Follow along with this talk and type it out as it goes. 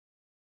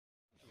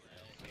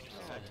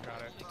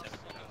Got it.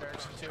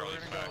 Direction 2, we're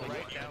gonna go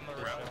right down the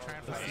road, try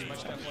and find as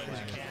much deploy as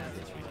you can.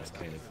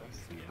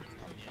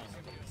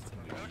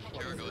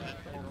 Sure, go ahead.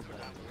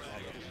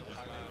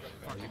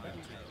 Fucking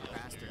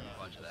bastard.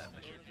 Watch that.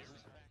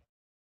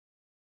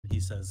 He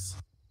says.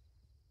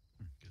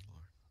 Good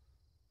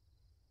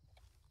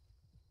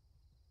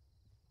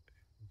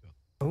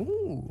lord.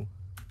 Ooh.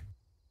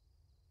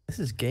 This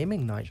is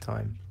gaming night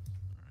time.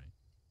 Alright,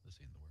 this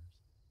ain't the worst.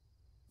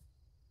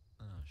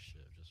 Oh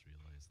shit, I've just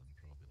realized I'm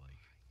probably like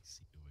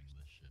COing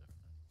this shit now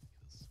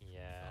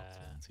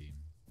because team.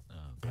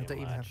 I don't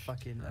even have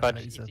fucking But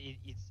laser.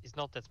 it's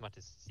not as much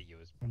as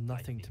COs.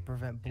 Nothing to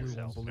prevent blue on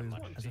yourself blue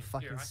much. as a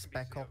fucking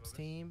spec ops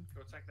team.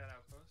 Go check that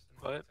outpost.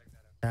 What?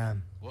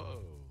 Damn.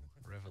 Whoa,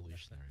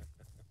 revolutionary.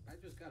 I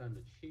just got an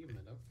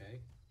achievement, okay.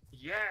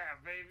 Yeah,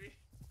 baby.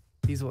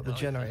 These are what the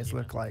generators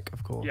look like,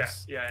 of course. Yeah,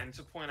 yeah, and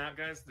to point out,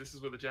 guys, this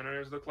is what the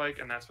generators look like,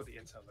 and that's what the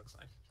intel looks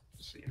like.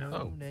 Just so you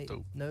know.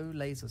 No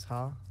lasers,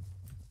 huh?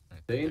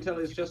 The intel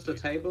is just a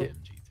table?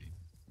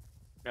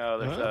 No,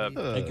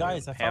 there's Hey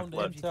guys, I found the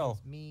pamphlet.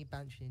 intel. Me,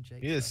 Banshee, and Jake.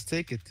 Yes,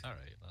 take it. Alright,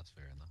 that's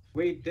fair enough.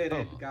 We did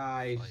it,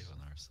 guys. 5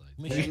 on our side.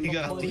 Me, You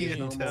got the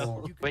No intel.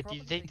 more. Wait, did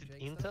you take the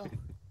intel?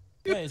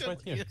 Yeah, it's right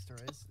here.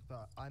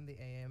 But I'm the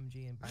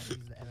AMG and Banshee's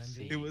the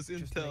MMG. It was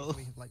Just make intel.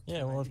 we have, like,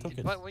 Yeah, well, I took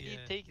it. Why did you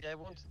take it? I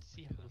wanted to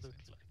see how it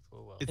looked like.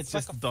 Oh well. It's It's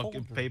just like a a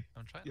document folder. paper.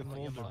 I'm trying Your to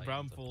folder, find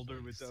brown a folder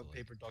place with that,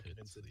 paper fits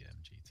documents to in the it.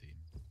 MG team.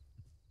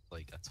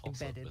 Like a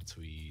toss Embedded. up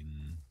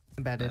between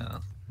Embedded.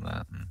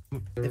 that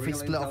and... The If we real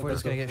split off, intel we're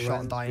just gonna that get shot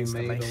and die friends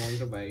we made instantly. along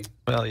the way.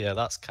 Well, yeah,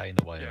 that's kind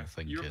of why Yeah, I'm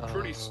thinking. you're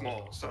pretty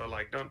small, so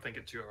like, don't think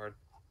it too hard.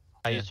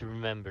 I used to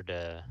remember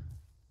the.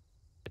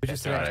 We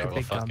just better an extra Alright, well,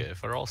 big fuck gun. it.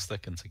 If we're all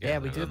sticking together, Yeah,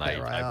 we do then I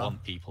better,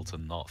 want people to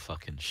not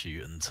fucking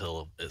shoot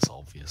until it's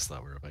obvious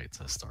that we're about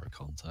to start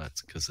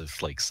contact. Because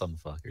if, like, some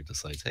fucker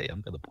decides, hey, I'm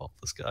gonna pop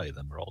this guy,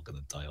 then we're all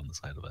gonna die on the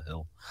side of a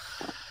hill.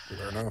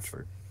 Fair enough.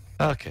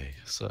 Okay,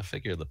 so I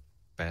figure the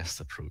best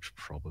approach,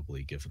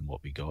 probably given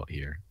what we got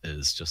here,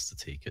 is just to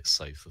take it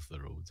south of the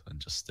road and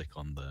just stick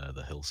on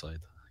the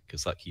hillside,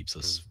 because that keeps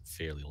us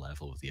fairly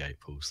level with the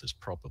outpost. There's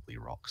probably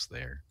rocks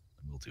there,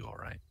 and we'll do all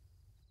right.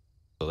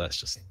 So let's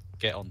just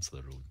get onto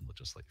the road and we'll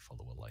just like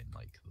follow a line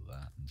like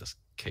that and just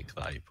kick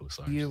the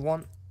outpost out. You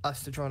want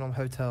us to join on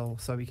hotel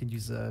so we can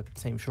use the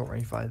same short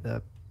range via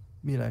the,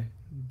 you know,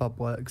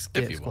 Bubworks If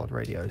Gear you Squad want,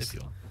 radios. If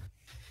you want.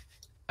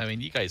 I mean,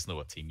 you guys know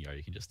what team you are.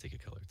 You can just take a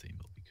color team.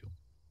 It'll be cool.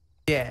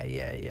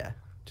 Yeah.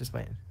 Just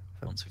waiting.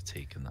 Once we've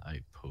taken the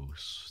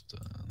outpost,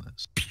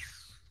 let's...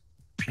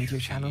 Radio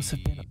channels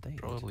have been updated.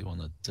 Probably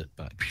want to dip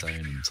back down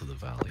into the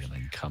valley and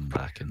then come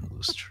back into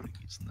those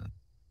trees and then...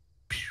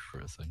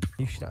 sort of thing.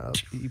 You shoot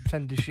out. You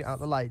pretend to shoot out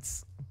the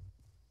lights.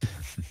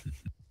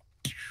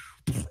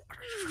 So,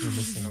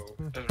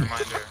 as a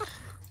reminder,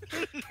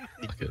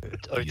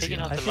 Are you taking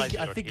out I the think- lights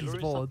I or think he's artillery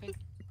or bored. something?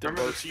 The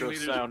remember the most team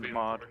leaders sound would be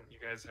mod. important. You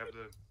guys have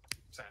the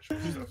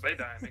satchels, so if they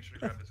die, make sure to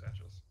grab the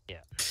satchels.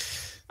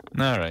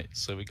 Alright,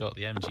 so we got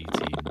the MG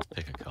team.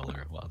 Pick a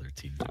color. What other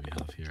team do we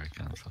have here? I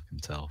can't fucking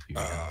tell. Who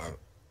we have.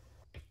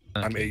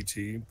 I'm Okay,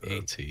 18. but-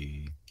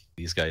 80.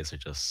 These guys are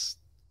just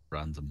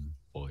random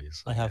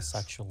boys. I have guess.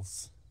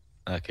 satchels.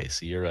 Okay,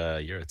 so you're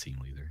a team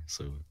leader.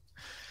 So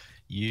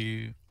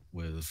you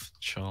with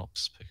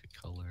chops, pick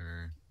a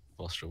color.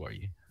 Vostra, what are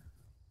you?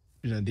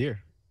 Grenadier.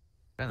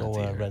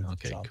 Grenadier. red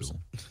Okay, chops. cool.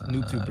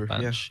 Noob tuber, yeah,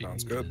 Banshee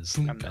sounds good. is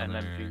I'm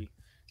gunner. NMV.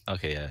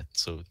 Okay, yeah.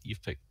 So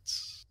you've picked.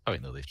 Oh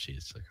wait, no, they've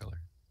changed their color.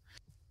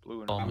 Blue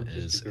and Bomb I'm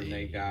is just a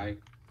grenade guy.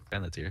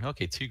 Grenadier.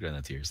 Okay, 2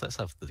 Grenadiers. Let's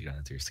have the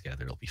Grenadiers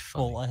together. It'll be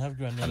fun. Well, I have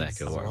grenades And as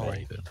Echo, what well. are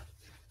you doing?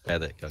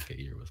 Edic, okay,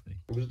 you're with me.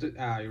 Who's the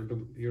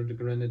you're the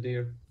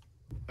grenadier.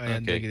 I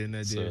am the So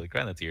Grenadier. the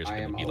Grenadiers are I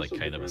going am to be like also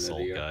kind the of assault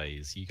Grenadier.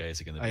 guys. You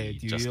guys are going to Aye, be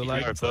do just you the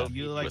like- people do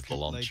you with like the it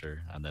like-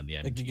 launcher, and then the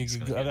MG is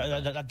going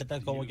to Did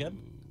that go again?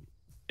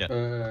 Yeah.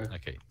 Uh,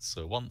 Okay,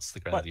 so once the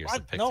What? Grenadiers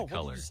have What? picked No, a what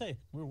color, did you say?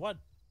 We're what?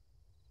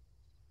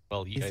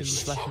 well, you Is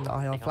guys, it flashing the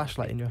IR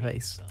flashlight in your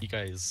face? like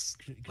Is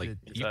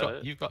you've that got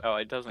it? you've got Oh,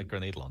 it a doesn't.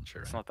 grenade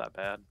launcher, It's right? not that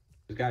bad.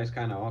 this guy's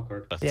kind of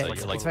awkward. But Yeah, you're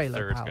it's like very the low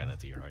third power.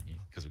 Grenadier, aren't you?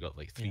 Because we've got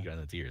like 3 Yeah.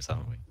 Grenadiers,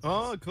 haven't we?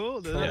 Oh, cool.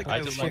 They're Yeah, like I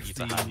a just want you to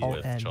 50 have Alt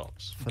with N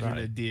chops. for that.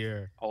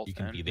 Grenadier. Alt You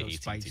can N. be the those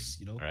 18 spice,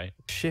 team, you know? right?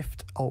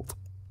 Shift Alt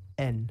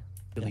N.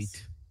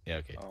 Elite. Yeah,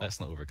 okay. Oh. Let's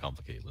not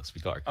overcomplicate this.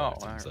 We got our Oh, color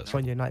teams. alright. That's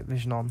When your night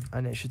vision on,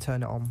 and it should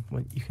turn it on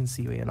when you can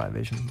see where your night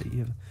vision that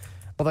you.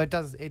 Although it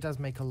does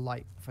make a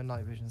light for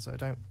night vision, so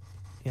don't,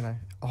 you know,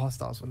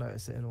 hostiles will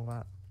notice it and all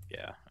that.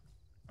 Yeah,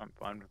 I'm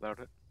fine without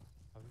it.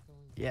 Are we going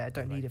Yeah,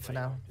 don't the need right it for way,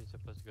 now. or are we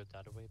supposed to go the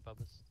other way,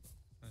 Bubbas?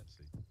 Let's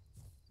see.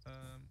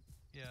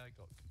 Yeah, I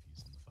got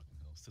confused on the fucking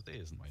hills. Today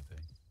isn't my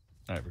day.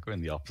 Alright, we're going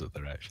the opposite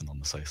direction on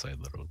the south side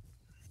of the road.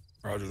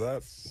 Roger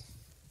that.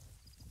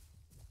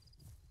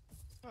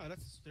 Oh,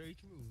 that's a straight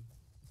move.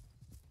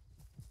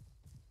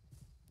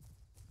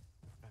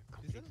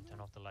 Completely turn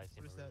off the lights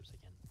in What the is that? rooms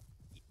again.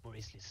 More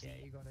easily see.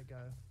 Yeah, you gotta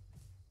go.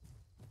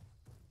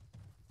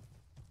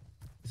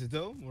 Is it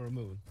dome or a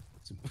moon?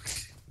 It's a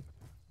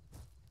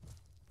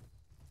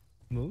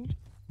moon?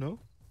 No?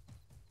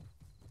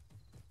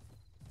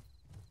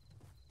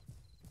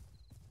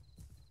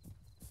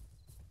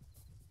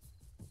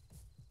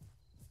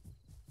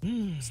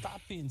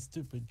 Stop being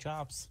stupid,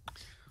 chops.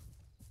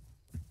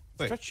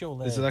 Wait, Stretch your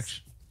This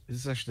legs.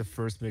 is actually the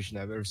first mission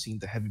I've ever seen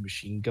the heavy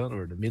machine gun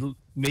or the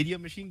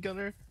medium machine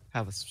gunner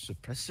have a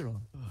suppressor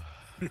on.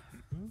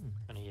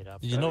 Gonna heat up.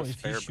 You know, a if he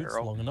spare shoots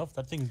barrel? long enough,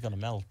 that thing's gonna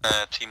melt.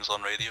 Teams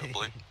on radio,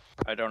 blue.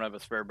 I don't have a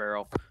spare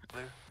barrel.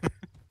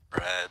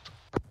 Red.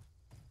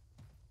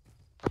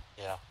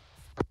 Yeah.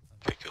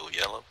 Okay, cool.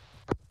 Yellow.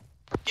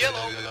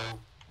 Yellow!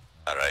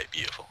 Alright,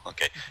 beautiful.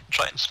 Okay,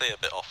 try and stay a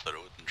bit off the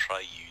road and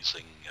try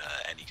using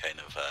any kind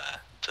of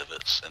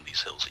divots in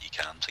these hills that you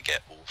can to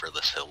get over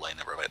this hill line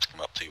that we're about to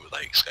come up to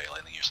without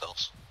skylining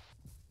yourselves.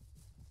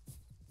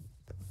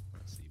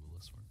 Let's see, will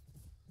this work?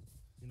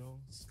 You know,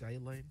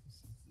 Skyline.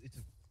 It's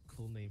a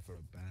cool name for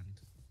a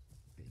band.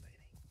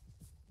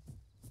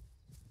 Skylining.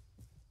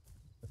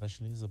 It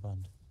actually is a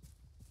band.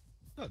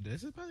 Oh,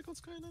 there's a band called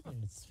Skyline.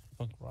 It's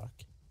funk rock.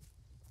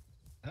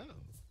 Oh,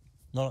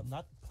 No,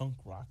 not punk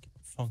rock.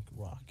 Funk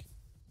rock.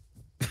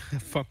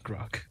 funk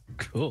rock.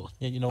 Cool.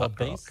 Yeah, you know what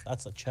Funk bass? rock.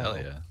 That's a cello.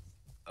 Hell yeah.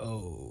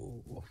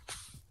 Oh.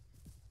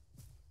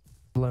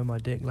 Blow my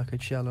dick like a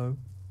cello.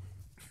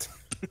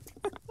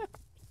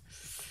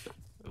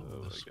 Oh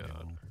my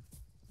god.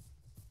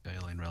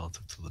 Skyline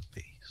relative to the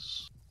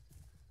base.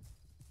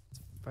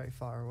 Very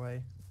far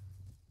away.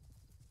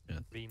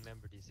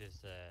 Remember, this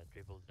is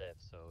triple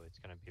depth, so it's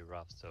gonna be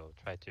rough. So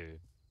try to.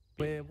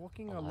 be We're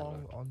walking on that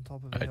along road. on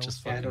top of I a hill.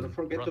 just Yeah, fucking don't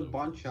forget to run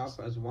bunch over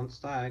up as one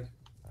stag.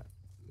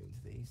 Move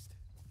to the east.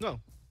 No.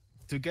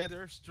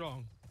 Together,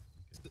 strong.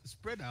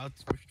 Spread out.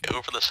 Get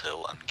over this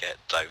hill and get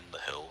down the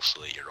hill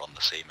so that you're on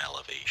the same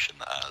elevation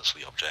as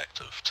the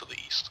objective to the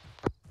east.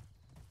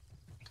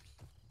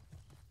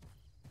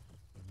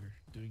 We're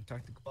doing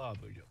tactical lab.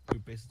 We're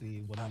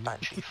basically one of you.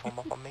 Banshee, form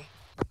up on me.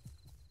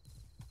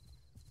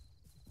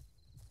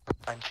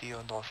 I'm to your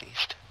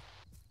northeast.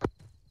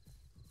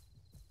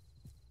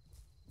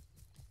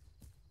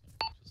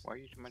 Why are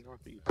you to my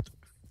northeast?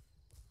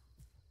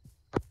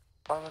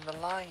 I'm on the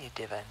line, you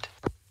div end.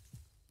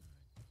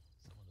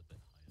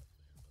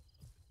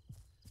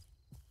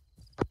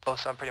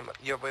 Also, I'm pretty much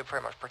we're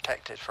pretty much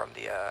protected from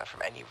the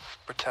from any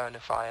return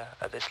of fire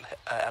at this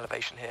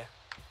elevation here.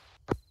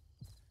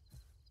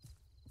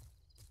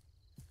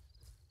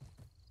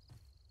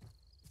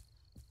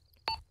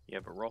 Yeah,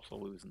 but we're also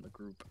losing the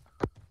group.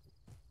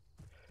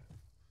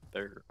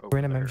 They're over We're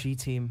an there. MMG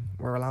team.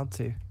 We're allowed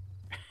to.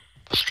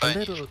 Just try and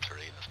little- use the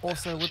terrain as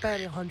Also, we're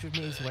barely 100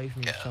 meters away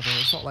from each other.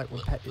 It's not like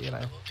we're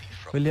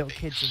we're little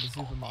kids in the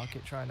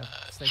supermarket trying to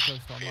stay close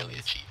to our fairly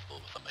mummies.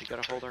 achievable with a We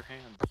gotta hold our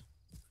hands.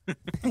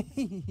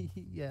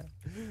 Yeah,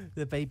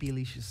 the baby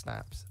leash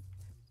snaps.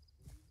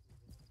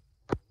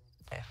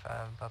 If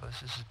Bubba's,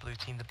 this is blue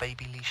team. The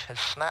baby leash has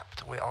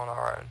snapped. We're on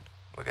our own.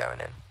 We're going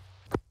in.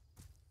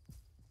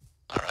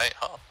 Alright,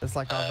 huh? It's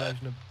like our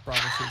version of Bravo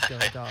 6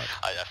 going dark.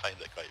 I find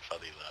it quite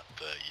funny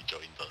that you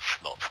joined us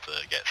not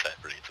to get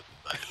separated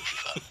and now this is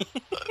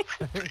happening.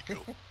 That's pretty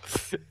cool.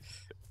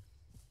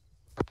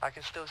 I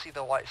can still see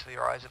the whites of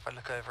your eyes if I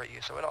look over at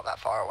you, so we're not that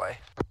far away.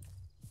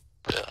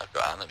 Yeah, I've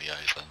got enemy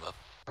eyes then, but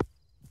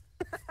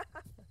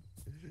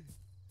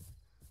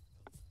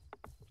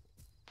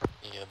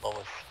Yeah,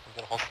 Bubba's. We've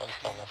got hostiles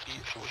down left.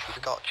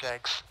 We've got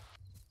checks.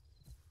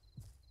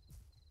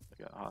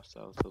 They got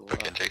hostiles to the Quick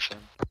left. injection.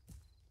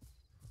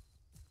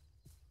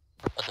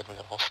 I said we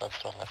got hostiles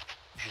down left.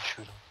 You should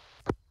shoot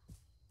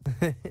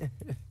them.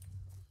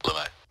 blue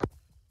eye.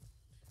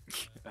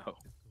 Oh,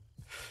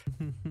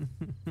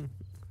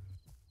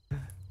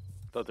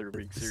 thought they were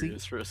being See-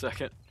 serious for a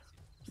second.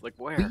 It's like,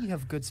 where? We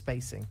have good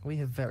spacing. We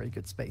have very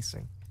good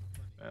spacing.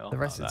 Well, The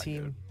rest not of the that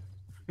team,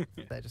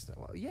 good. they're just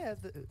well, yeah.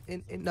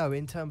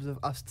 In terms of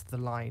us to the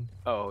line,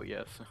 Oh,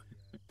 yes.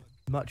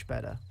 much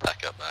better.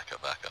 Back up, back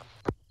up, back up.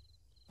 Okay,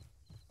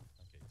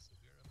 so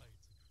we're about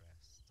to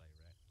crest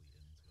directly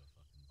into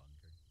a fucking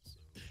bunker.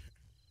 So,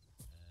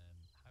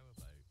 how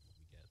about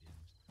we get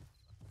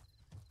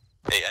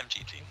the Hey,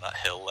 MG team, that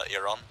hill that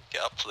you're on,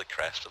 get up to the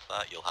crest of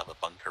that. You'll have a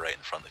bunker right in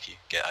front of you.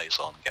 Get eyes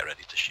on, get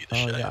ready to shoot the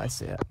Oh shit yeah, out I of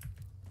see it.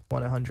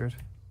 100.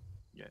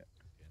 Yeah. Okay,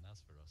 and as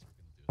for us,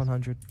 we're gonna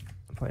do 100.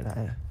 I'm putting that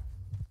here.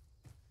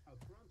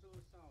 Frontal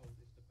assault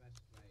is the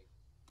best way.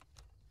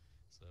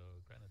 So,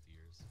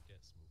 grenadiers, get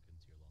smoke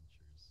into your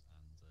launchers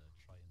and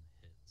try and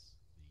hit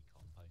the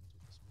compound with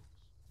the smokes.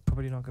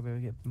 Probably not gonna be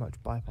able to get much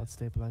bipod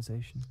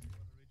stabilization.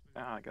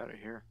 Ah, I got it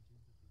here.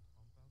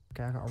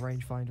 Okay, I got a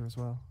rangefinder as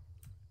well.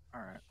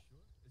 Alright.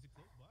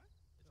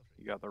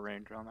 You got the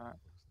range on that?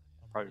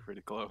 Probably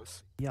pretty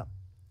close.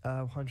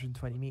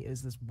 120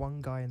 meters. There's one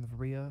guy in the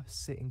rear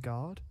sitting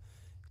guard.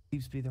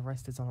 Seems to be the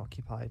rest is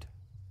unoccupied.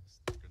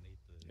 Grenade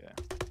the...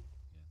 Yeah.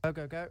 Go,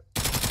 go, go.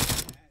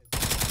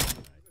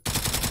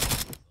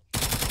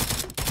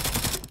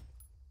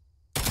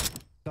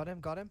 Got him,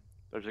 got him.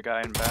 There's a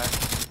guy in back.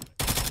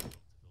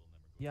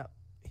 Yep.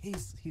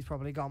 He's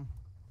probably gone.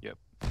 Yep.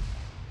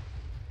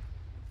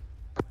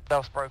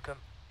 Belt's broken.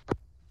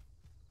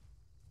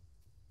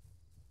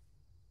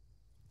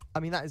 I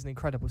mean, that is an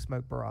incredible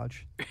smoke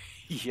barrage.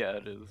 Yeah,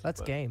 it is. That's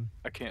but game.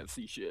 I can't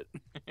see shit.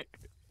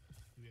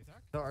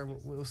 Don't worry,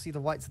 we'll see the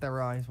whites of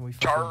their eyes when we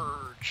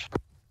Charge!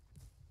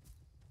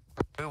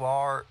 Who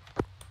are?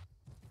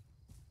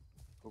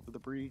 Over the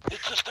breach.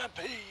 It's a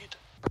stampede.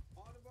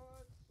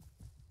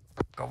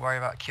 Got to worry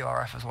about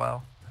QRF as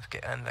well. Let's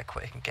get in there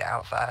quick and get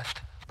out fast.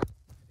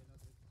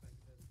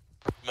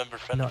 Remember,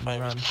 friendly Not fire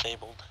is run.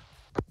 disabled.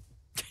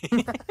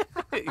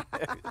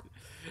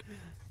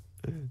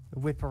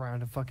 Whip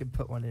around and fucking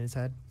put one in his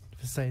head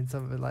for saying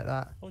something like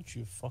that. Don't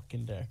you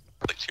fucking dare.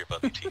 Click to your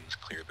buddy teams,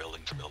 clear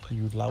building to building.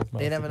 You loud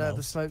mouth. You never know,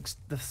 the smoke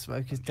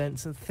is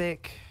dense and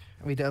thick.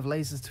 We don't have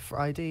lasers for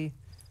ID.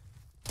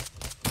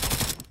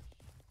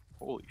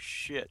 Holy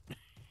shit.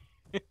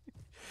 Oh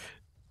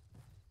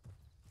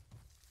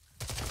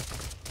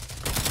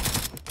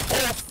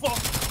fuck!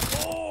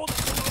 Oh,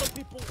 that's a lot of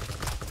people.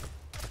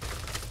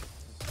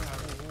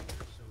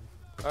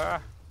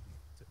 Ah.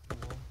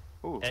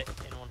 Ooh. Hey,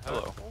 anyone hurt?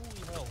 Hello.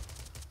 Holy hell!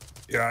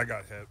 Yeah, I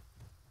got hit.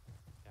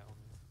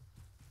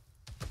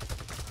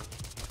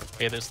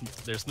 Hey,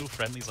 there's no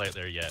friendlies out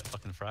there yet.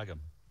 Fucking frag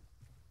them.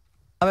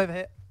 I'm over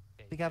here.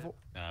 Be careful.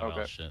 Ah, well,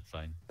 Okay. shit,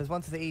 fine. There's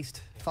one to the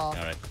east. Far.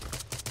 Alright.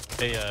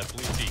 Hey,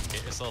 blue team,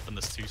 get yourself in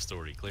this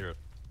 2-story. Clear it.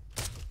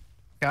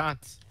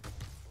 Can't.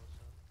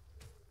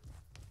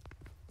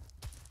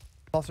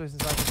 Phosphorus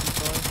inside the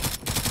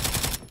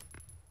 2-story.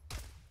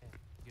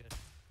 Good.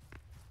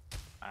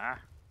 Ah.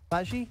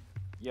 Banshee?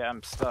 Yeah,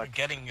 I'm stuck.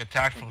 Getting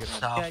attacked from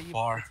south Yeah,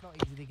 far. it's not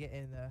easy to get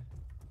in there.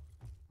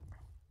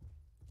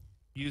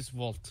 Use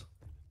vault.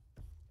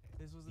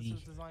 This was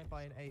designed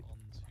by an ape.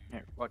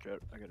 Here, watch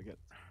out. I gotta get.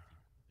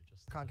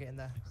 Can't get in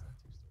there.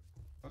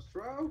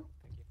 Astro?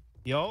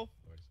 Yo.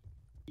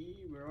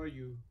 Where are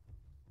you?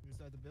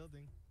 Inside the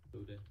building.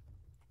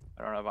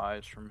 I don't have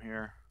eyes from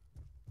here.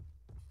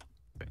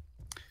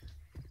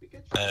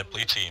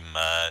 Blue team,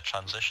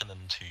 transition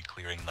into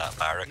clearing that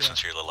barracks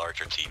since you're the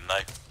larger team now.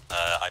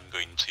 I'm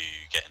going to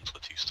get into the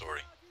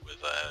 2-story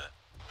with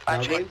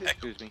Actually,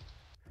 Excuse me.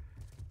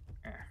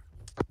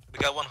 we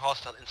got one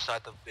hostile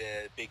inside the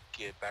big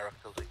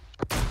barrack building.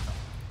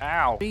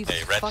 Ow! Jesus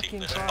Hey, red team, fucking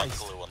there's a Christ.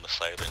 bungalow on the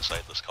side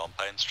inside this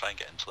compound. Try and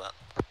get into that.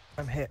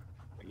 I'm hit.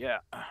 Yeah,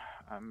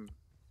 I'm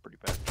pretty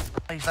bad.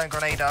 Please don't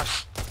grenade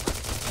us.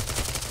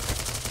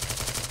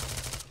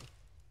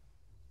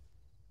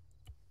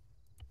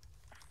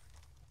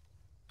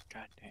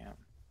 God damn.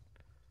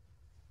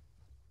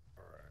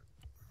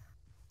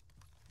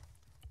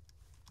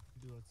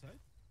 Do outside.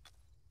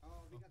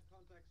 Oh, we got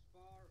contacts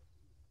far.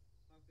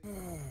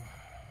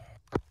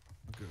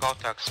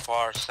 Contacts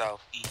far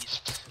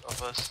southeast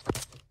of us.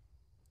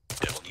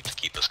 Yeah, we'll need to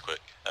keep this quick.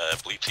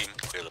 Blue team,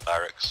 clear the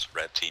barracks.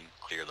 Red team,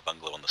 clear the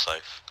bungalow on the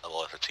south. A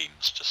lot of our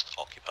teams just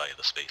occupy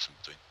the space in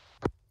between.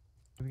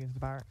 Moving into the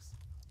barracks.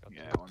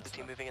 Yeah, one The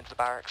team moving into the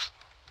barracks.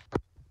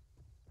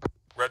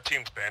 Red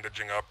team's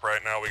bandaging up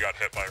right now. We got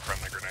hit by a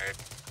friendly grenade.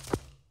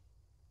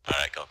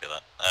 Alright, copy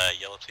that.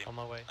 Yellow team, On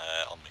my way.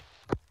 on me.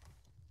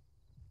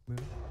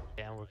 Moving.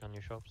 Yeah, work on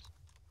your shops.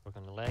 Work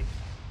on the leg.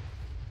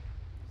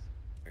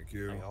 Thank On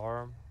you. your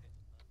arm.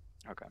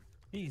 Okay.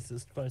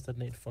 Jesus Christ, that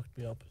Nate fucked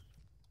me up.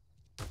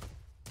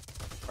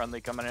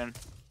 Friendly coming in.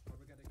 Oh,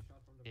 we're getting shot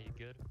from the Yeah, you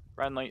good?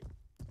 Friendly.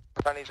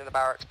 Friendly's in the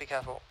barracks, be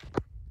careful.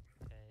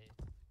 Okay, I'm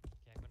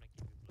gonna give you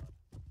blood.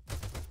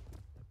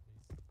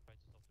 Try to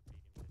stop the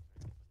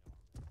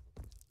bleeding.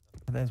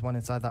 And there's one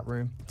inside that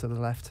room to the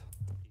left. To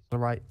the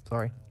right,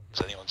 sorry.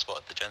 Has anyone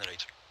spotted the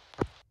generator?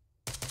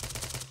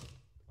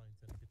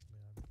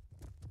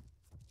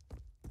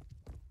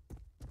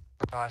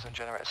 Eyes on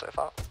generator so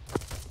far.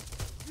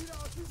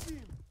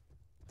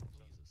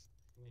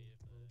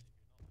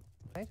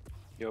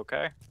 You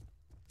okay?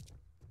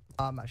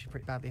 I'm actually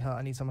pretty badly hurt.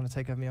 I need someone to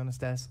take over me on the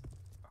stairs.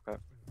 Okay.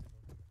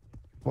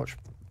 Watch.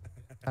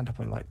 Stand up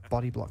and like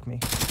body block me.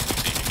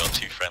 Team, you've got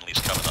 2 friendlies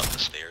coming up the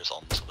stairs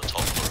onto the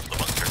top floor of the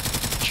bunker.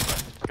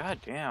 God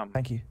damn.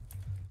 Thank you.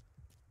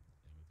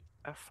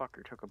 That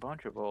fucker took a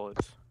bunch of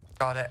bullets.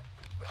 Got it.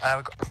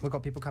 We've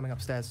got people coming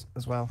upstairs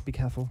as well. Be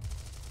careful.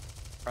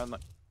 Friendly.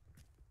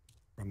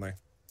 Friendly.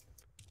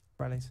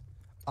 Friendlies.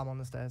 I'm on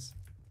the stairs.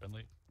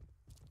 Friendly.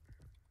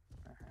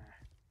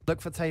 Look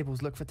for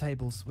tables, look for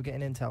tables. We're getting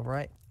intel,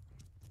 right?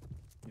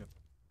 Yep.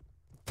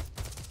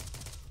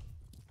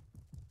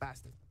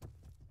 Bastard.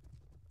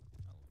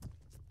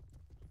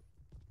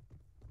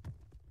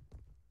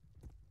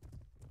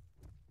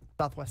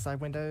 Southwest side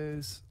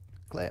windows.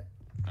 Clear.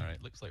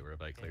 Alright, looks like we're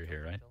about clear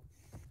here, right?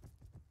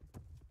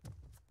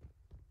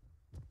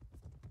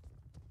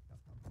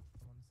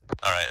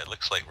 Alright, it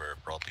looks like we're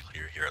broadly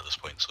clear here at this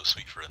point, so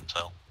sweep for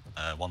intel.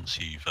 Once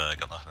you've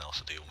got nothing else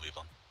to do, we'll move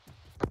on.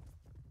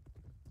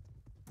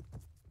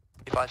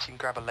 If I can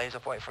grab a laser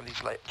point from these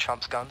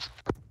chumps' guns.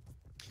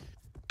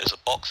 There's a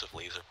box of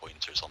laser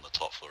pointers on the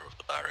top floor of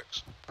the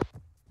barracks.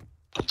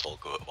 Don't all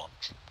go at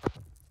once.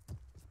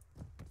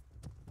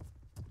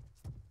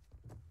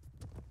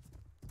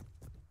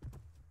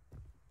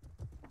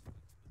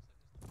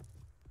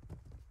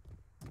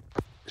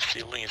 The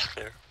ceiling is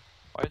clear.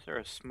 Why is there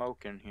a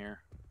smoke in here?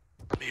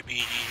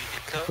 Maybe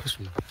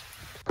intel?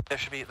 There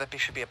should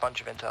be a bunch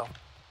of intel.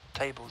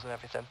 Tables and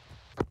everything.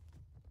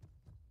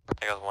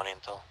 I got one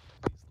intel.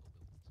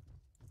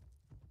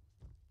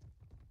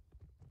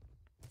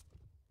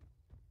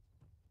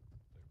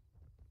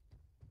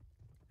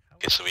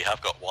 Okay, so we have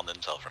got one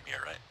intel from here,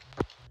 right?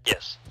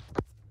 Yes.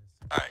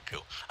 Alright,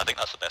 cool. I think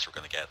that's the best we're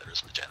going to get. There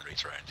isn't a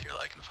generator around here that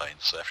I can find.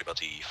 So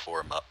everybody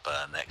form up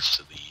next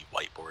to the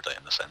whiteboard out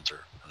in the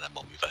centre, and then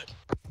we'll move out.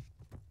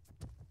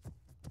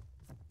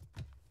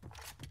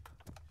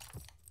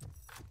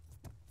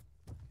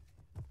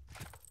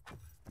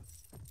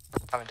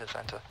 Coming to the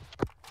centre.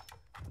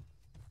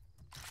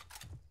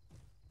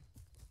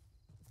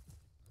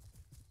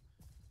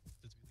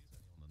 Did we lose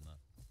anyone in that?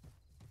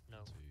 No.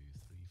 2,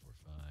 3, 4,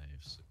 5,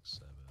 6,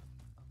 7, and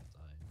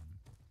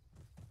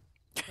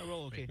I'm No, we're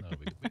all okay. Wait,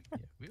 no,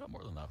 we got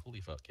more than that.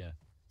 Holy fuck, yeah.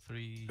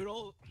 3. We're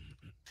all.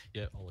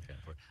 Yeah, all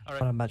accounted for. Hold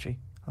Alright. on, Maggie.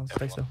 I'll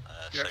stay still.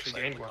 You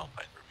actually gained one.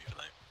 Compound, we're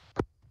moving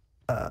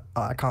out.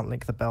 I can't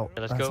link the belt.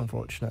 Yeah, let's That's go.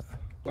 unfortunate.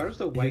 Where's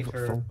the You got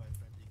waiter? full.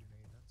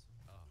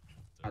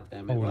 God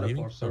damn Oh, it, we're what a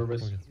leaving? poor Oh,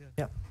 service.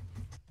 okay.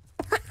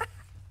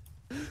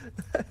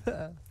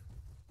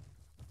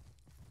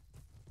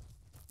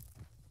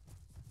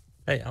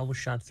 Hey, I was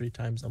shot 3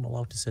 times. I'm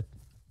allowed to sit.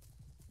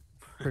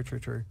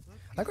 True.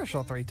 I got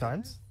shot 3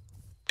 times.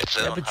 It's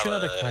Yeah, don't but have you're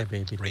not a a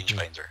crybaby like me.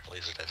 rangefinder,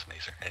 laser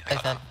detonator, anything Hey,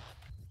 like Sam.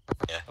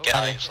 that. Yeah, get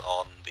eyes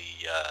on the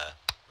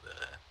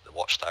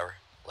watchtower,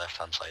 left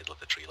hand side of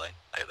the tree line,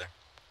 out there.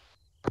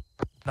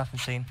 Nothing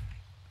seen.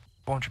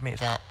 400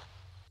 metres out.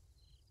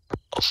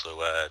 Also,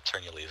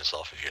 turn your lasers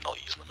off if you're not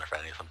using them for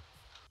anything.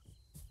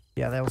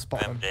 Yeah, they'll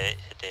spot them. The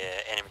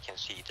enemy can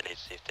see the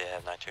lasers if they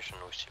have night vision,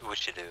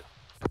 which they do.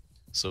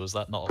 So is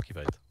that not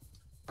occupied?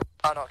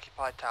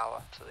 Unoccupied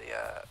tower to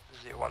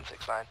the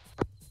 0169.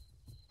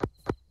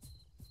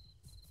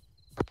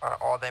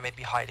 Or they may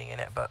be hiding in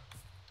it, but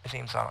it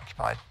seems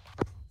unoccupied.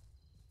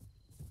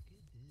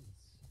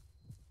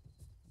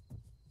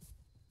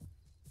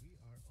 We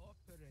are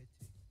operating.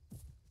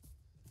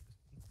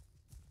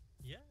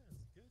 Yes,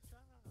 good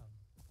job.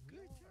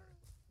 Good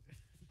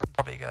job.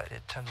 Probably go to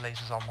turn the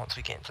lasers on once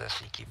we get into the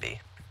CQB.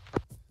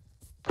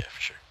 Yeah,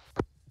 for sure.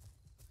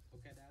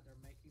 Look at that, they're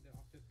making the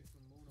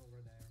artificial moon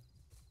over there.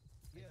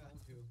 Yeah. I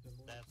told you, the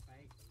moon is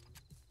fake.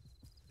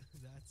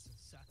 That's a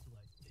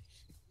satellite dish.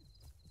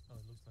 Oh,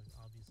 it looks like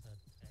Abby's head.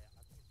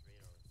 I think it's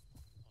radar.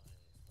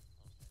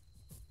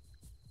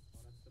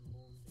 Oh, that's the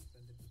moon, they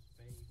send it to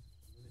space.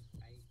 The moon is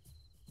fake.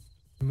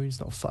 The moon's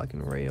not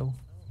fucking real.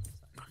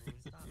 Moon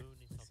is not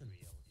Listen,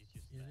 real. It's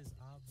just It that is it's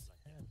Ab's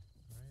like- head,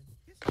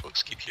 right?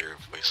 Folks, keep your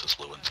voices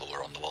low until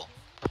we're on the wall.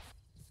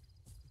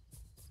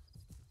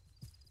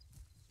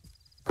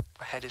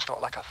 My head is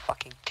not like a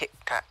fucking Tic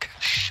Tac.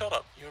 Shut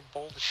up, you're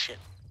bold as shit.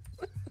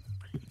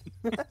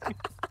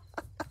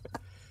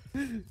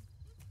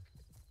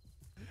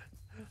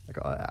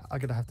 I'm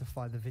gonna have to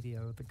find the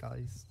video of the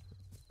guys.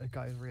 The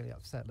guy is really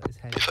upset that his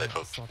head Yes, is I not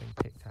hope.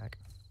 sodding Tic Tac.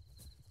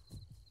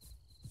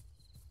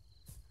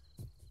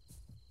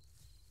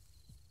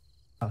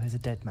 Oh, here's a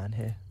dead man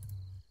here.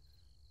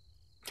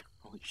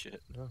 Holy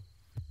shit.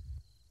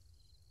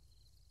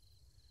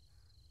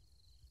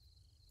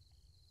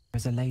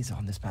 There's a laser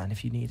on this man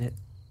if you need it.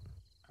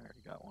 I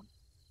already got one.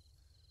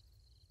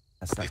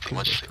 That's Thank you cool.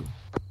 much. That's cool.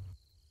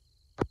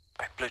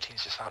 Right, blue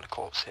team's just found a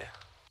corpse here.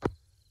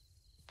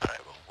 Alright,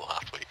 well, we'll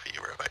have to wait for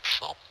you. We're about to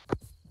stop.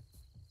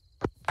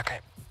 Okay,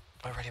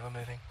 we're ready, we're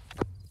moving.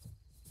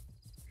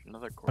 There's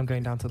another I'm corpse.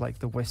 going down to like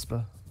the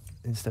whisper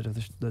instead of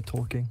the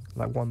talking,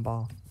 like 1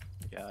 bar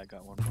Yeah, I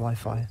got one. of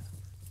Wi-Fi.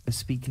 The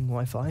speaking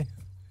Wi-Fi.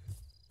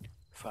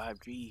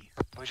 5G.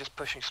 We're just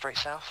pushing straight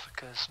south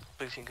because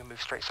blue team can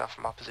move straight south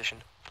from our position.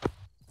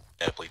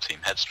 Yeah, blue team,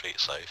 head straight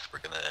south. We're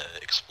gonna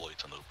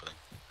exploit an opening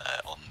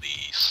on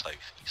the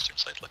southeastern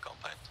side of the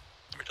compound.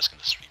 And we're just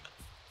gonna stream it.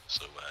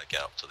 So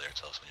get up to there,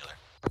 tell us when you're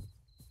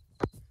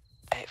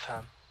there. 8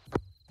 firm.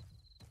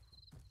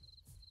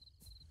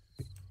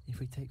 If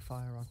we take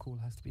fire, our call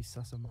has to be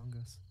sus among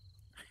us.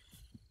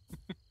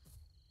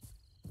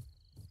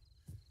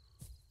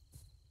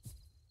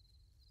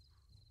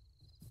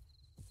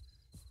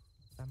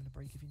 Stamina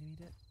break if you need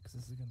it, because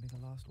this is going to be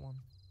the last one.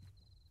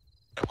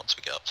 Right, once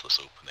we get up to this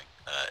opening,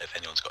 if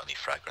anyone's got any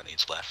frag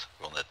grenades left,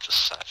 we want to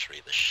just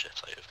saturate the shit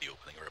out of the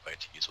opening we're about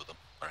to use with them.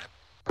 Alright?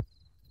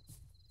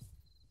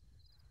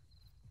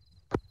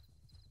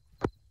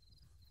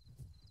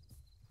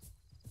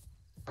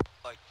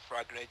 Like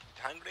frag grenade with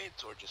hand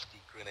grenades or just the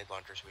grenade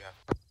launchers we have?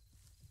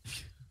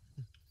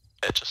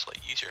 Yeah, just like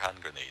use your hand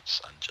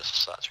grenades and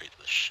just saturate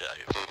the shit out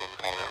of the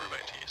opening that we're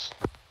about to use.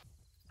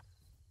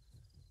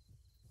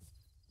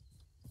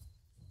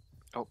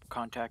 Oh,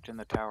 contact in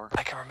the tower.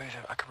 I can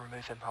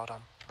remove him, hold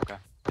on. Yeah,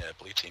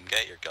 blue team,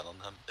 get your gun on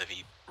him. If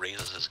he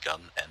raises his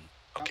gun and...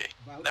 Okay,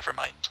 well- never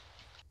mind.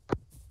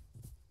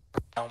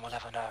 No one will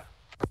ever know.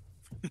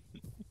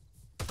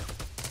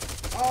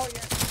 Oh,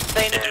 yeah.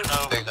 They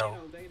know. They They know.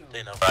 know, they know.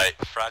 They know. Right,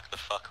 frag the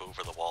fuck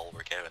over the wall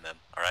we're going in,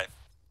 alright?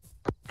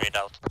 Read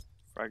out.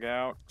 Frag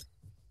out.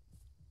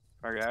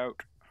 Frag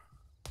out.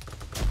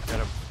 Got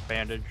a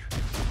bandage.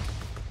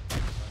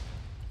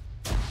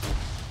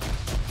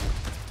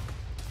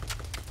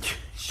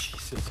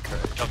 Jesus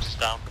Christ. Jumps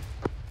down.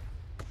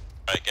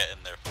 Right, get in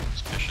there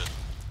folks, push it.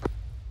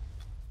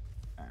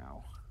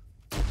 Ow.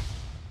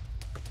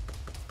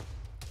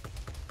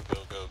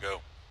 Go, go,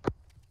 go.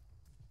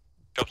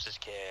 Drops his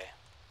gear.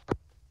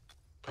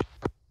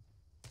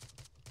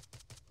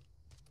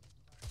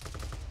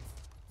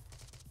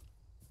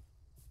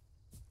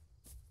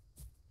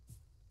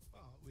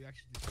 Wow, we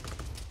actually.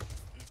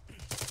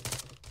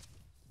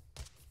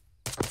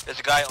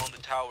 There's a guy on the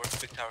tower,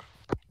 big tower.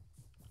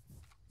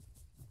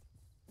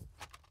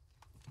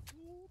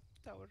 Ooh,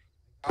 tower.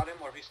 Got him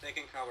or he's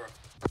taking cover.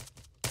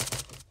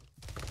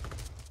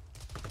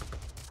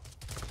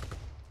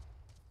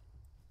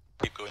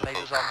 Keep going.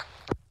 There's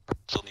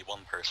only one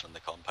person in the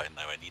compound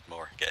now. I need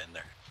more. Get in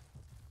there.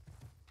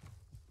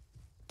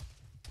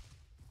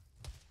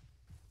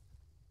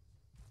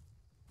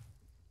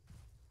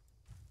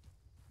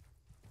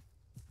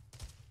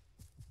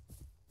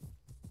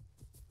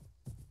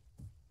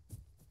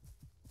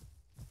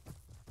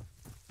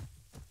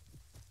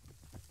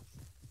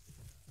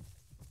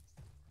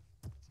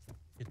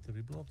 Did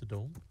we blow up the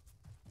dome?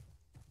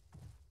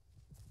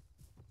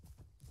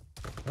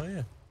 Oh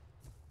yeah.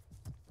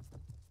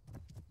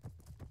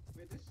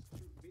 We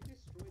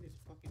destroyed this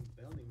fucking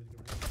building with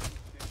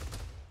grenades.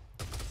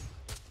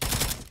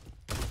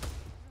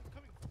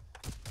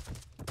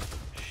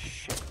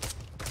 Shit.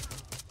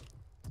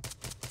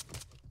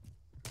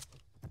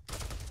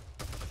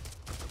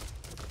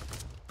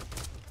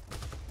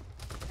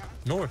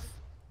 North.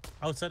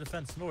 Outside the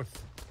fence,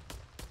 north.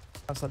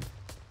 Outside.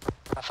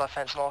 Outside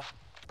fence north.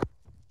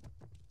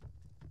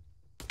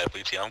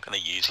 Blue team, I'm gonna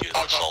use you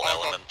as assault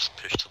elements.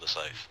 Push to the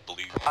south. Blue.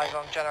 Eyes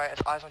on generators.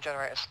 Eyes on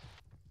generators.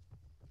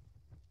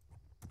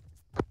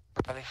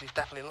 At least these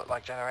definitely look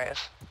like generators.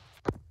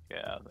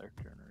 Yeah, they're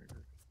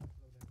generators.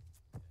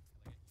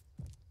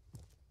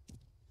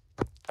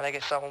 Can I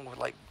get someone with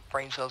like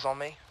brain cells on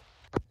me?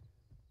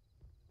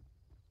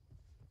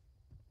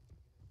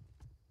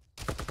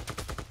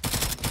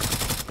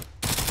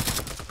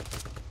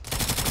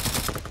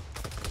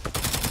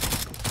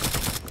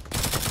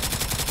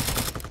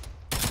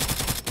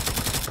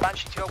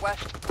 Banshee to your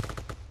west.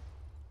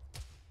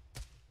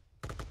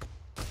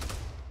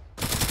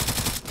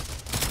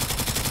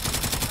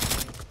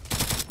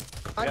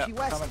 Banshee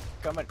west.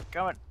 Coming.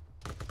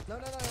 No. Oh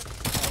no.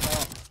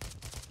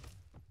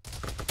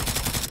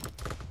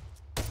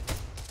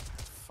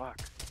 Fuck.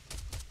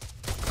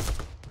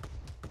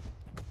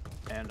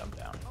 And I'm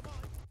down.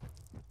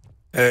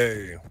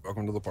 Hey,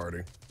 welcome to the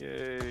party. Yay.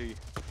 Jesus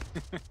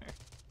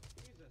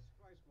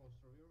Christ,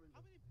 monster. We were in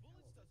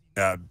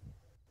the Yeah,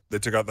 they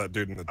took out that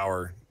dude in the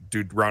tower.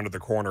 Dude rounded the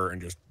corner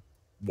and just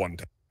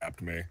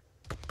one-tapped me.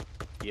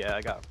 Yeah,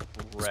 I got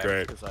great.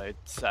 wrecked because I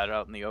sat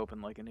out in the open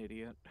like an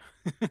idiot.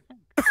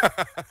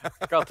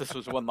 Forgot this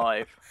was one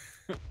life.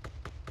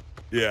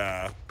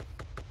 Yeah.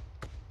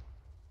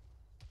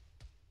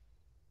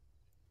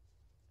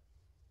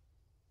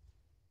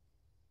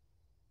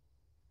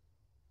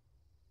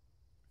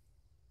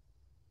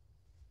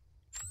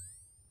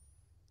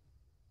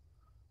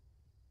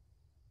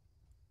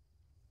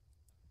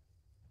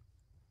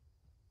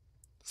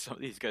 Some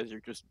of these guys are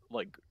just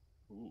like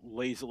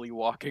lazily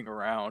walking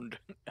around.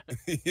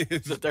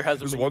 There's So there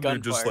hasn't been one dude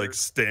gunfire. just like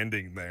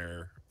standing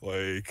there,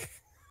 like.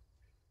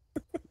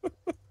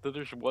 So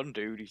there's one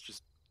dude, he's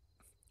just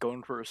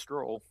going for a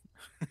stroll.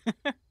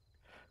 But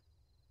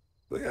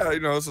yeah, you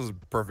know, this is a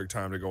perfect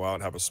time to go out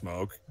and have a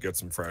smoke, get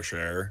some fresh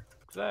air.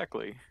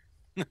 Exactly.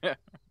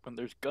 When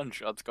there's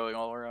gunshots going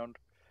all around.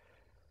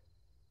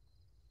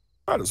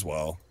 Might as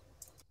well.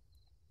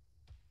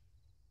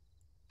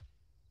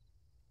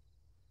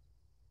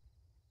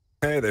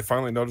 Hey, they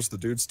finally noticed the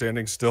dude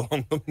standing still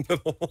in the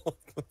middle of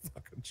the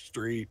fucking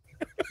street.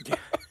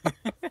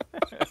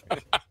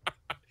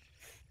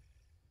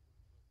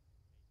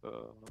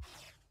 Oh,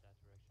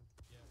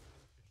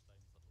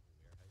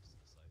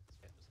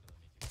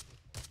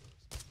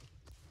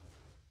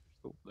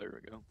 there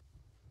we go.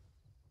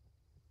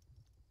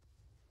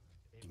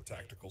 The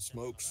tactical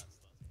smokes.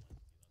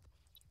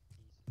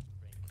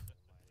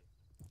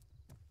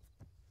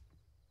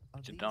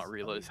 Did not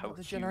realize how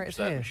the huge generators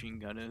that here? machine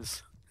gun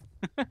is.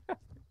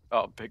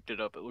 Oh, picked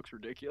it up. It looks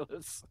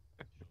ridiculous.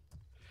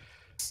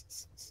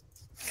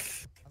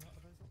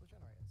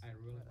 I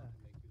really want to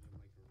make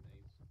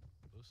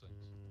use of my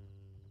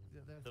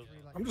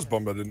grenades. I'm just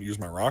bummed I didn't use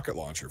my rocket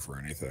launcher for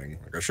anything.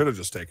 Like, I should have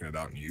just taken it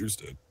out and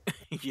used it.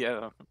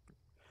 Yeah.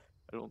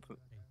 I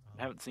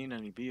haven't seen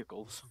any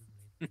vehicles.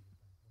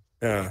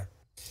 Yeah.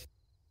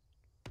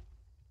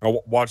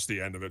 I'll watch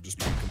the end of it just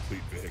be a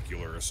complete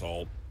vehicular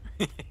assault.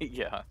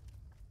 Yeah.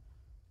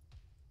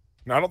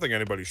 Now, I don't think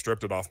anybody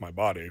stripped it off my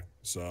body,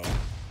 so.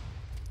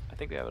 I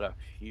think they have a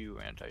few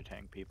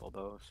anti-tank people,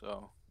 though,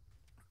 so.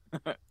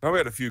 No, we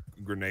had a few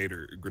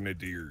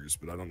grenadiers,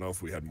 but I don't know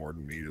if we had more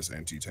than me as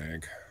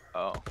anti-tank.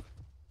 Oh.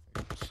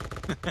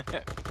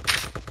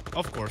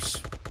 Of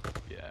course.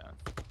 Yeah.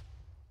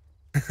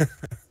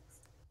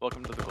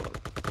 Welcome to the club.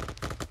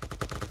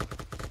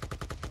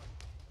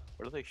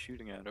 What are they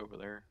shooting at over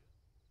there?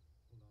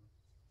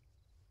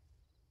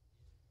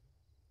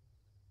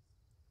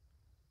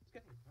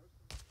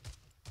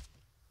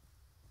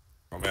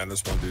 Oh man,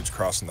 this one dude's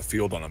crossing the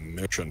field on a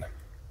mission.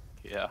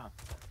 Yeah.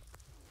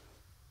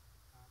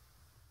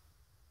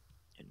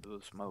 Into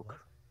the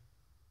smoke.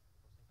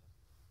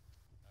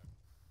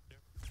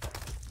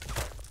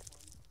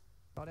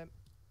 Got him.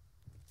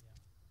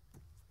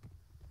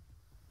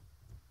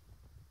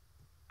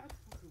 That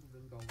fucking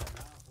didn't go like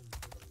that for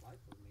the life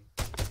of me.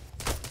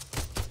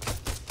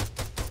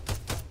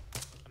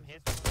 I'm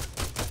hit.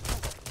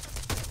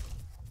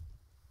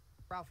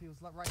 Ralph, he was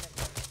right next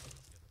to me.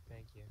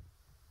 Thank you.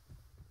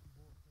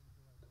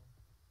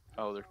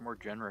 Oh, there's more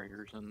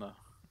generators in the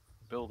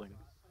building.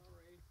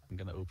 I'm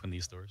gonna open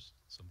these doors.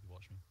 Somebody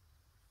watch me.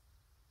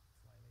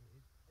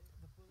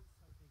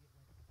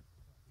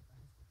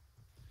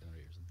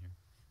 Generators in here.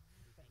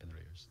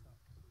 Generators.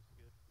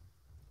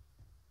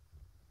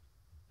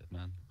 Dead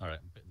man. Alright,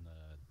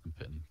 I'm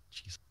putting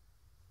cheese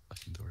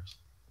fucking doors.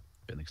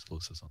 Putting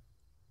explosives on.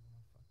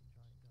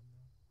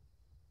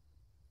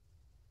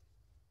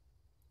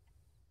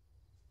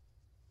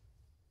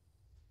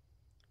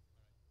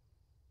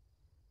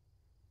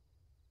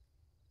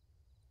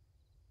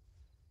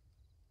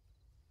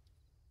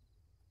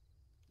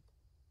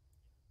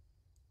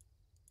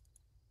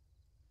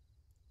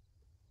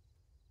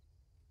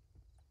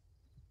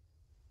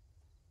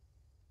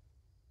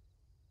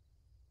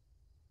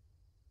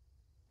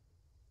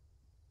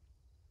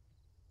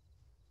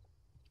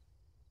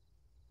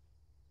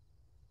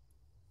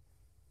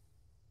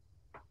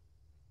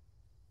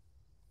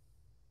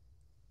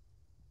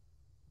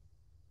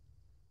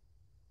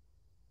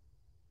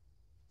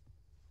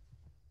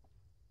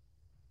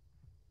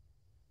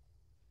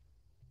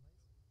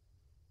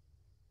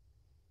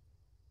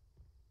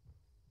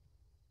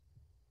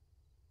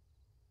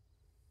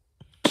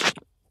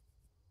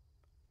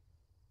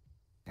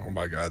 Oh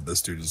my god,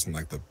 this dude is in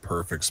like the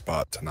perfect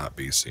spot to not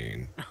be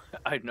seen.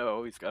 I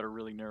know, he's got a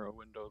really narrow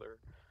window there.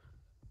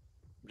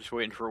 I'm just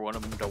waiting for one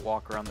of them to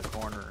walk around the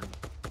corner and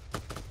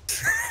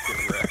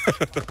get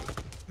wrecked.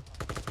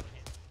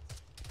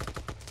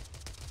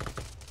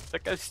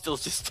 That guy's still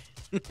just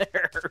in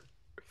there.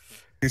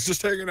 He's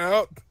just hanging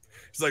out.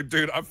 He's like,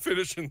 dude, I'm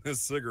finishing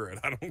this cigarette.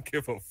 I don't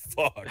give a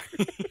fuck.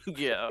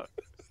 Yeah.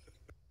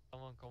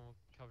 Someone come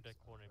cover that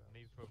corner,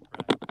 maybe for a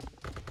crack.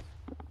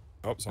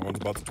 Oh, someone's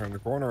about to turn the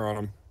corner on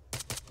him.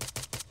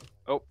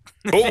 Oh.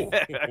 Oh! On your,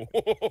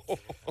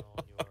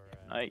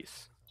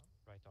 Nice.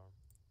 right arm.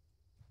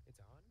 It's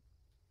on?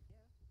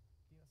 Yeah.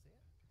 Do you not see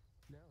it?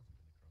 No.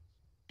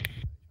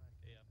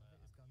 Hey, It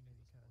is currently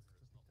off. Come with me, I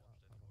need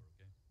someone that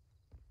can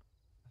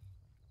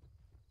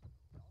help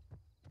me while I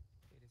blow up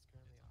these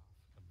generators.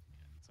 I'm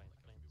having some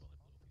problems.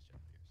 It actually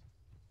like.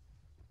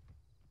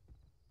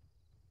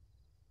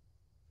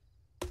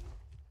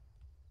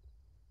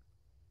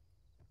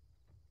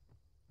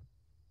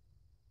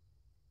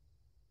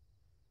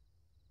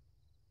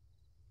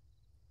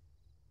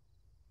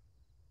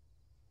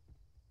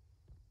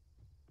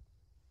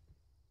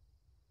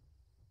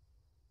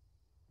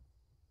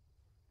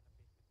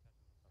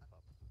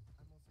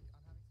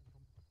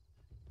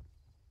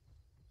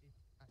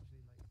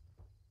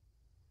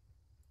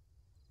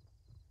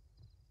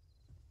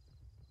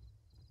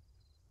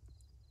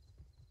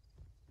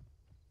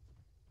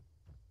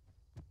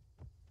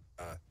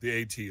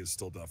 The AT is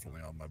still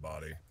definitely on my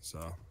body,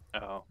 so.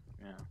 Oh,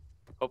 yeah.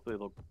 Hopefully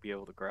they'll be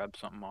able to grab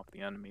something off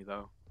the enemy,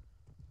 though.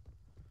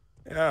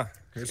 Yeah,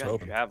 He's here's got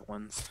hoping.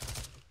 javelins.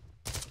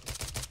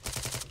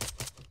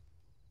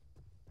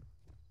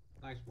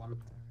 Nice one. As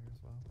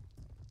well.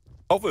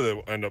 Hopefully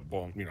they end up,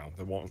 well, you know,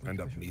 they won't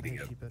end up needing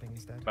it. Building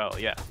instead. Well,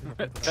 yeah.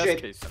 Best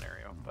Shit. case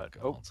scenario, but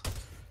Oh, oh. God.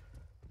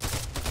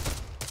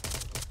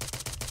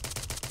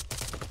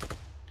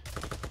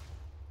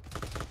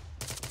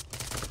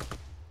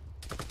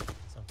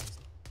 Something's...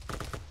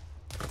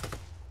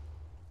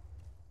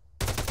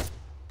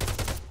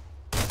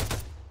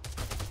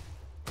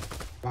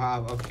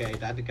 Wow, okay,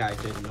 that guy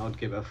did not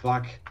give a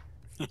fuck.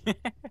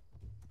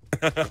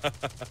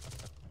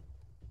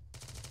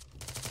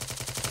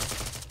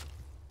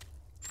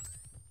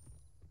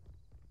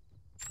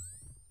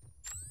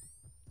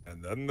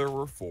 And then there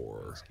were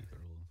four. Let's keep it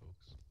rolling,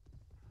 folks.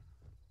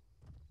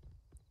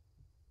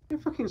 I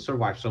fucking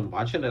survived so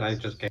much and then I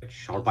just get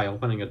shot by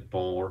opening a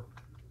door.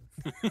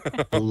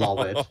 Love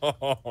it.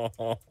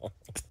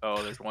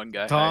 Oh, there's one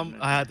guy. Tom,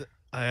 hiding in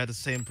I had the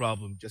same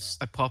problem.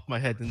 Just I popped my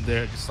head in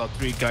there, just saw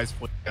 3 guys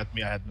pointing at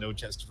me. I had no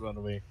chance to run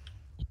away.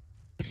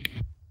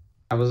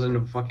 I was in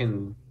a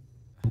fucking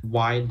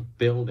wide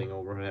building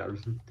over there.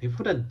 They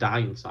put a die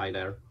inside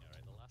there. Alright,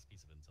 the last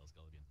piece of intel's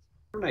gotta be in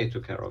this. Renee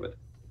took care of it.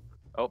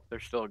 Oh,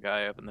 there's still a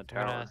guy up in the I'm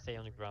gonna tower. stay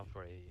on the ground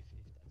for if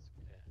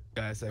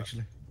that's Guys,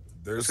 actually.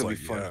 There's gonna be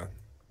like, fun. yeah.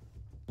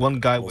 One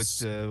guy We'll with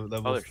s-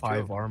 level there's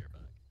 5 two. arm.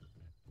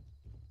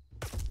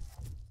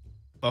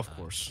 Of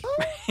course.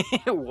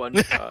 One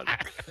shot.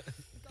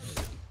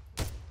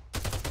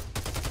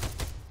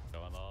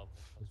 Going up.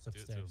 It's Do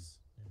it to him. upstairs.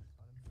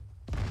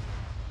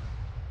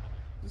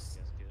 Yes,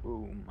 good.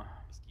 Boom.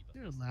 Just keep Is that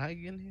there a distance.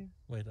 lag in here?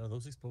 Wait, are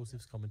those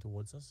explosives coming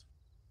towards us?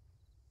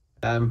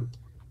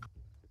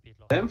 Repeat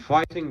lock. Them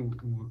fighting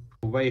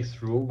way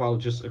through while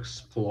just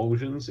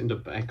explosions in the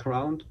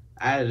background.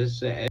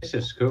 This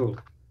is cool.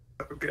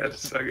 So good,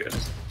 so good.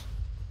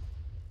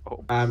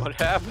 Oh, Um, what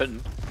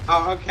happened?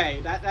 Oh, okay,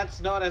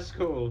 that's not as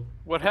cool.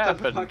 What the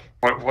happened?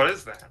 fuck? What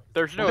is that?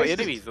 There's no Why is this-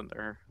 enemies in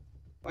there.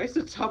 Why is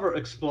the tower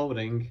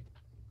exploding?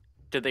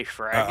 Did they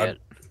frag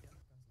it?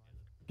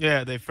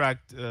 Yeah, they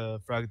fragged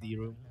the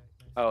room.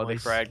 Oh, they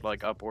Nice. fragged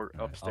like Alright,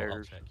 I'll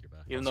upstairs, check your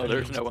back. even I'll though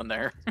check there's your no one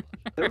there.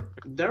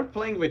 They're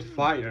playing with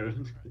fire.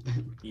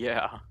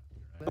 Yeah.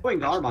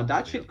 Going Arma,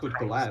 that shit could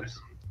collapse.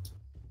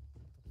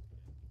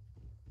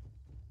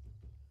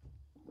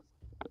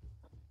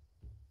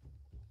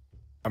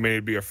 I mean,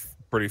 it'd be a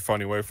pretty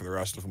funny way for the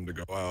rest of them to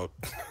go out.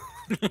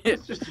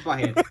 It's just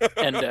fine.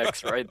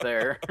 Index right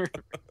there.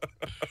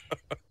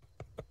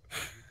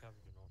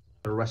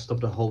 The rest of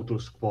the hotel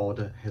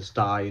squad has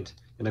died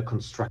in a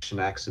construction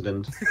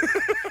accident.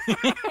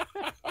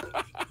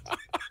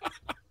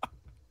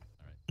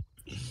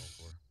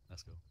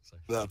 Let's go. Safe.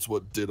 That's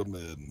what did them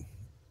in.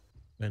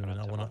 Wait a minute,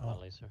 I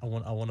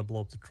wanna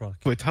blow up the truck.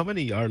 Wait, how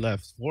many are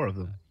left? 4 of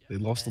them. They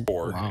lost them.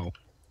 4. Wow.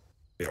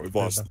 Yeah, we've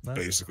lost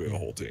that's- basically the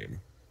whole team.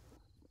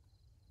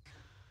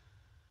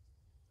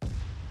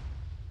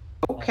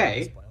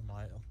 Okay,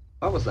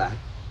 what was that?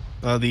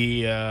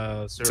 The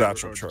server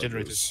Satchel or the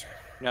generators. charges.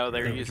 No,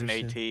 they're Yeah, using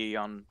interesting.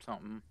 AT on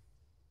something.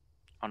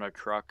 On a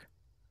truck.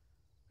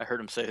 I heard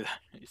him say that.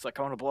 He's like,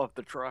 I want to blow up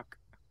the truck.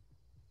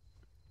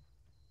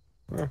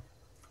 Yeah.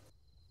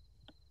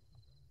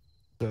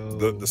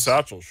 So The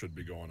satchel should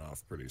be going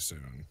off pretty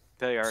soon.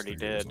 They already I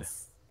think it did.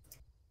 was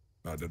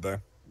did they?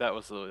 That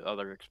was the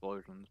other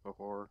explosions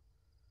before.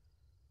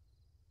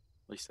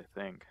 At least I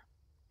think.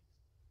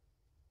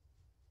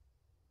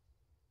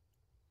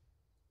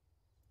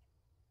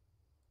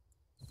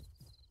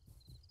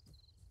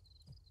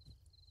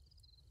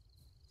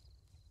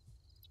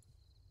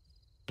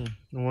 I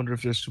wonder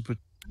if there's super.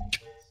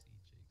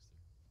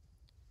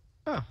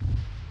 Ah,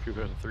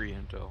 203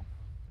 intel.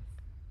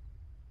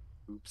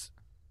 Oops.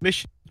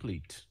 mission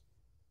complete.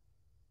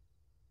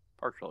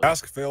 Partially.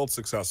 Task failed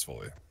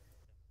successfully.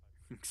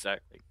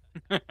 Exactly.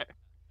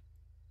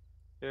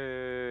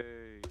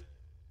 Yay.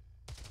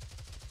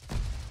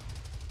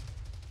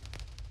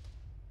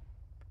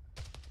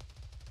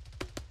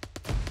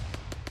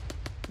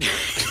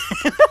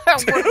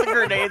 Where the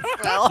grenades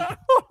fell.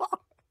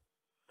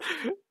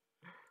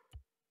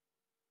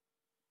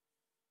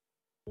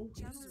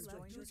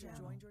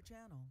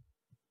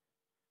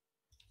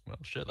 Well,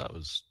 shit, that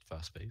was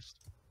fast paced.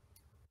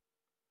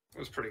 It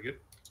was pretty good.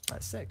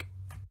 That's sick.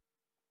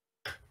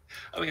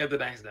 I think I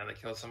did accidentally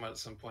kill someone at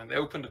some point. They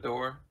opened the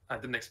door. I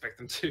didn't expect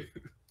them to.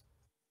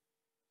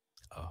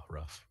 Oh,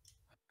 rough.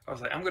 I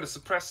was like, I'm gonna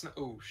suppress.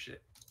 Oh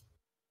shit!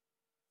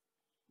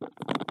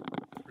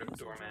 Rip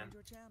door, man.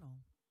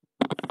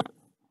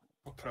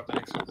 I'll put up the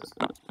next one.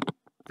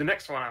 The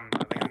next one, I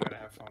think I'm gonna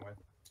have fun with.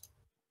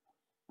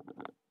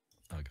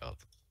 Oh god.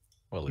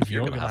 Well, If if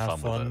you're you're gonna gonna have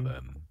have fun with fun-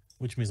 it, then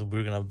Which means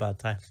we're gonna have a bad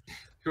time.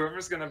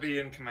 Whoever's gonna be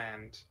in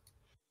command,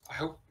 I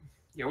hope.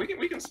 Yeah, we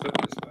can split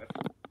this, but.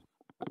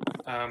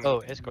 Oh,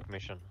 escort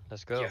mission.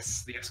 Let's go.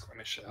 Yes, the escort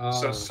mission. Oh.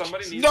 So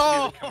somebody needs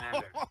No! to be the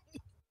commander.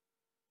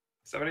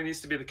 Somebody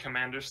needs to be the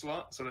commander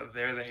slot so that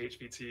they're the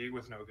HVT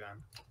with no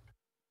gun.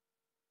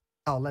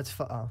 Oh, let's.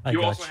 Oh, I You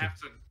got also you. have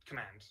to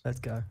command. let's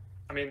go.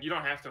 I mean, you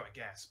don't have to, I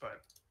guess,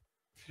 but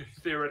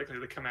theoretically,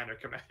 the commander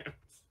commands.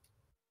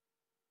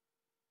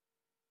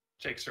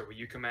 Jakester, will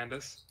you command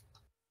us?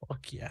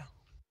 Fuck yeah.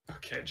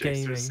 Okay, Jakester,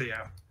 Gaming. see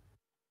ya.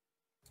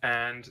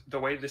 And the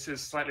way this is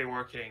slightly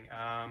working,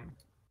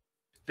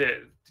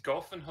 the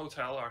golf and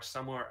hotel are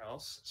somewhere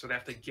else, so they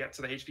have to get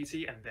to the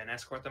HVT and then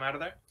escort them out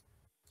of there.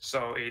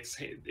 So it's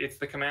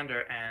the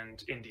commander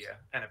and India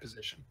and a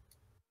position.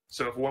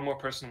 So if one more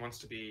person wants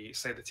to be,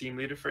 say, the team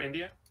leader for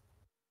India,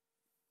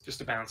 just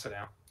to balance it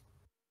out.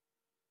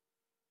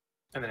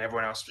 And then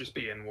everyone else just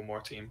be in one more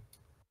team.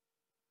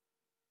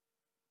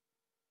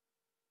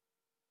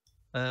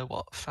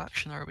 what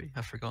faction are we?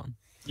 I've forgotten.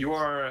 You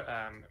are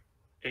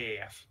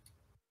AAF.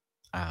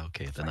 Ah,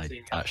 okay, then I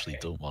Fighting actually LA.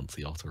 don't want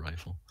the auto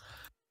rifle.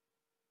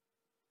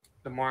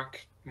 The Mark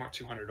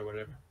 200 or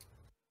whatever.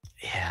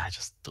 Yeah, I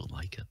just don't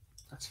like it.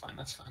 That's fine,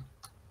 that's fine.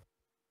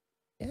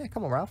 Yeah,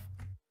 come on, Ralph.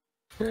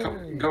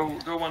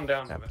 Go one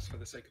down with us for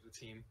the sake of the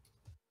team.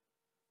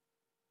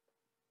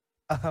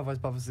 Otherwise,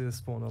 obviously, the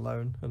spawn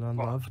alone and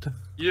unloved.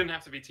 You didn't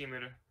have to be team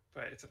leader,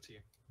 but it's up to you.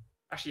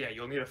 Actually, yeah,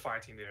 you'll need a fire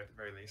team leader at the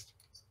very least.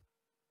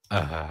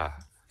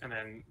 And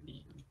then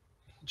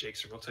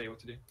Jakester will tell you what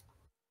to do.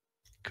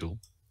 Cool.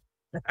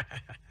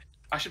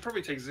 I should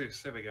probably take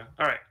Zeus. There we go.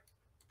 Alright.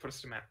 Put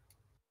us to map.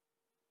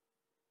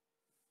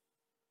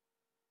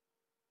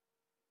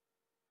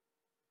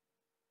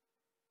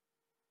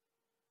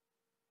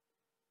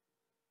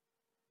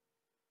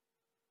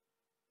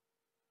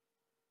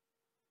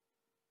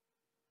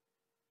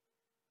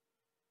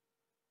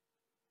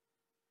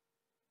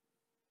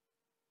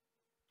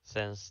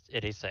 Since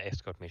it is an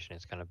escort mission,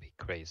 it's gonna be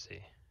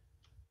crazy.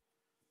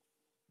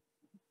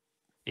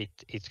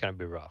 It's gonna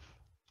be rough.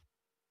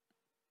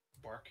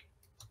 Bark.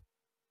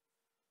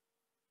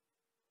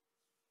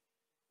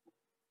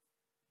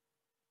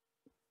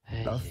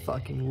 I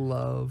fucking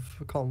love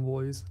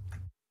convoys.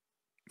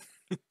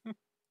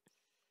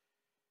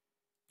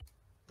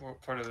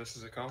 What part of this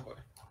is a convoy?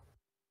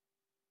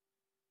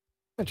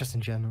 Just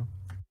in general.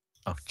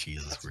 Oh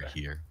Jesus, That's we're fair.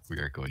 here. We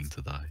are going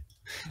to die.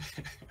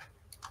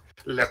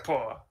 Le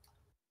Port.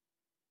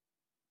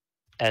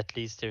 At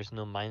least there's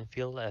no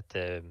minefield at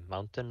the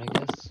mountain, I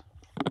guess.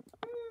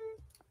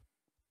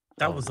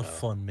 That Oh, was a no.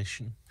 fun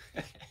mission.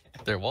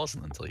 There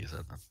wasn't until you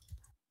said that.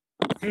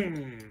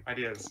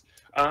 Ideas.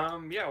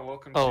 Yeah,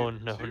 welcome Oh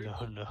to no, to-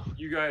 no, no.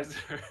 You guys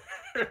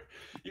are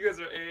you guys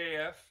are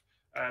AAF.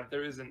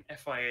 There is an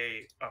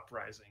FIA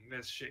uprising.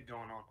 There's shit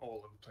going on all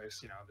over the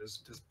place. You know,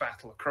 there's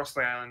battle across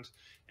the island,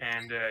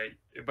 and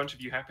a bunch of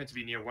you happen to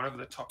be near one of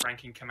the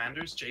top-ranking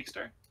commanders,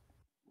 Jakester.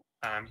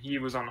 He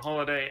was on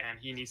holiday, and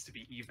he needs to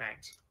be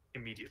evac'd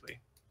immediately.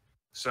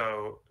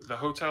 So the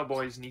hotel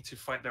boys need to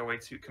fight their way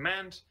to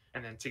command,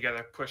 and then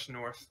together push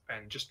north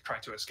and just try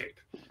to escape.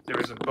 There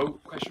is a boat ?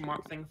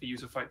 Thing for you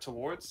to fight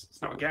towards.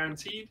 It's not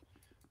guaranteed,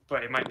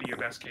 but it might be your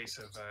best case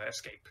of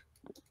escape.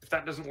 If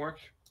that doesn't work,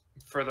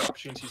 further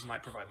opportunities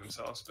might provide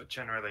themselves, but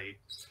generally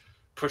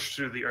push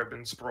through the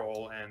urban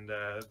sprawl and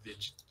the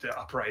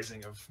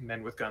uprising of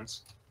men with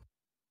guns.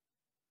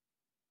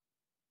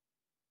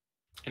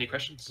 Any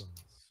questions?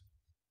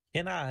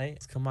 Can I,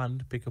 as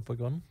command, pick up a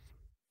gun?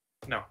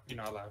 No, you're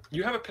not allowed.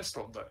 You have a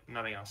pistol, but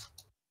nothing else.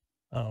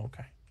 Oh,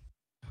 okay.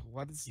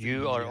 What is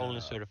You the, are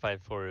only certified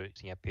for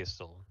using a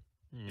pistol.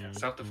 Yeah,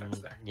 self-defense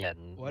there. Yeah,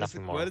 What is,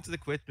 nothing more. what is the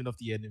equipment of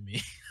the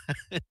enemy?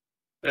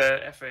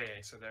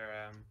 FAA, so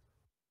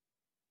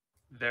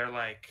they're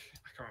like,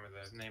 I can't remember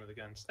the name of the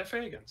guns.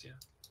 FAA guns, yeah.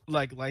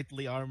 Like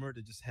lightly armored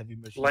or just heavy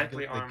machine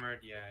Lightly gun? Like- armored,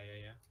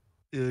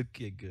 yeah.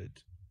 Okay, good.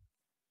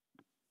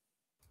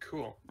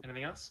 Cool.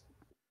 Anything else?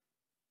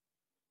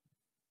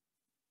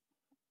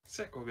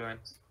 Sick, we'll go in.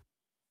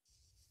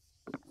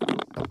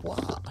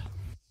 What?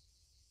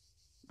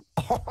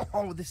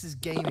 Oh, this is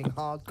gaming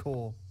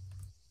hardcore.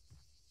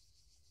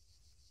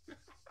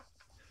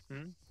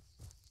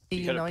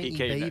 You got a E90,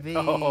 PK. baby.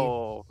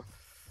 Oh.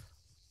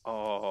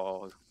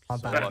 I'm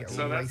so about to lucky. get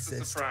So that's the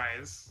racist.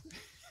 surprise.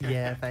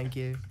 Yeah, thank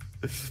you.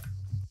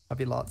 I'll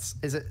be lots.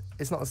 Is it?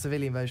 It's not a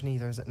civilian version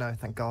either, is it? No,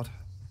 thank God.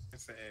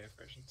 It's the AF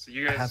version. So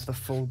you I guys, have the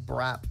full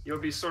brap. you'll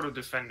be sort of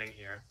defending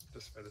here,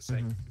 just for the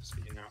sake, just so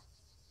you know.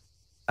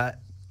 I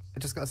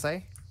just gotta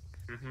say,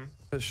 Mm-hmm.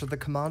 but should the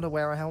commander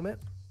wear a helmet,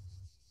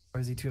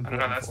 or is he too I don't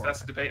important know. for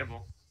That's it?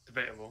 debatable.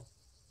 Debatable.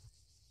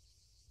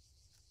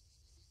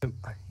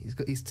 He's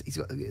got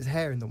his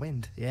hair in the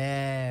wind.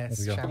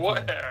 Yes. There we go.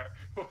 champion.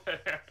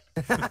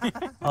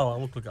 Where? Oh, I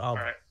look like All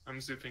right, I'm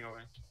zooping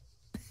away.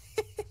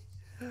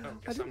 Oh,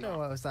 I guess didn't I'm know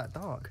not. it was that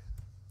dark.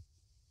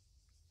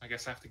 I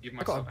guess I have to give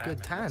I got a myself good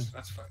admin. tan.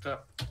 That's fucked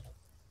up.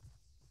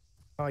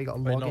 Oh, you got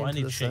to Wait, log no, I into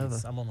need the chains.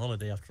 server. I'm on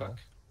holiday after all.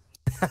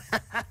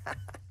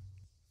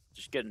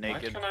 Just get Why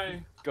naked. can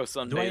I? Go Do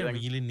I sunbathing.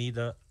 really need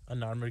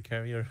an armor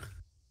carrier?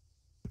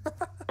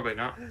 Probably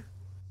not.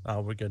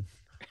 Oh, we're good.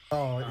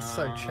 Oh, it's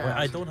so Wait, chat. Wait,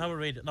 I don't have a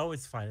radio. No,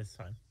 it's fine. It's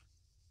fine.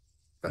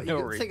 But No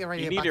you can take the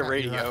radio you need back a out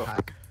of your radio.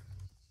 backpack.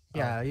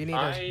 Yeah, you need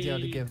to be able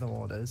to I- give them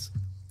orders.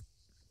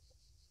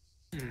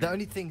 Hmm. The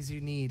only things you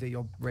need are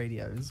your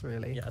radios,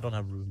 really. Yeah, I don't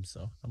have room,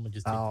 so I'm gonna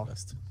just take Oh. the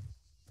rest.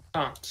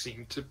 Can't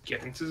seem to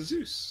get into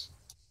Zeus.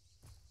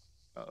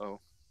 Uh-oh.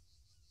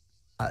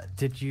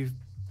 Did you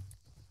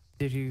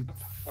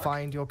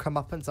find your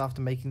comeuppance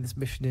after making this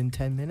mission in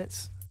 10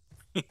 minutes?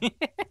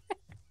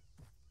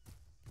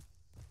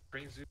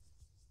 Bring Zeus.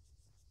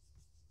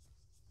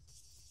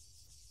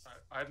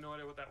 I have no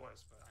idea what that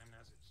was, but I'm now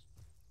Zeus.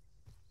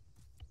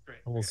 Great.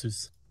 I will okay.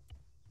 Zeus.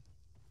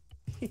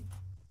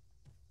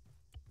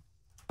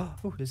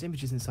 Oh, there's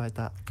images inside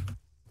that. Is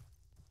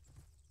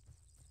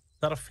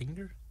that a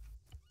finger?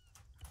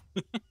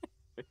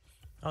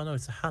 Oh no,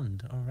 it's a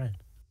hand. All right.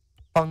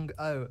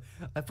 Oh,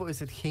 I thought it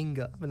said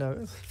hinga, but no,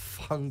 it's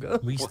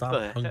funga. We What stop the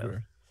hell?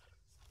 hunger.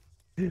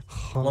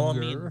 Hunger. Well, I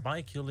mean,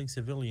 by killing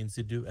civilians,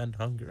 you do end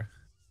hunger.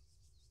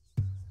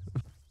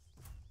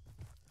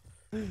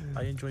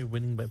 I enjoy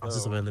winning by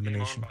process of Game on,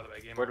 elimination. by the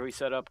way, game Where on. do we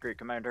set up, Great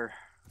Commander?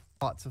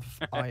 Parts of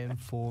Iron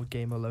 4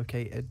 gamer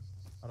located.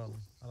 I don't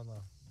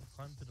know.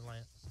 Climb to the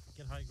light.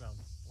 Get high ground.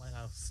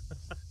 Lighthouse.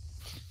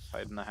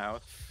 Hide in the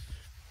house.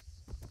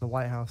 The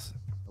White House.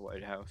 The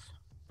White House.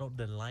 Not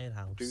the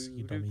lighthouse,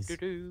 you Do, dummies. do,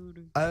 do,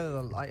 do. Oh,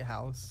 the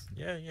lighthouse.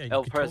 Yeah, yeah. You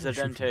El could totally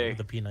shoot Presidente. with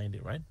the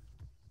P90, right?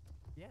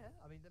 Yeah,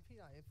 I mean, the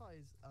P95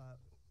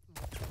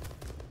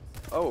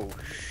 is, Oh,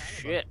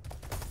 shit.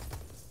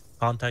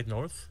 Contact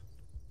north.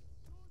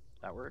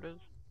 Is that where it is?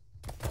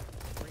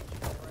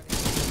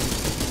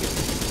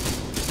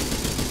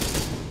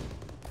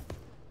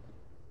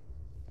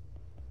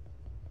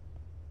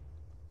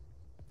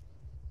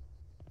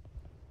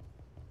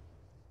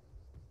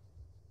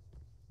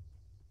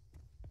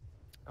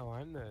 Oh,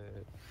 I'm the.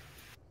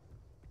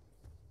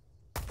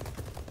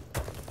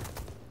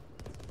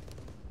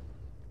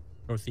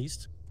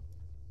 Northeast.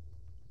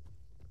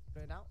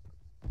 Going out.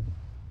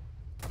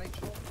 Make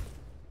sure.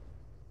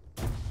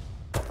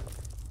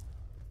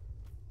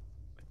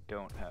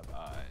 Don't have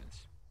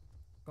eyes.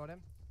 Got him.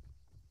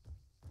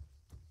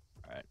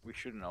 Alright, we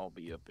shouldn't all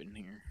be up in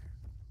here.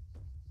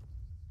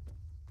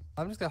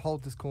 I'm just gonna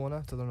hold this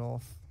corner to the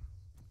north.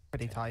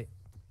 Pretty tight.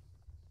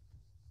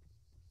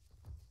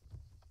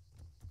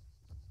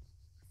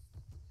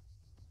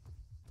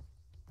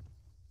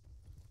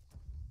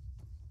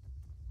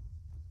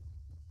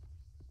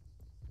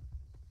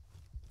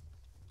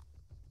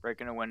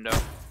 Breaking a window.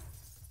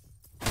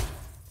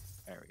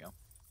 There we go.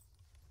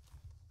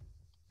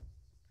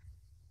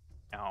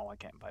 No, I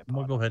can't buy. I'm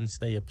gonna go ahead and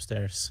stay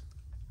upstairs.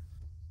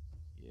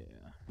 Yeah.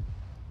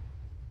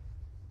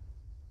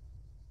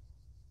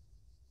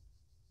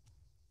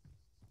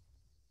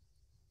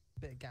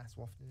 Bit of gas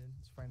wafting in.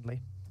 It's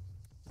friendly.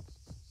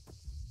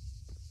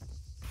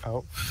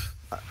 Oh.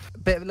 A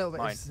little bit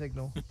Mine. of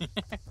signal.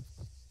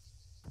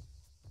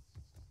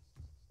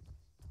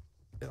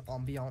 Bit of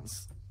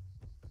ambiance.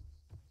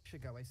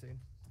 Should go away soon.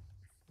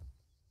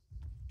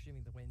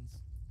 Assuming the winds.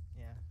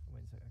 Yeah, the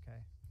winds are okay.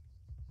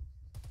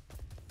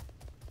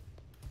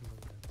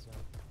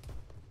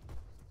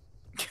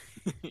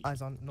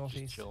 Eyes on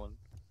northeast. Just chilling.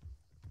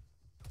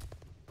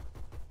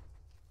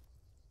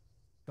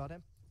 Got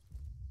him.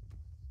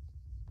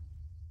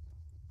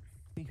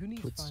 Who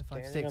needs Put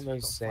 556? scanning on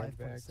those We've got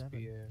sandbags.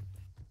 5.7.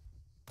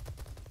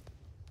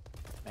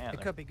 Man,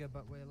 It could be good,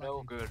 but we're no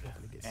likely to good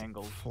probably get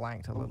angles.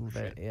 flanked a little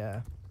bit.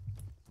 Yeah.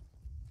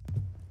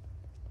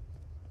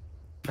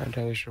 Not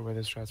entirely sure where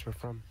the strats were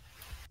from.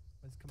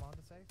 Was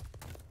Commander safe?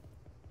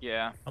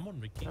 Yeah. I'm on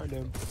Ricky. I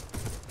know.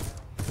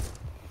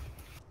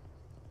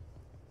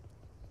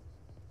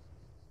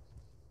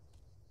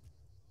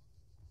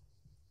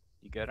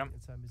 You get him?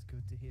 The term is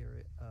good to hear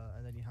it,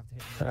 and then you have to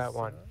hit That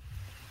one.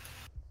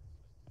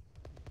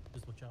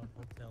 Just watch out.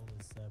 Hotel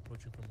is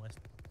approaching from west.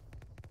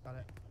 Got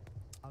it.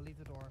 I'll leave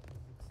the door as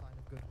a sign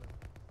of goodwill.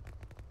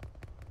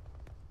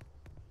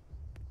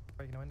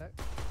 Breaking a window.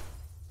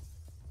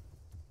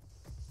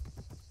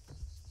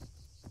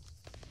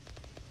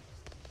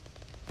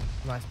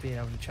 Nice being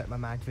able to check my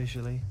mag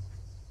visually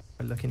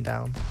when looking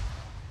down.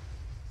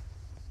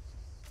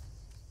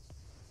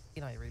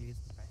 You know, it really is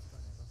the best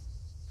gun ever.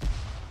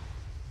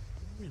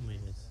 It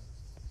really is.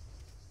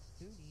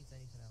 Who needs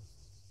anything else?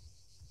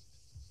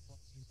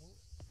 What you want?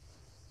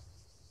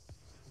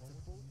 It's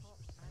a bull top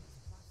and it's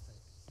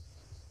plastic.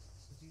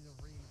 Because these are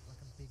really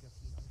like a bigger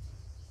piece.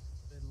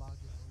 The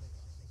larger bullet,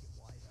 make it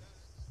wider.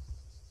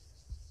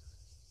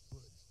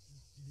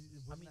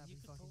 I mean, you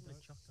could totally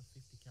chuck a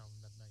 50 cal in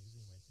that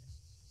magazine right there.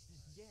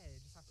 Yeah,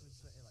 you just have to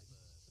insert it like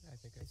I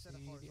think I see instead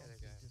of the other horizontally,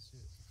 guy. just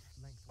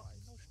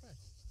lengthwise. No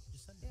stress.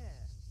 Just send it. Yeah,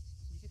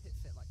 you could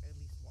fit like at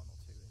least one or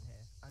two in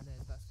here, and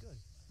then that's good.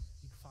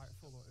 You can fire it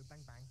full auto,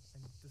 bang bang,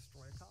 and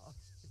destroy a car.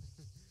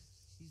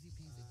 Easy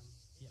peasy.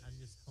 Yeah, and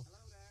just help.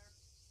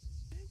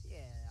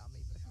 Yeah, I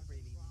mean, but who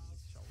really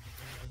needs shoulders?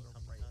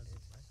 Overrated.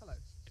 Hello.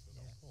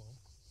 Yeah. Hello.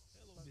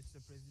 Hello,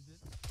 Mr.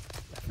 President.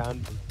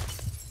 Found him.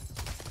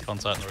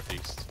 Contact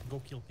northeast.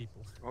 Go kill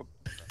people. Oh.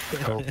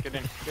 Go. Get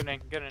in, get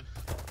in, get in.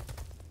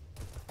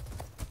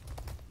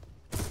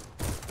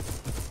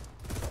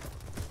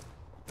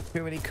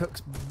 Too many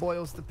cooks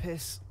boils the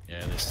piss.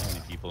 Yeah, there's too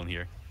many people in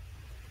here.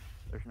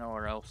 There's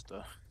nowhere else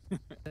to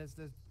There's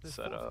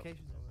set up.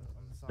 fortifications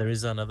on the side. There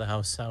is another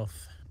house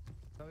south.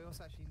 So we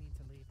also actually need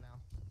to leave now,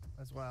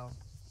 as well.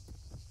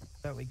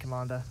 Don't we,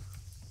 Commander?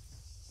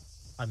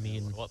 I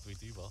mean, What do we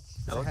do, well?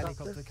 There's a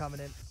helicopter coming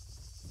in.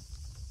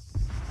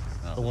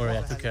 don't worry, I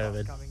There's a took care of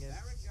it. helicopter coming in.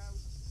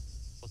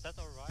 Was that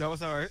alright? That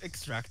was our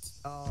extract.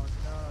 Oh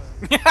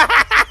no.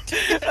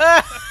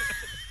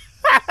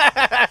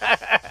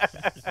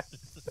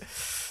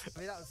 I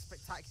mean, that was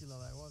spectacular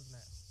though, wasn't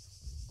it?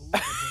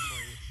 Love it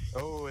for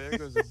you. Oh, there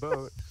goes the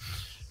boat.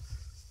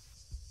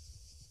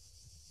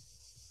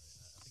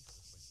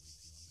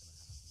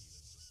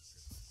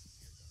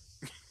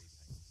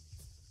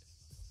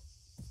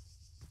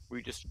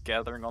 We just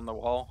gathering on the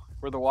wall.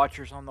 We're the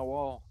watchers on the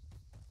wall.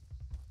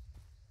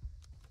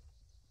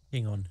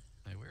 Hang on.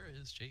 Now, where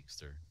is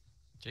Jakester?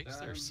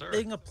 Jakester, sir.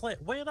 Getting a plane.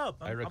 Wait up.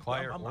 I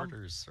require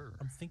orders, sir.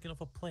 I'm thinking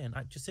of a plan.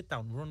 Just sit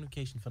down. We're on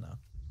vacation for now.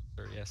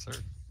 Sir, yes, sir.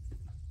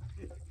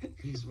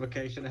 His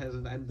vacation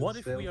hasn't ended. What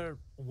if still. we are?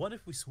 What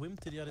if we swim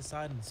to the other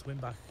side and swim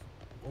back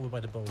over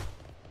by the boat?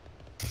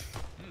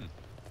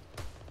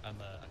 And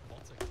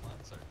aquatic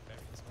plants are very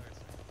inspired.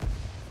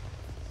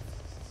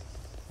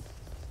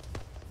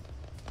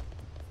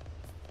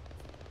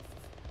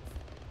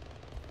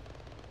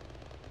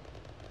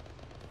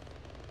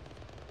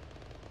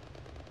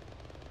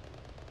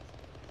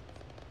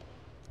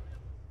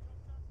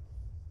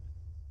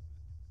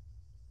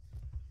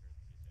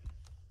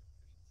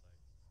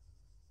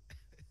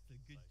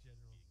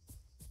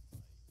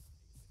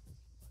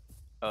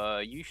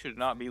 You should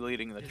not be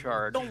leading the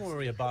charge. Don't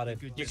worry about it.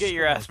 You get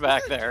your ass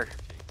back there,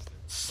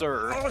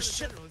 sir. Oh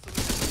shit!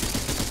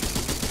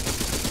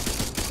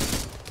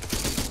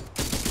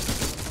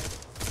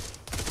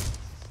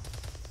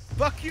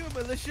 Fuck you,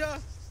 militia!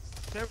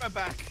 Turn my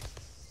back.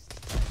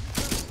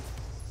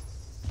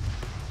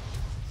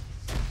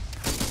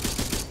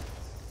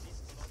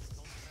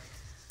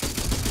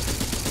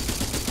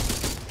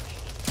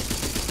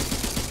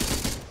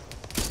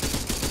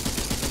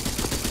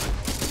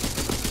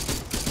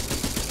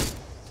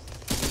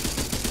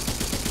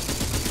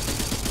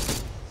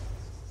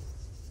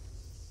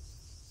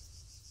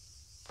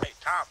 Hey,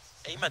 Tom,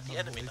 aim at the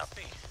enemy, not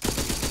me.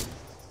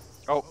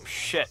 Oh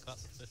shit!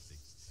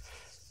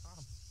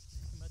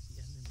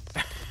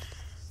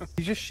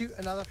 You just shoot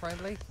another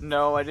friendly?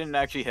 No, I didn't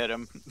actually hit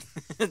him.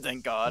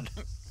 Thank God.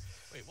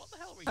 Wait, what the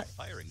hell were you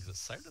firing? 'Cause it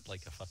sounded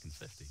like a fucking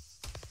 50.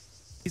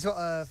 He's got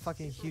a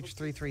fucking huge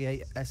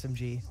 338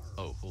 SMG.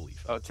 Oh, holy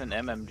fuck. Oh, it's an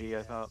MMG,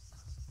 I thought.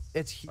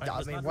 It's, Right, I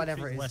let's mean, not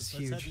whatever retreat it is, west, it's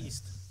let's head huge.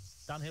 east.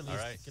 Downhill east.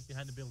 Alright. Get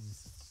behind the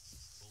buildings.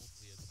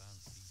 Boldly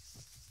advance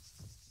east.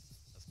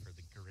 As per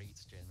the great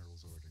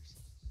general's orders.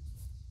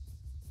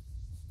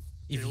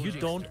 If you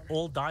don't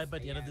all die by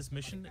the end of this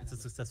mission, it's a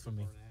success for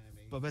me.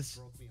 Bubbles,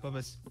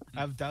 I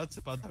have doubts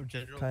about our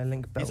general. Can I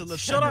link He's a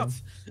belts? Shut up!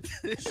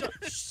 lieutenant.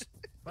 Shh.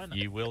 Why not?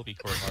 You will be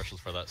court-martialed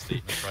for that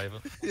statement,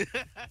 Private.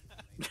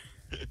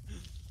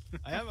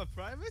 I am a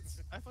private?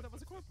 I thought I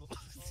was a corporal.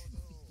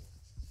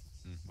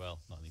 Well,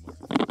 not anymore.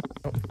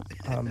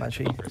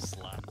 Actually, For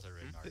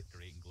slandering our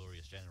great and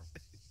glorious general.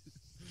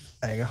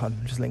 there you go.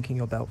 I'm just linking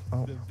your belt.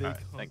 Oh. The big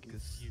Alright, thank you.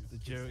 hunkus, the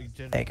general.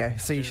 There you go.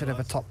 So you should have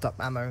a topped up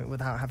ammo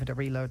without having to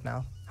reload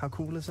now. How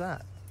cool is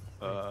that?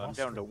 I'm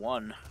down to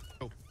 1.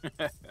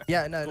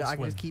 Yeah, no, Go I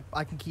swim.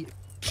 can keep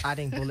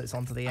adding bullets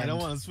onto the end. I don't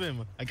want to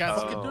swim. I can't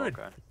Oh, swim. do it.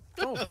 okay.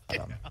 Go.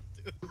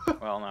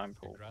 Well, no, I'm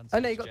cool. Oh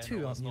no, you got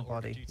two on your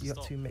body. You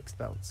got two mixed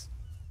belts.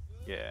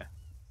 Yeah.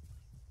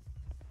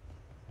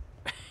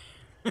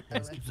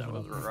 Let's keep That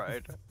was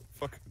right.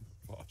 Fucking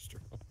Foster.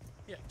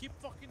 Yeah, keep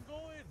fucking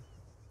going.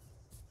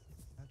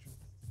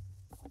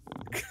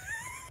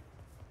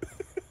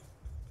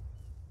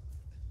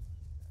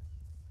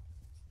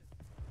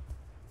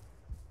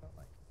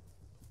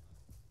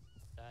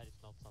 That is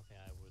not something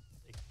I would.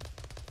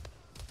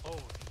 Oh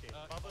shit!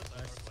 Bubba's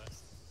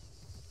northwest.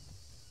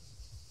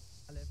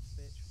 I live,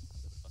 bitch.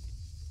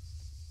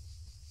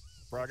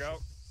 Frag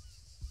out.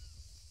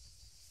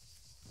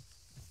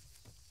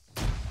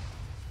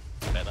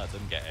 Bet that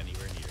didn't get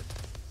anywhere near.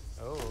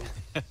 Oh.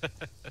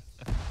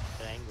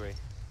 They're angry.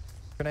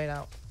 Grenade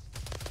out.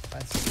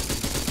 Nice.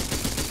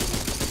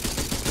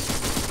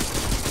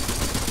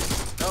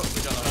 Oh,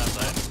 we got a man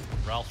down.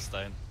 Ralph's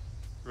down.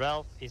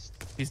 Ralph is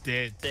He's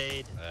dead.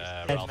 dead.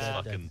 Ralph's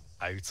mad. fucking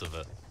out of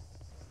it.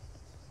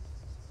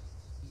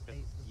 He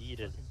ate the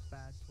Yeeted. fucking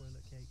bad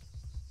toilet cake.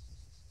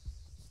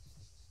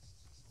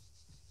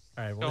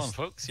 Alright, Go well, on,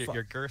 folks.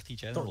 Your girthy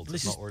general does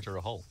let's not just- order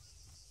a halt.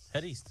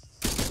 head east.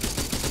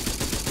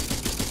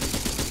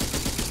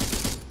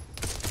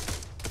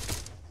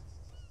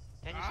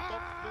 Can you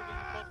stop moving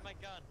in front of my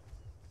gun?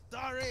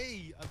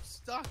 Sorry, I'm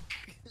stuck.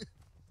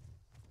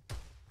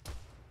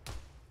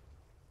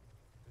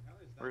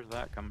 Where's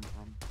that coming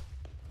from?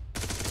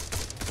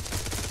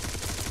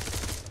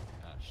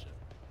 Ah, shit.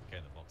 Okay,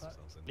 the box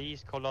ourselves in.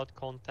 Please call out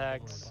Everyone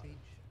contacts. on the beach.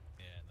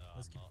 Yeah, no,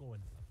 Let's I'm keep not.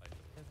 going. I find it.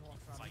 There's one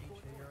around the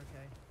beach here, you're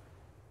okay.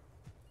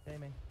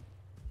 Gaming.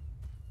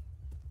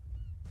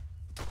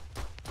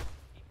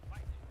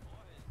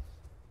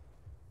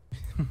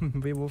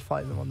 We will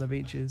fight them on the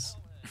beaches.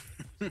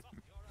 And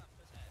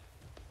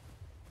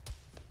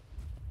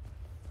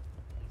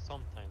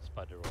sometimes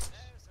by the rocks.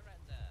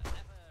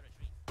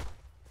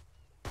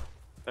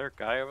 There a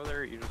guy over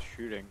there? You're just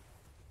shooting.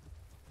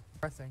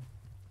 Pressing.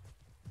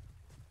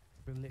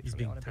 We're He's literally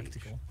being on a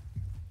tactical.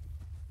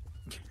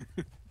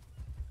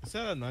 Is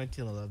that a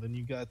 1911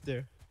 you got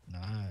there?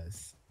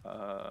 Nice.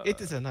 Uh, It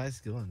is a nice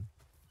gun.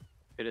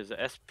 It is a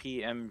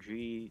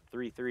SPMG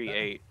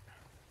 338.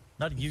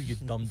 Not you, you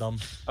dumb dumb.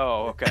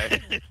 Oh, okay.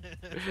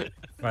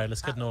 Right,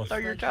 let's get north.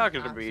 thought you were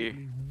talking to me.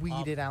 Absolutely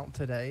weeded out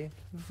today.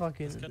 Let's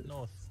Fucking get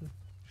north.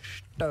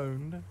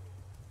 stoned.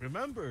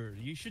 Remember,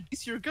 you should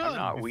use your gun.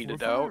 not before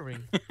weeded out.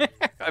 firing.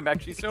 I'm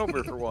actually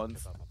sober for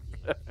once.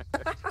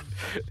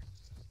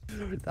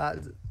 That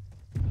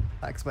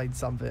explains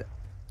some bit.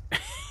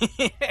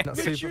 Not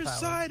Get your superpower.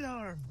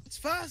 sidearm. It's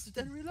faster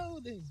than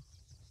reloading.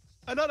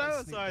 I don't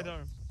have a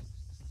sidearm.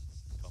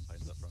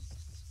 Compounds up front.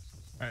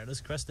 Alright,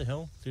 let's crest the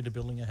hill through the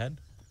building ahead.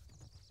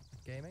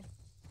 Gaming.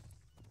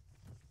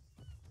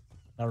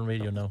 Not on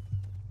radio, no.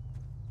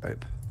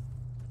 Hope.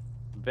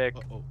 Vic,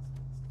 Uh-oh.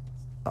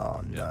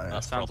 Oh no. Yeah,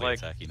 that's sounds probably like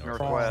attacking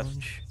northwest.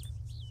 Orange.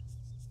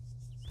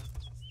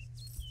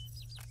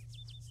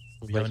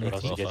 We have Wait any for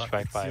us to well, get fuck.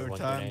 struck by It's your one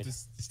time grenade. to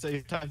it's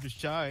your time to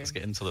shine. Let's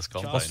get into this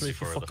compound Buster,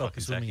 if you before the fuck up, fucking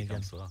it's swimming techie again.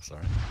 comes to us.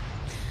 Sorry.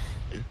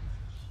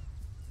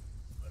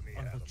 Let me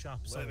Uncle at him. Chop,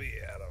 Let sorry. me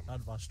at him. Not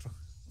Vostro.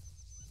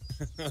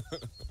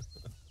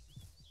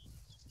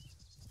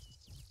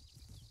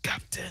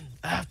 Captain,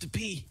 I have to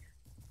pee.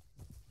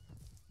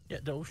 Yeah,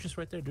 the ocean's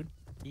right there, dude.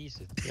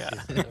 Easy. Yeah.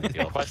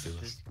 Yeah, quite, let's do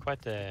this.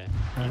 quite a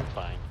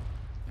incline.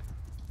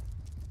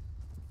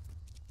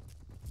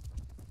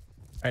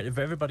 Alright, if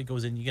everybody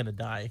goes in, you're gonna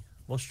die.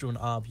 Vostro and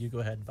Arb, you go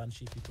ahead, and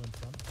Banshee, if you go in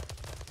front.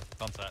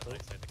 Contact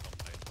outside the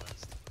compound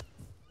west.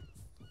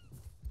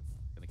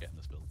 Gonna get in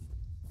this building.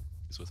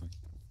 He's with me.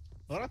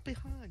 Right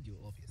behind you,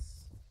 obvious.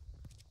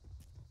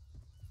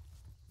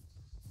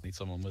 Need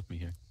someone with me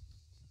here.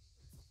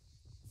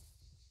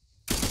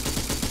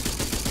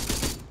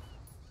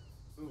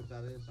 Ooh,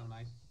 that is so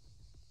nice.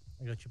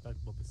 I got your back,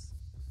 Bubbas.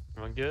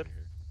 Everyone good?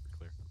 Here,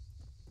 clear.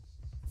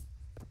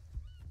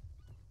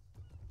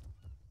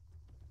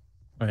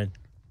 Alright.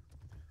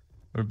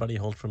 Everybody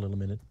hold for a little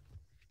minute.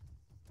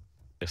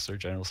 Yes, sir,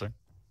 General, sir.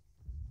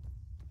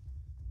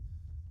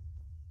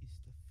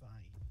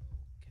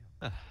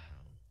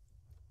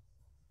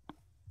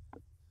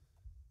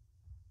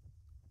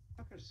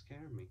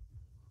 scare me.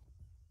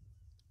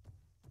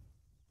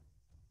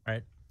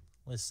 Alright,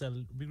 let's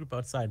regroup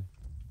outside,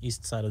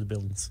 east side of the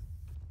buildings.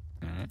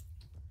 Alright.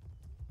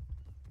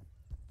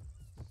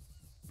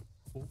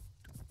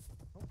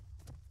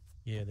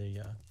 Yeah, there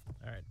you are.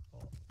 Alright,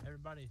 well,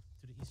 everybody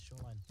to the east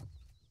shoreline.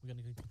 We're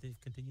gonna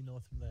continue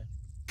north from there.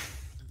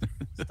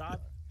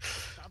 Stop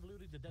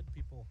looting the dead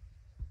people.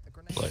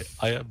 Like,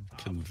 I am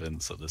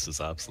convinced that this is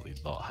absolutely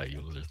not how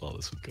you would have thought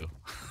this would go.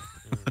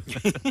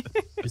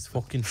 Just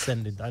fucking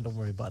send it. I don't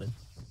worry about it.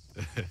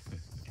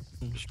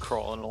 Just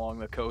crawling along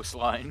the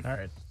coastline.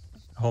 Alright.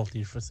 Hold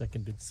here for a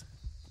second, dudes.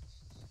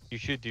 You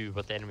should do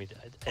what the enemy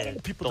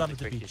people don't down at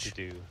the expect you beach. to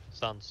do.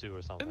 Sansu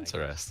or something.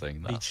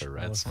 Interesting, that's Beach a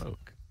red north.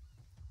 smoke.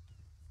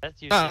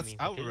 That's usually That's means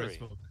our artillery. red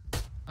smoke.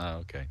 Oh,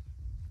 okay.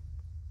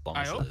 Long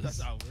I as hope it that's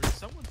is. ours.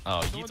 Someone. Oh,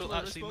 you someone don't told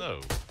us actually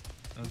smoke?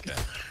 know?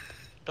 Okay.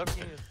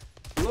 Talking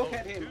Look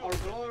at him, our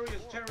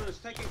glorious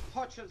terrorist taking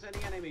pot shots at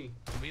the enemy.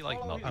 Can we, like,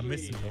 Follow not... his I'm lead.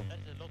 missing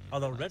though.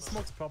 Although red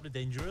smoke's probably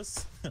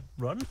dangerous.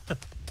 Run.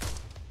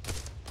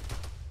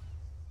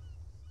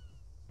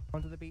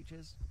 Onto the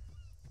beaches.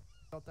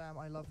 God damn,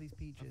 I love these I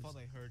beaches. thought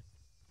I heard.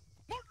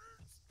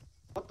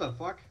 What the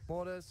fuck?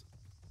 Mortars.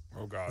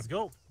 Oh god. Let's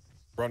go.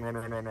 Run, run,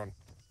 run, run, run.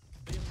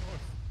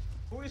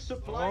 Who is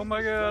supplying Oh my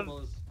these god.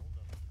 rebels?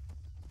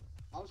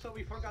 Also,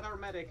 we forgot our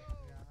medic.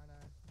 Yeah, I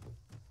know.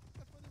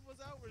 I thought it was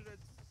ours.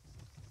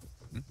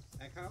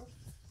 Echo?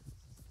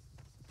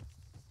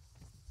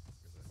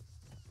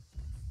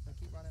 So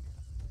keep running.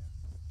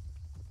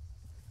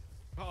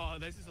 Oh,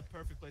 this is a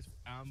perfect place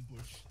for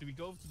ambush. Do we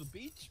go to the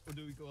beach or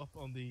do we go up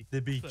on the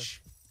The cliff?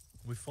 beach.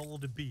 We follow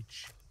the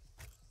beach.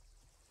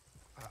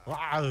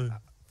 Wow.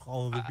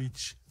 Follow the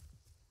beach.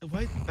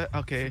 Wait.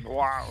 Okay.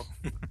 Wow.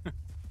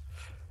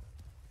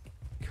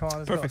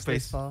 Commander's got Perfect to stay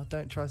place. far.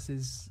 Don't trust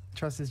his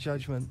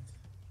judgment.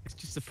 It's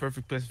just the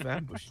perfect place for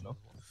ambush, you know.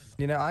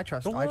 You know, I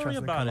trust. Don't I worry trust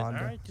the about it. commander.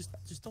 Alright,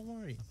 just don't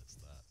worry.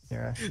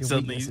 Yeah, your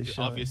Suddenly, weakness is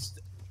showing. obvious.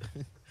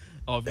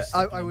 Obvious.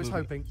 I was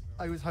hoping.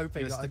 I was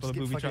hoping Yes, that I'd the just get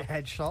movie fucking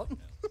trap. headshot.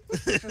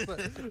 Just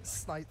like,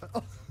 sniper.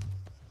 Oh.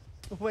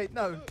 Wait,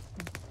 no.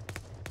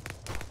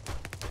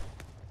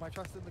 My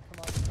trust in the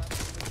commander.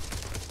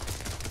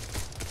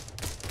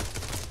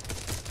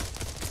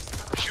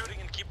 Shooting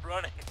and keep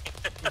running.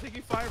 You're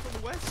taking fire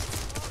from the west.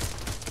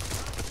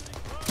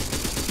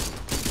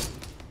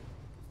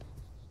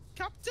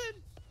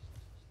 Captain.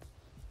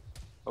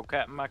 Oh,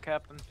 Captain, my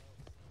captain.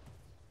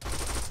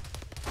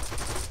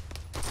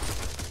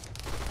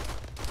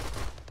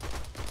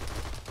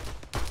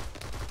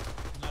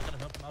 You're not gonna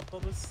help him out,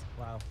 Bubbles?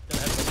 Wow.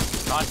 Gonna help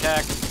him.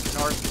 Contact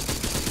north.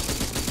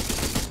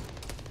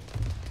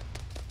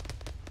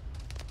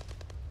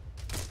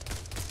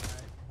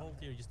 Alright, hold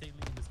here. You stay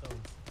leading the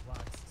stones.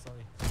 Rocks.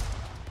 Sorry.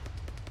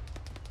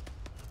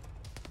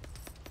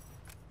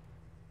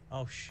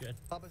 Oh shit.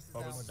 Bubba's is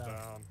Bubba's is down.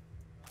 down.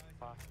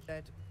 Fuck.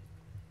 Dead.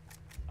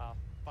 Ah,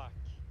 fuck.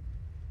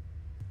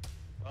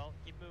 Well,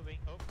 keep moving.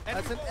 Oh,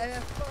 That's an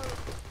AF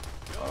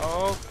boat.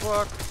 Oh,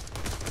 fuck.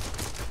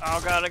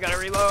 Oh, God, I gotta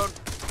reload.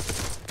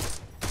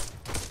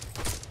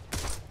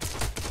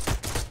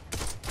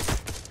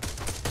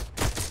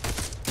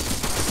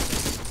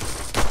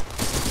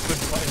 Good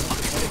fight.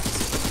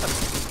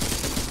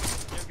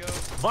 there goes.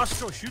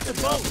 Vostro, shoot the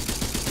boat!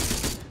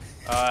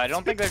 I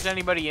don't think there's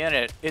anybody in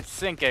it. It's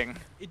sinking.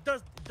 It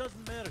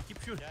doesn't matter.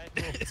 Keep shooting.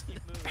 Guys, keep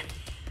moving.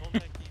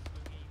 Contact keeps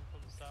moving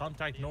from the south.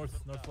 Contact Vehicle north,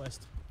 south.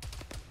 northwest.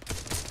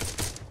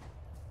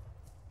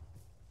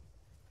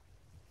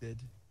 Dead.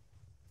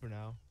 For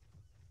now.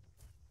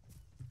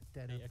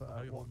 Dead Hey, but Echo, how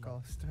at you what holding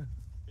up? cost?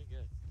 Pretty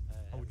good.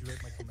 How would you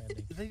rate my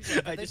commanding? Did they, I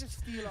did they just- just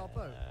steal our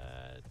boat?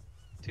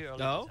 Too early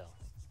No? to tell.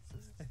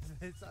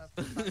 It's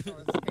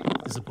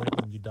a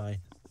Disappointment when you die.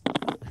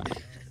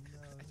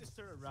 I just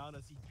turn around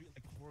and see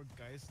like 4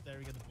 guys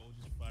staring at the boat,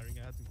 just firing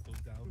at it to go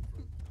down.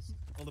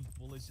 All the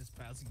bullets just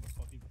passing the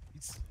fucking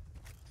face.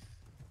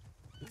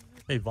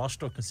 Hey,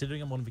 Vostro,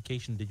 considering I'm on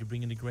vacation, did you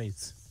bring any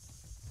grapes?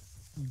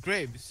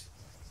 Grapes.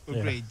 Or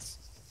Yeah. grades.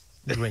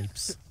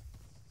 Grapes.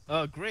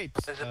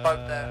 Grapes. There's a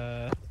boat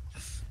there.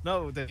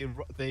 No,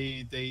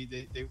 they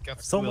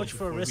got So spoiled much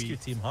for a before rescue we-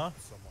 team, huh?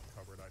 Somewhat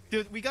covered, I need.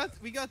 Dude,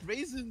 we got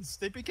raisins.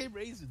 They became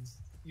raisins.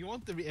 You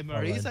want the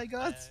MRAs Alright. I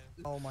got?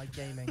 Oh my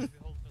gaming. We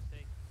hold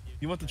contact.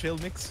 You want the trail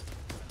mix?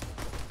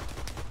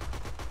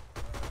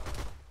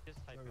 Just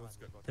type No, that's behind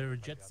good. There are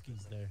jet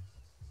skis there.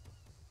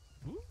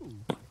 Ooh,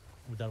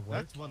 Would that work?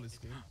 that's one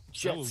escape.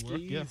 Jet will work,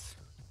 yeah. skis.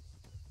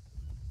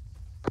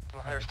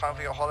 Well, it's time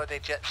for your holiday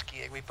jet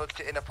skiing. We booked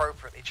it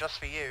inappropriately just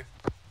for you.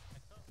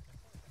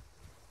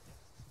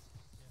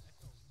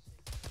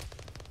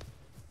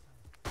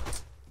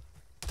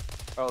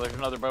 Oh, there's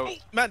another boat.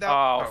 Man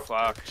down. Oh,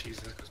 fuck.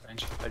 Jesus, goes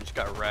bench. I just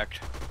got wrecked.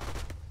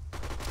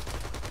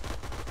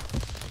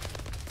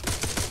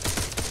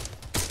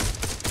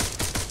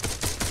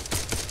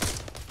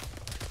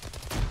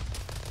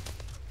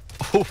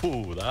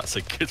 Oh, that's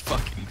a good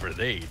fucking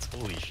grenade.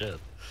 Holy shit.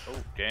 Oh,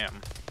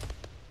 damn.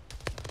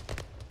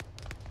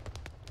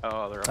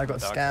 Oh, they're up I on got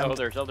the dock. scammed. Oh,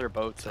 there's other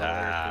boats over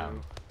there,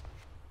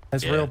 too.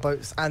 There's Yeah. real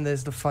boats and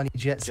there's the funny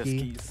jet Jet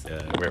ski. skis.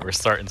 Yeah, we're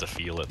starting to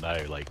feel it now.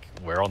 Like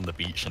we're on the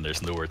beach and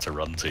there's nowhere to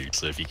run to.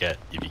 So if you get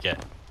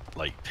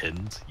like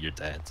pinned, you're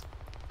dead.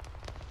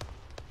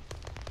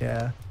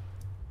 Yeah.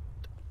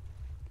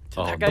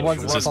 Oh, that no, guy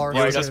ones this that is far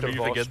yours right is up to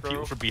moving in, Vostro.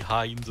 people from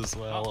behind as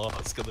well. Oh,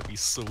 it's gonna be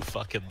so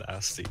fucking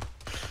nasty.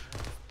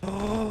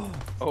 Oh my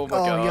Oh,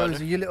 god. yo,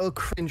 you little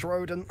cringe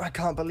rodent. I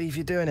can't believe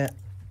you're doing it.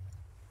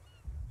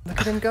 Look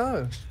at him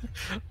go.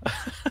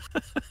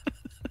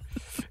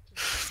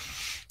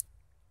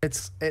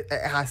 It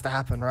has to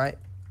happen, right?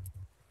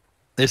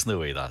 There's no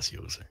way that's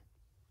Yoser.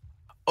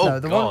 No,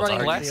 the one God,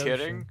 running are Are into you the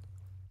kidding? ocean.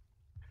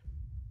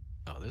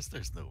 Oh,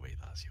 there's no way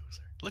that's Yoser.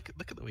 Look at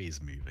the way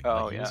he's moving.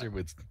 Oh, Like, yeah. Yoser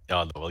would.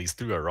 Oh no, well he's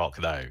through a rock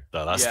now.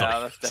 No, that's Yeah,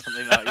 not. that's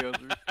definitely not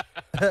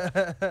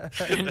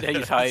Yoser.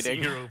 He's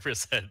hiding.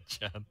 0%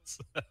 chance.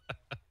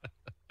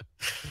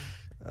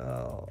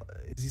 Oh,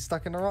 is he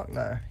stuck in the rock?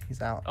 No,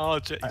 he's out. Oh,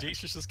 Jake's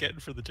just getting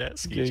for the jet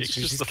ski. Yeah, Jake's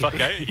he's just the just fuck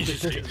getting- out.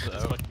 He's just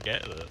fucking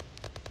getting it.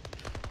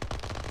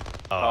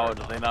 Oh,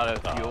 do they not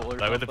have no, fuel or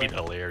that would have been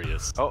something?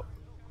 hilarious. Oh.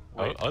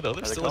 Oh, Wait, oh no, are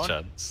there's they still a gone?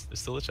 chance. There's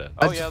still a chance.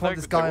 I Oh, just yeah, want they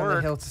this guy on the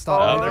work. hill to Oh,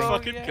 start. they're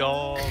moving. fucking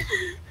gone.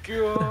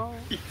 Go.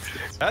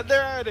 And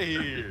they're out of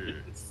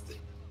here.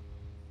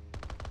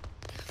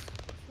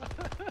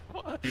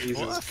 What a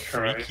Jesus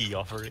freaky Christ.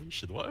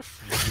 operation. What a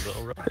freaky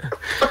little run.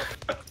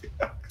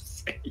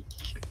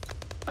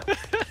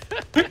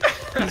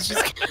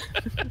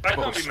 I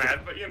can't be mad,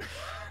 but you know.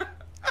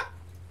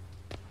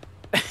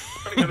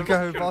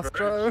 Go,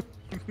 Vostro.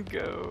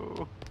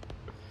 Go.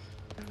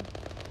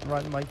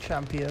 Run, my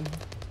champion.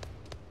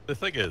 The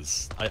thing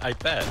is, I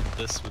bet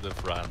this would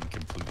have ran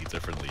completely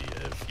differently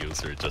if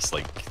Yoser just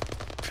like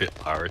put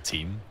our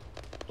team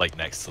like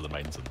next to the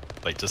mountain,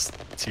 like just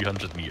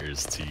 200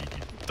 meters to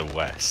the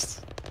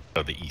west,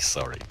 or the east,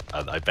 sorry.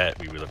 And I bet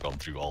we would have gone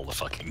through all the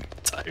fucking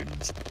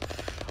towns,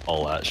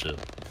 all that shit.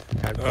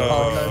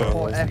 Oh, no,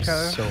 poor there's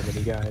Echo. So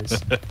many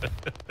guys.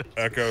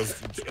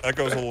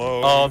 Echo's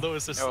alone. Oh no,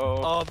 is this? No.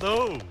 Oh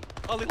no!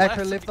 Oh, they Echo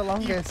left lived me, the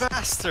longest. You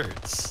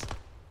bastards!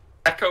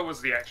 Echo was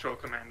the actual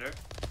commander.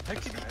 How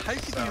can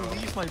you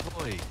leave my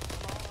boy?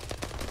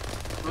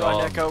 Run,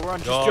 Gone. Echo, run.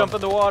 Just Gone. jump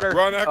in the water.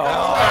 Run, Echo!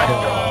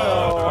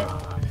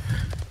 Oh.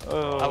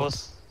 Oh. I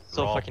was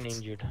so Rocked. fucking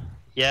injured.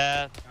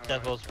 Yeah,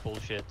 that was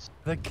bullshit.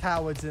 The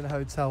cowards in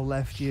hotel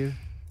left you.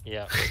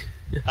 Yeah.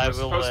 I I was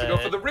will. supposed to go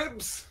for the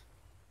ribs.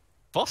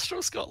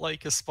 Vostro's got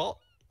like a spot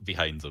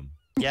behind him.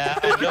 Yeah,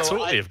 He I could know.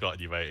 totally have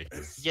gotten you out.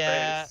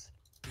 Yeah,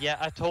 yeah.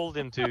 I told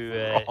him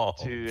to Oh.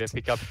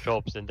 pick up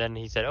jobs, and then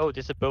he said, "Oh,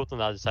 there's a boat on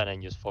the other side,"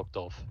 and just fucked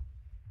off.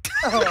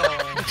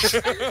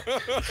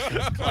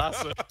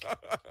 Classic.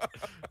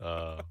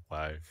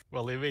 Wow.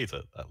 Well, they made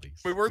it at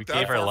least. We weren't that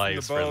gave far our from the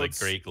lives for the boats,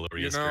 great,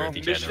 glorious, you know?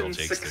 girthy General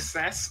Mission Jakeston.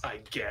 success, I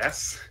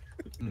guess.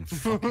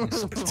 Fucking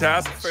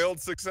Task surprise. failed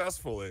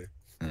successfully.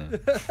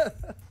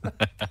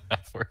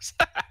 Force.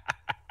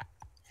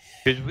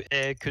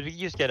 Could we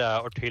just get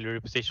a artillery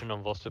position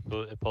on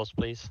Vostok post,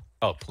 please?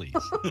 Oh, please.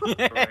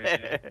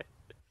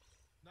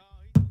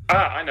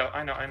 Ah, I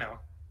know.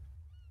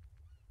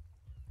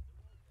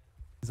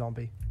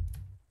 Zombie.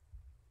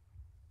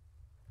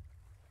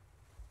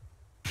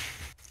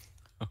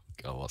 Oh,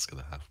 God, what's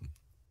going to happen?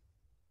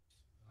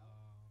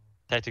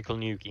 Tactical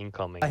nuke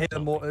incoming. I hit the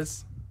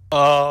mortars.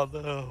 Oh,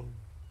 no.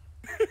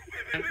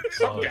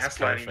 Stop Oh, it's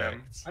gaslighting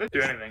them. perfect. I didn't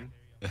do anything.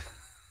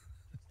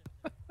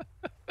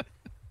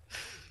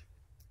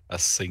 A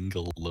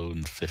single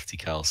lone 50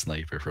 cal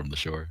sniper from the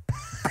shore.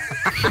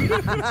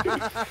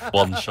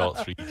 One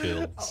shot, 3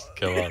 kills.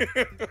 Come on.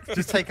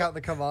 Just take out the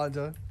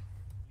commander.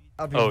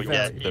 I'll be Oh, very-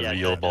 yeah, The yeah, real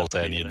yeah, that'd be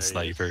Maltenian hilarious.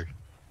 sniper.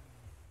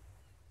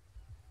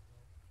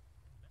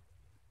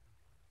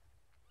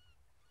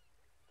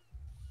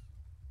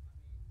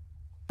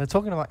 They're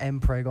talking about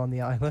Mpreg on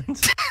the island.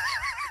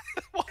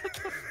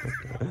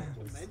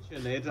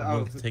 Mention it. I'm Oh,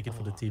 going to take it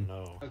for the team.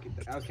 No.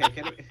 okay,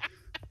 can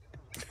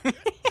we...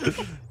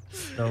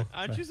 No.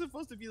 Aren't you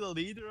supposed to be the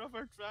leader of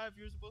our tribe?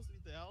 You're supposed to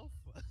be the alpha.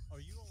 Are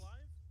you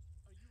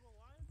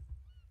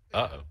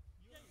alive? Uh-oh.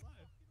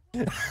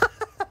 You're alive.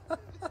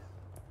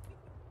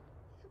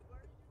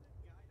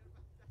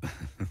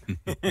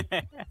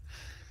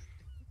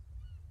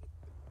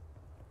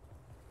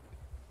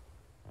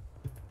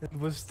 It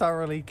was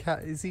thoroughly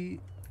Is he?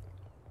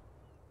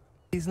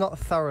 He's not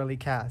thoroughly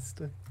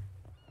cast.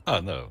 Oh,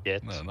 no.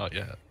 Yet. No, not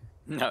yet.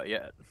 Not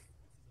yet.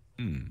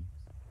 Hmm.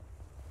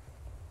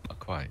 Not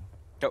quite.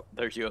 Oh,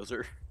 there's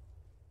Yoser.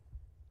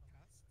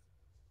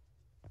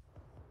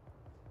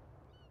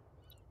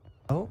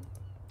 Oh.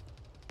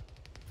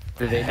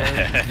 Do they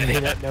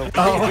not know what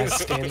Oh. it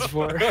stands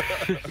for?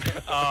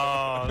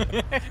 Oh,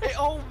 it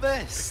all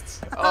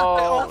missed. It Oh.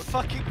 all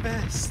fucking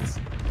missed.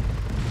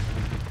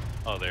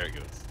 Oh, there it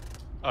goes.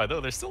 Oh, no,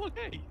 they're still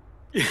okay.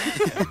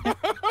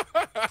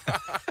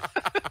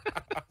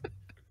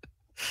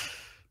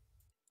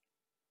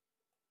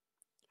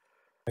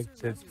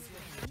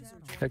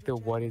 Like the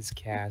what is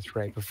cast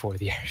right before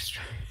the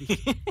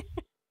airstrike.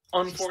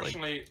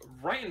 Unfortunately,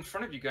 right in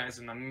front of you guys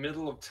in the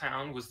middle of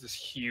town was this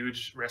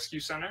huge rescue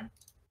center.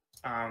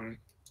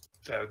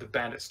 The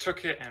bandits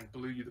took it and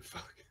blew you the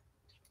fuck.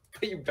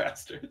 You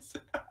bastards.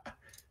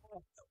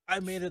 I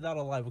made it out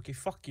alive. Okay,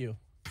 fuck you.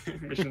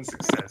 Mission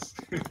success.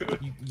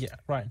 Yeah,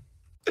 right.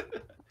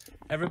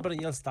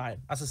 Everybody else died.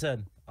 As I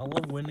said, I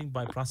love winning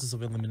by process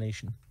of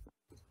elimination.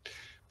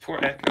 Poor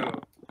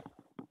Echo.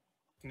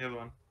 The other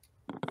one.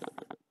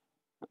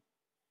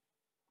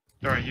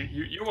 Alright,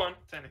 you won,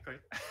 technically.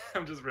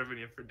 I'm just ribbing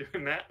you for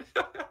doing that.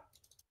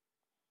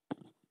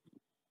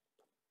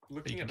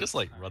 You can just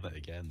like run it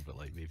again, but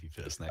like maybe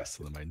put us next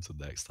to the mountain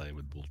next time,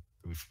 and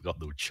we've got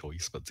no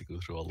choice but to go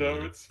through all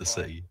the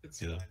city.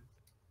 It's you know? fine.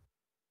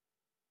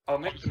 I'll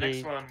make the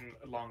next one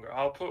longer.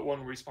 I'll put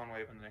one respawn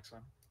wave in the next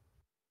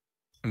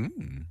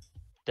one.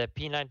 The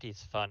P90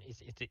 is fun.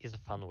 It is a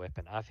fun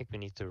weapon. I think we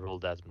need to roll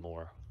that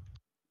more.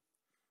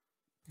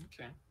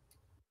 Okay.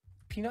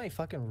 P90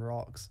 fucking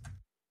rocks.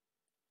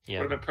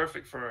 Yeah. Would have been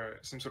perfect for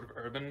some sort of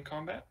urban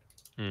combat.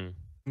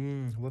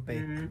 Would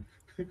be.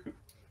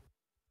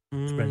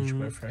 French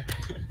warfare.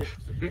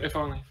 If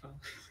only.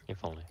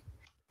 If only.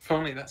 If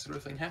only that sort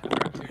of thing happened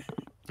around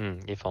here.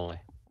 If only.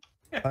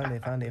 If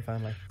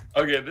only.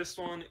 Okay, this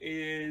one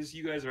is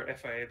you guys are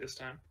FIA this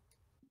time.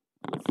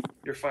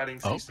 You're fighting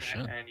CSAT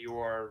and you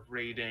are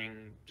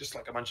raiding just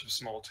like a bunch of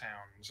small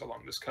towns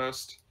along this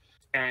coast.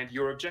 And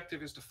your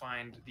objective is to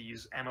find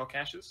these ammo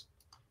caches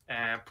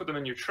and put them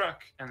in your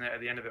truck, and then at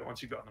the end of it,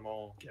 once you've gotten them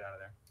all, get out of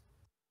there.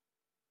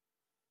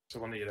 So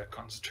we'll need a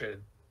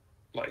concentrated,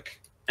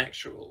 like,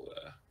 actual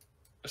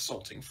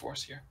assaulting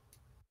force here.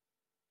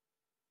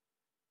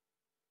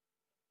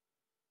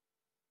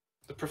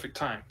 The perfect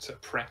time to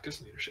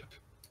practice leadership.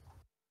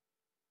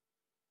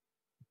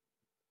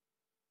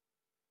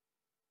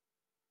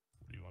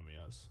 What do you want me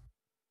as?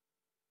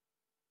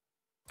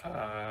 You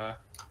I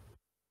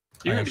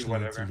can be actually need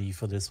whatever. to leave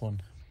for this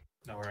one.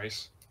 No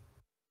worries.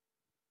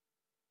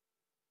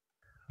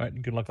 Alright,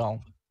 good luck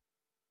all.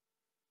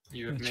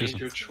 You have made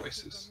your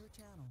choices.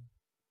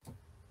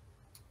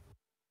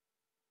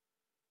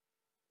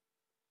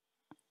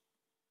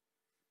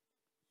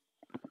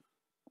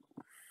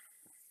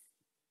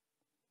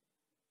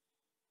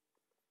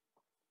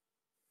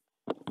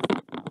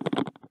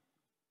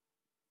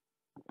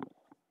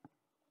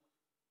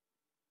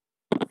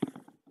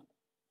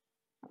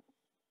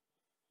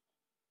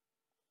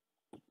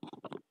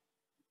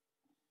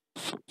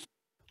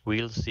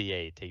 We'll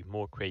see. Take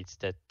more crates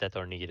that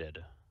are needed.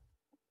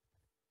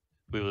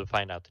 We will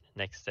find out in the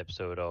next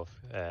episode of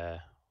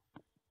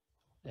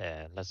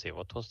let's see,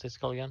 what was this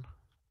called again?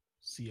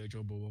 C.I.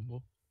 Jumbo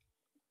Wumbo.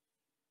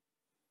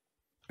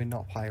 We're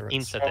not pirates.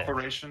 Insta-death.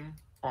 Operation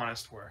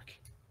Honest Work.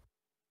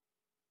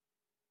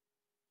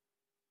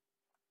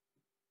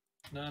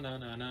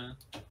 No.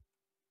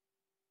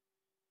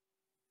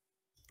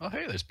 Oh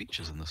hey, there's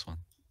beaches in this one.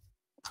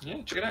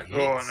 Yeah, check it out.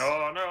 Yes.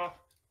 Oh no.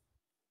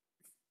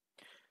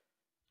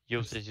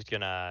 You're just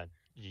gonna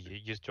you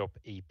just drop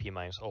AP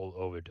mines all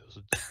over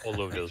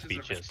those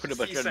beaches. Put a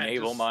bunch of CSAT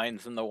naval just-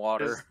 mines in the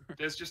water.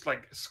 There's just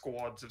like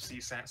squads of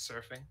CSAT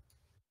surfing.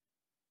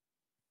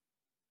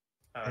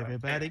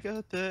 Everybody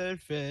go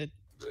surfing.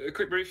 A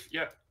quick brief,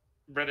 yeah.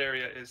 Red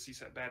area is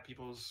CSAT bad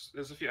people's.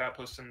 There's a few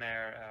outposts in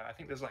there. I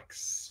think there's like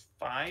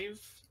 5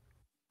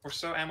 or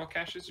so ammo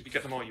caches. If you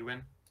get them all, you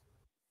win.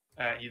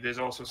 There's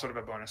also sort of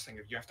a bonus thing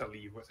that you have to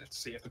leave with it,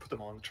 so you have to put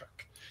them all in the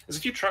truck. There's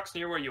a few trucks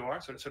near where you are,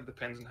 so it sort of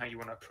depends on how you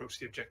want to approach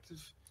the objective.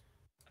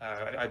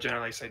 I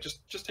generally say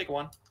just take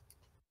one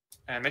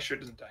and make sure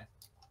it doesn't die.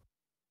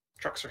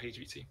 Trucks are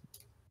HVT.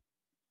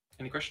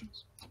 Any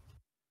questions?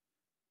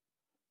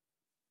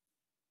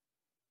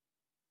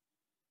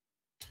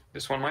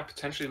 This one might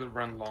potentially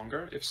run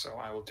longer. If so,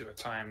 I will do a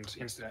timed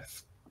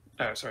insta-death.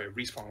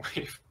 Respawn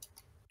wave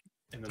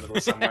in the middle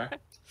somewhere.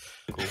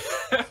 Cool.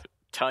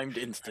 Timed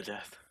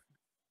insta-death.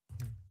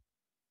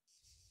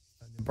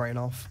 Brain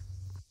off.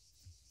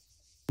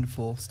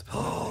 Enforced.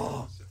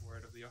 Opposite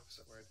word of the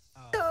opposite word.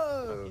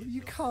 No,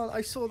 you can't.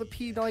 I saw the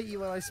P90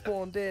 when I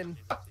spawned in.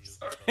 I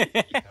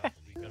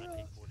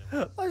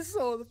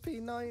saw the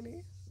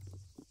P90.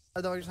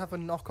 I don't just have a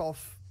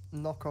knockoff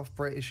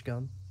British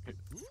gun. It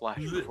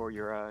flashed before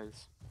your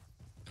eyes.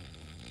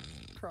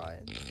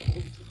 Crying.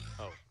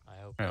 Oh,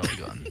 I hope. Oh,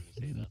 gone.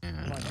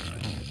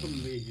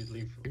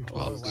 Immediately.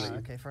 Oh wow.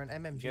 Okay, for an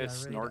MMG, You guys I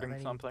really snorting don't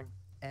have something?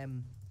 any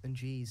M and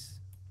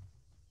G's.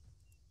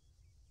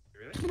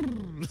 Really?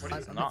 What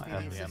is I'm Not not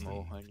heavy really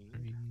ammo.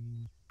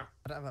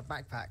 I don't have a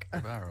backpack.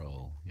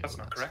 Barrel. Yeah, That's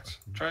not correct.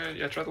 Try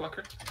the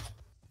locker.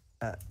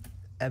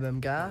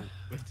 MMGA.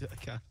 Wait, I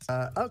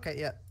can't. Okay,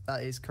 yeah,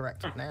 that is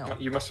correct Oh, now.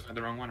 you must have had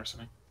the wrong one or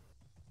something.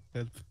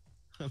 Help.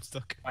 I'm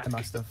stuck. I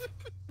must have.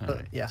 But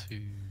Alright, yeah,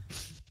 2.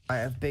 I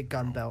have big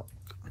gun belt.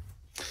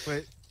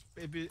 Wait,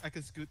 maybe I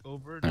can scoot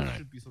over. There Alright.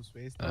 should be some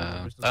space. I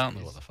No, there's no don't know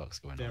space. what the fuck's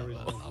going There on, is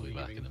but no I'll be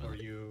back in a leaving for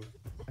minute. you.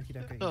 Okie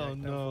dokie, Oh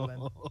don't fall then.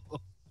 no.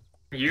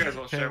 You guys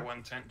all share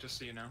one tent, just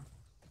so you know.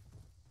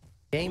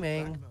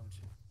 Gaming.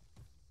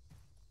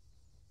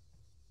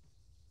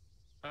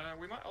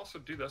 We might also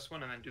do this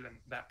one and then do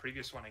that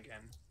previous one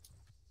again,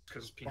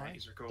 because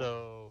P90s are cool.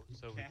 So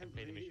we can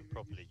play the mission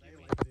properly, you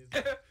mean?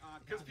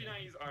 Because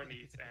P90s are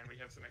neat and we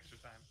have some extra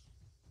time.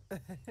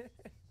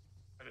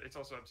 But it's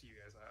also up to you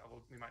guys.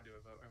 We might do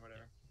a vote or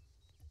whatever.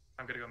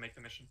 I'm gonna go make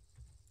the mission.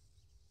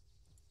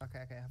 Okay,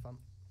 have fun.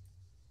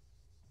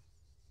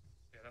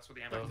 Yeah, that's what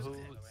the So ammo is, by the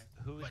way.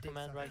 who is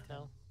command right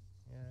now?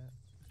 Yeah.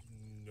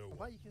 No.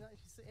 Well, you can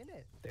actually sit in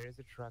it. There's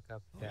a truck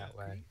up that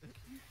way. Can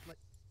you, like,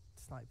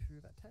 snipe through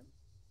that tent?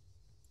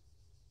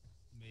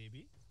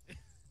 Maybe.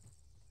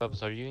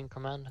 Bubs, are you in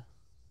command?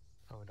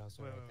 Oh, and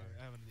also Wait, right wait, there.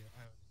 I have an idea. I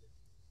have an idea.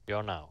 You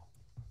are now.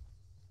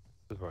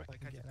 Good work. I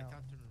can't Get turn. out. I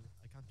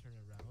can't turn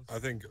around. I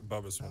think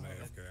Bubba's went So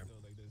AFK. go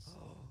like this.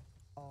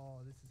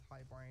 Oh, this is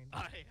high brain.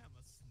 I am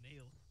a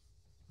snail.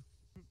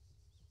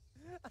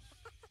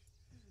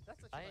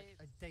 That's actually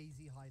like a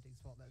daisy hiding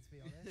spot, let's be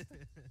honest.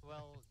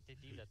 Well, they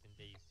did that in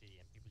DayZ,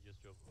 and people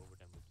just drove over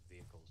them with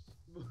vehicles,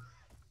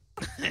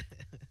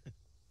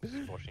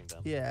 squashing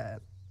them. Yeah.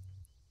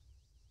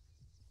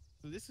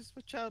 So this is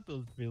what child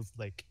build feels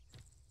like.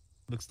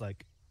 Looks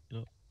like, you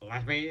know.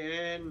 Let me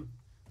in.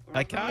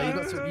 I Oh,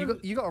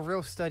 can't. you got a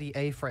real sturdy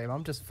A-frame.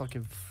 I'm just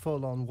fucking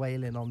full on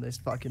wailing on this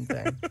fucking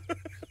thing.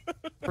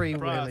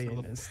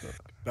 Free-wheeling and stuff.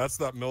 That's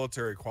that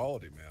military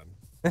quality, man.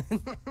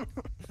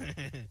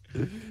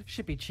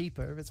 Should be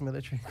cheaper if it's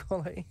military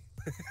quality.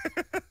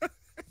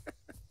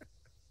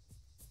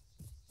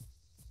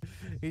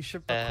 You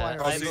should require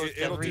Oh, I see, wrote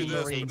it'll every do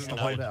this, marine but in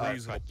the light our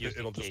breeze, truck just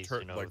it'll in just case,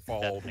 turn, you know, like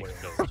fall that all the way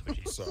thing up. explodes,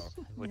 which is- So,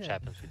 which Yeah.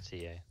 happens with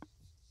CA.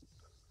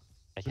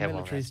 I The have one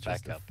military's as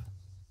just a backup.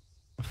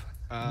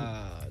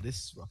 This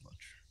is rough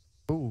launch.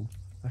 Ooh,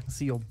 I can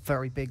see your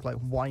very big like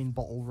wine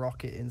bottle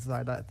rocket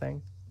inside that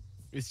thing.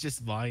 It's just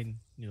Vine,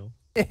 you know.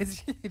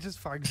 It's just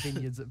firing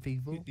vineyards at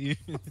people.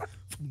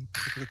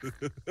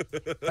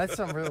 That's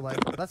some real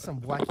that's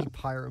some wacky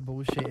pirate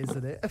bullshit,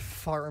 isn't it?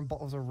 Firing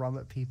bottles of rum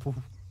at people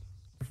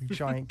with a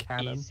giant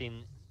cannon.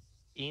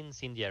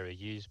 Incendiary,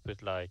 you just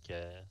put like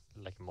a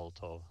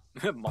Molotov.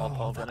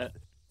 Molotov in it.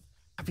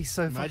 That'd be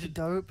so fucking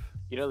dope.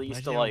 You know, they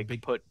used to Imagine having like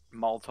big- put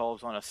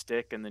Molotovs on a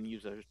stick and then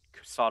use a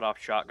sawed-off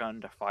shotgun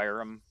to fire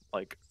them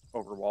like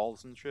over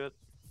walls and shit.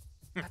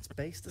 That's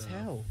based as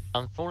hell.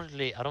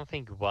 Unfortunately, I don't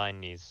think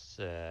wine is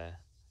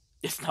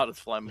It's not as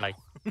flammable. like.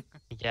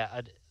 Yeah,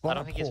 I Why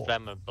don't not think it's pork?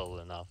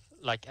 flammable enough.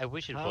 Like I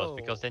wish it was,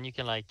 because Oh. then you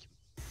can like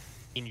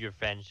in your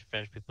French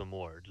people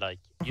more. Like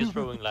just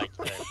throwing like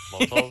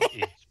Molotov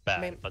is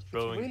bad, mean, but if you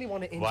throwing really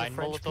want it into wine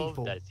French Molotov,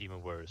 people- that's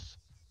even worse.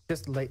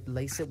 Just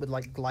lace it with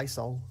like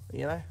Lysol,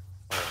 you know?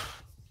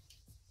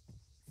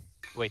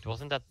 Wait,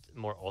 wasn't that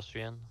more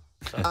Austrian?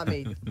 I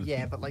mean,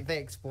 yeah, but like they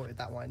exported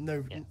that wine.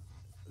 No, Yeah.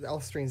 the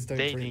Austrians don't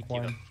They drink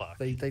didn't give a wine. fuck.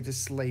 They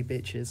just slay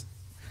bitches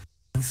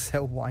and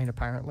sell wine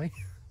apparently.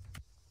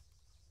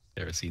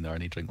 You ever seen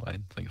Arnie drink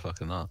wine? Think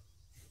fucking not.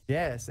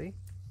 Yeah, see?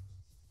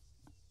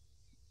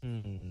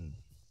 Hmm.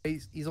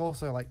 He's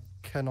also like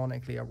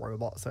canonically a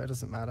robot, so it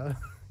doesn't matter.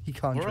 He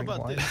can't What drink about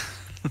wine. this?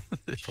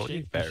 It's probably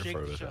Shake- better shake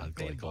for the it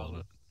champagne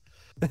alcoholic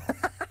on it.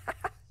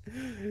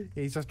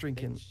 He's just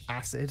drinking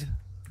acid.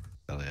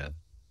 Hell yeah.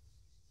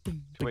 The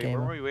Wait,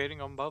 gamer. were we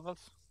waiting on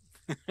Bubba's?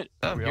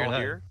 I'm we here all now.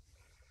 here?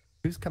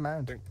 Who's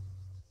command?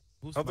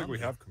 Who's I don't think we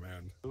Malden? have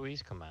command. Who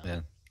is command?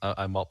 Yeah.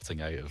 I'm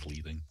opting out of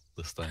leading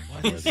this time.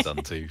 I've What already is- done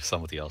two.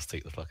 Somebody else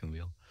take the fucking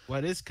wheel.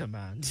 What is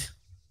command?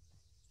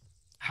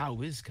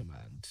 How is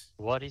command?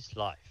 What is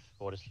life?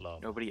 What is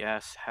love? Nobody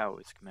asks how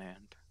is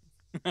command.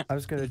 I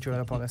was gonna join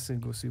up on a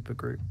single super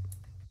group.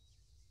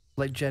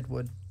 Like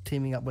Jedward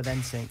teaming up with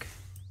NSYNC.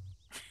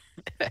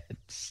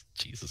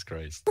 Jesus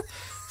Christ.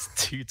 It's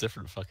two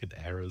different fucking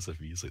eras of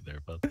music there,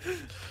 bud.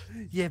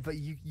 Yeah, but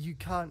you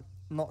can't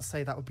not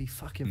say that would be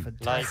fucking Hmm.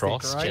 fantastic,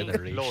 Cross right?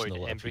 gener- Pink Floyd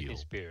generational and Britney appeal.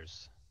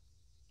 Spears.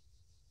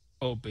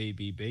 Oh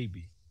baby,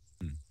 baby.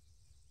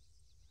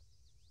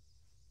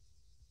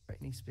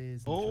 Britney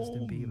Spears and Oh,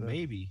 Justin Bieber.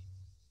 maybe.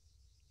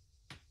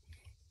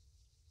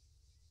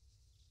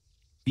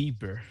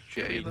 Bieber.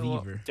 Yeah, you know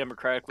what? Bieber. I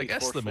Democratically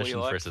guess the forcefully mission for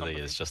elect today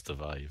somebody. is just to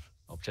vibe.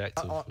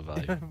 Objective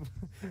vibe.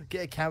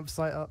 Get a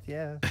campsite up,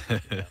 yeah.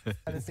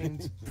 And it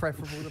seems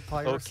preferable to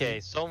piracy. Okay,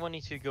 someone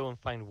needs to go and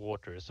find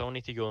water. Someone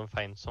needs to go and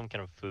find some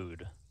kind of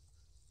food.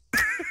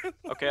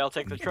 Okay, I'll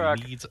take the We truck.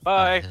 need a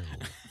Bye.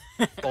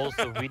 hill.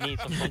 Also, we need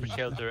some proper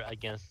shelter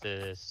against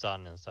the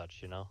sun and such,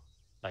 you know?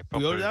 Like We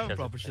proper already have a shelter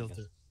proper against-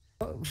 shelter.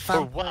 What For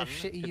vampire one,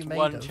 shit are you It's made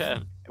 110.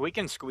 of? We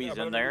can squeeze Yeah,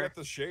 but I in mean, we there. got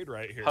the shade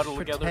right here. Huddle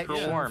together for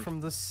Protection warmth.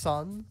 from the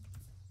sun.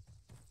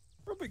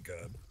 It'll be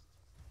good.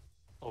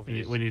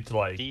 Obviously. We need to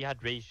like.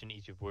 Dehydration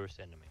is your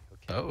worst enemy,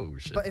 okay? Oh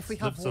shit. But if we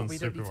have Lives water, on we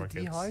don't need to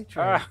supermarkets. dehydrate.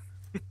 Ah,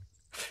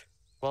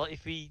 Well,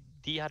 if we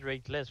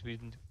dehydrate less, we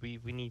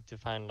need to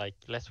find like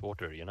less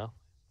water, you know?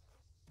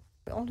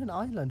 We're on an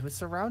island. We're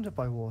surrounded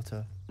by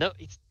water. No,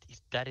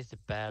 that is the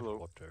bad Hello.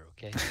 water,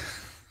 okay?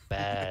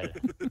 Bad.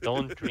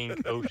 Don't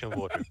drink ocean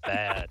water.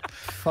 Bad.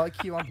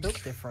 Fuck you, I'm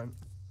built different.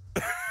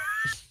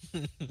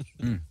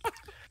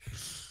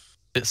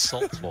 It's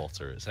salt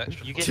water. It's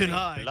extra. You get flavor.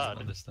 Tonight. I don't blood,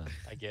 understand.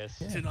 I guess.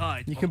 Yeah.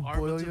 Tonight, You on can Arma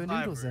boil your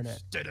noodles in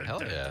Survivors. it.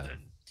 Hell yeah.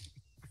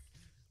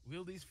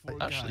 Will these four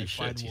Actually, guys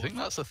shit. find Do you think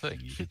water? that's a thing?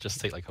 You should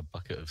just take like a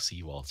bucket of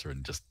seawater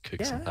and just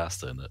cook some Yeah.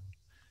 pasta in it.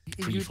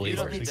 Pre-flavored,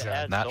 don't need to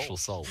add natural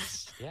salt.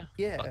 salts. Yeah.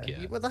 Yeah, Fuck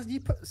yeah. well, you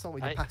put salt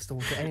in your pasta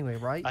water anyway,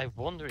 right? I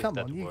wonder Come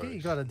if on, that you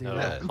works. gotta do no,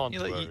 that. it can't You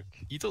know, work.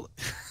 you don't.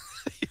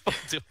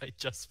 Do I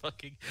just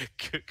fucking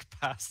cook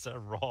pasta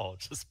raw?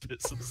 Just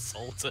put some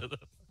salt in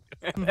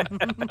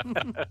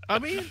it. I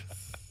mean,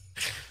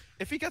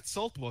 if you get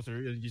salt water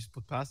and you just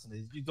put pasta in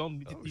it, you don't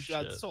need to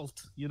add shit.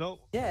 salt, you know?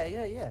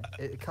 Yeah.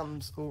 It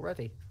comes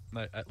already.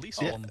 Now, at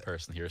least Yeah. one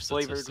person here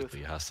Flavored with-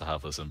 statistically has to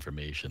have this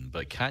information.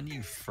 But can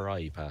you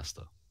fry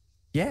pasta?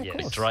 Yeah, Yes.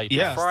 of course. Dry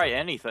Yeah. pasta? Fry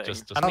anything.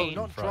 Just Oh, plain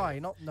not fry. dry,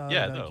 not no.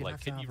 Yeah, no, no. you'd Like, have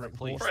to can have, you like,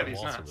 replace water. Fry the these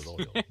water nuts. with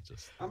oil?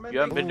 Just... You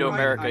haven't been to Fried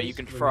America, ice you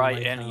can cream fry like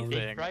how- They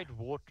anything. fried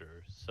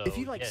water, so If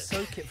you like yes.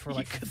 soak it for You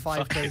like can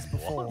 5 days fucking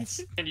before. what?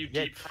 Can you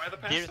Yeah, deep fry the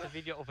There's pasta? a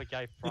video of a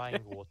guy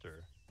frying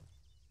water.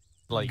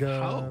 Like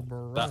how?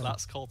 Bruh.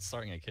 That's called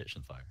starting a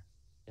kitchen fire.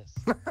 Yes.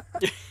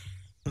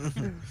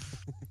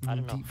 I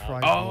don't know Deep how.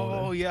 fried Oh,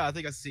 water. yeah, I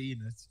think I've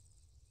seen it.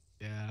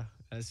 Yeah,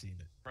 I've seen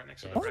it. Right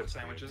next to Yeah. the bread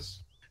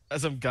sandwiches.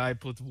 As some guy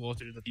put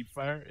water in the deep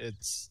fryer,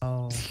 it's...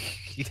 Oh,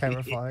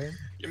 terrifying.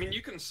 I mean,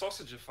 you can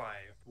sausagify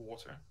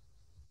water.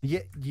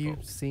 Yeah,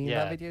 you've seen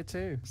Yeah. that video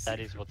too.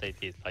 That is what they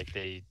did. Like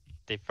they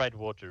fried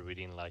water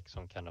within like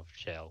some kind of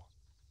shell.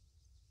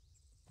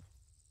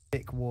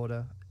 Thick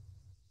water.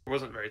 It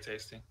wasn't very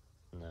tasty.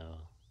 No.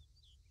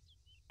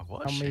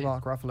 What How a many shame.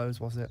 Mark Ruffalo's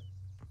was it?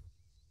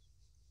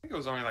 I think it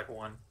was only like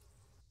one.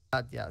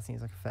 Yeah, it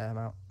seems like a fair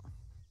amount.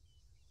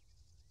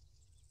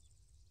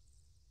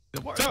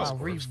 What So- else Wow,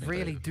 we works, mate,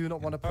 really Dave? do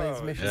not want to play this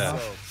Oh, mission. yeah.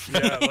 huh?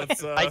 Yeah,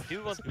 let's. I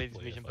do want to play this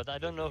Simply a mission, but I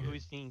fucking don't know who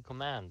idiot. is in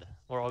command.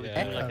 Or are we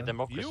Yeah. doing like a Echo.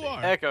 democracy? You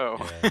are. Echo.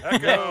 Yeah.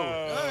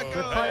 Echo!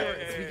 We're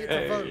pirates, we get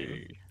to vote.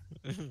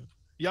 Hey.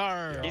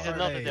 Yar! This is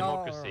not a Hey.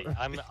 democracy. Yar.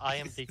 I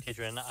am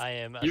dictator and I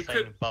am You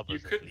assigning could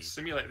bubbles at least.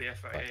 simulate the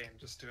FIA and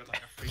just do it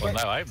like a free. Well,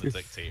 now I'm the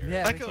dictator.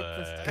 Yeah, and, we could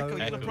just Echo go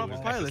you're the is proper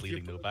Echo's pilot,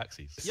 leading you're- no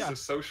backseats. This Yeah. is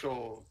a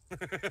social.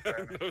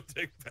 No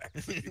take back.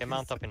 They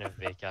mount up in a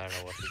Vic, I don't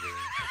know what to do.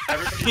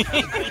 Everybody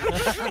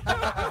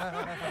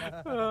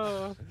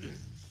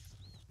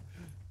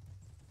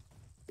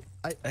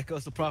has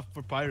Echo's the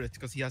proper pirate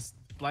because he has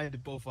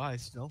blinded both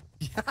eyes, you know?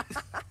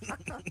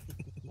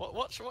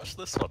 Watch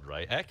this one,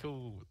 right?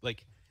 Echo,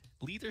 like,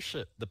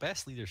 leadership, the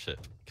best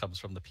leadership comes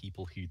from the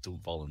people who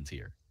don't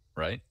volunteer,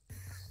 right?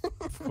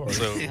 Of course.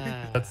 So,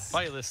 Ah.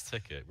 buy this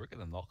ticket, we're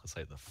gonna knock us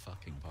out the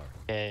fucking park.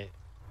 Okay.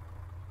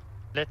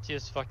 Let's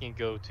just fucking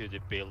go to the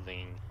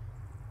building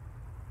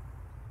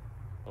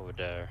over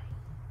there.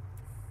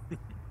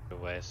 The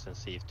west and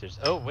see if there's.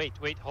 Oh wait,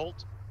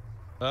 hold.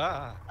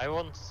 Ah! I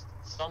want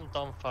some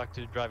dumb fuck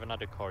to drive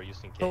another car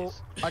just in Oh,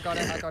 case. I got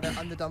it.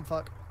 I'm the dumb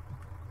fuck.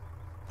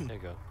 There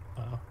you go.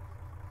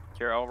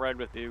 Here, I'll ride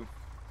with you.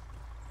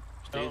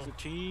 Stay as Oh. a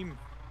team.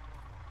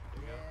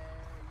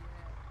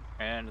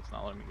 And it's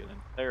not letting me get in.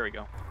 There we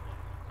go.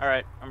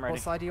 Alright, I'm ready.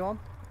 What side are you on?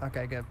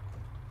 Okay, good.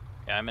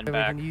 Yeah, I'm in So we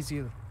back. can use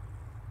you.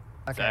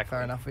 Okay, Exactly.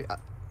 fair enough. We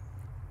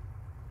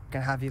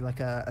can have you like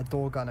a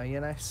door gunner, you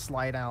know,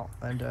 slide out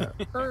and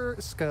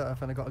skirt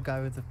off, and I got to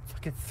go with the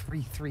fucking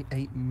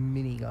 338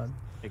 minigun.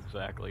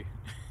 Exactly.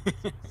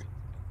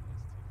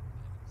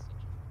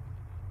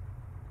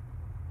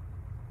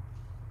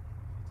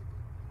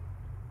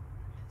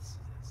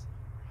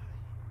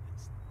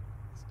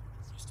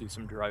 Just do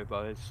some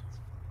drive-bys.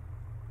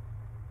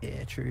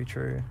 Yeah, true.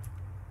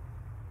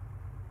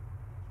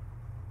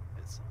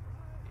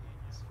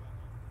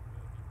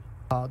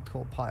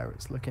 Hardcore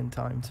pirates looking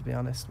time, to be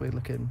honest. We're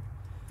looking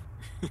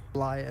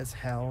light as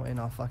hell in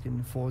our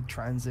fucking Ford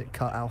Transit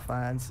cutout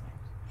fans.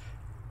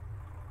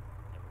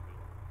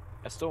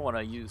 I still want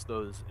to use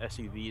those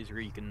SUVs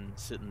where you can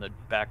sit in the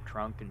back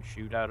trunk and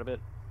shoot out of it,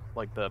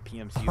 like the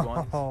PMC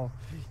ones. Oh,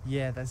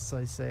 yeah, that's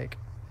so sick.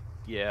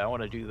 Yeah, I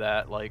want to do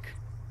that, like,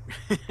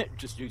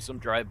 just do some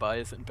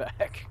drive-bys and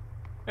back.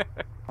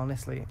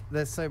 Honestly,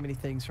 there's so many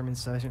things from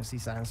Insurgency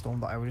Sandstorm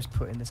that I would just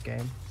put in this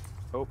game.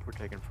 Oh, we're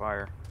taking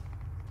fire.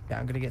 Yeah,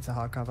 I'm gonna get to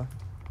hardcover.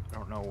 I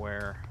don't know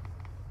where.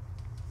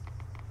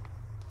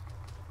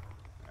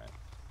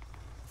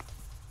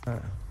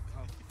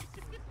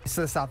 It's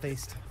to the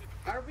southeast.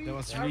 They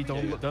was really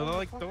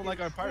don't like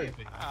our pirate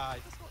base. Ah,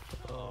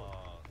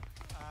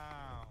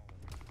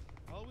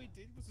 All we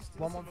did was just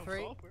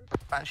 113.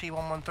 Banshee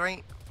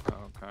 113.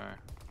 Okay.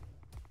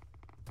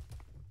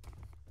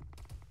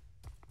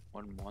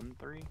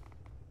 113?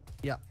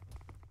 Yeah.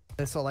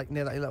 They're sort of like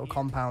near that little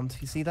compound.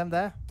 You see them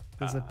there?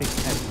 There's a big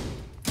tent.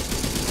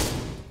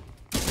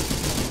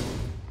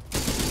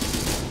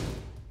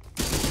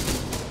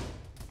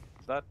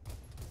 Is that?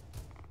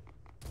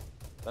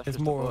 That's There's just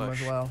a more of them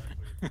bush. as well.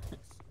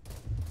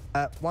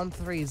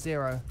 130.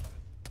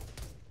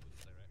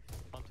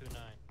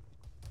 129.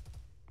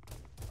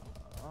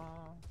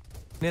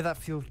 Near that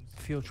fuel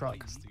truck.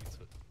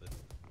 The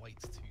white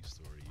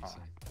two-story, you say?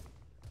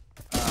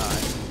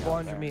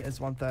 400 meters,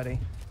 130.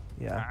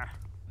 Yeah. Alright,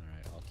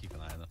 I'll keep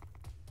an eye on it.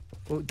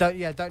 Well,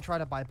 don't try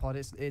to bipod.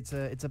 It's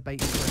a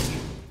bait and switch.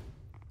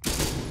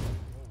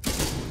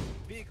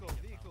 Vehicle.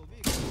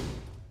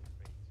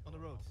 On the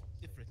road.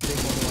 Different. Big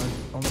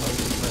on the road.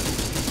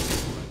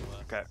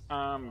 Okay,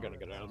 I'm gonna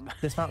get out of there.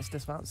 Dismounts,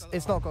 dismounts.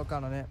 It's not got a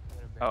gun on it.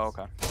 Oh,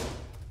 okay.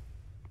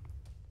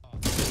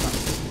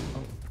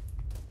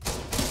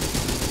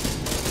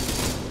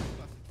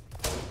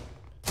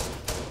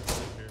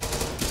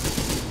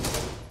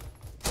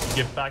 You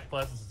give back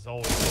classes is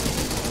always.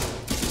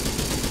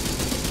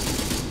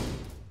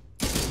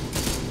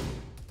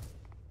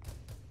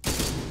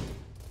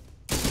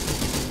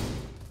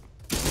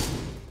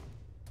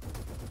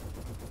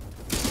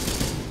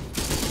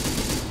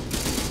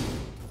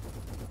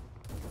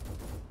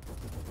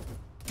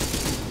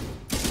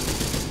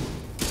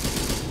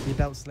 Your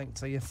belt's linked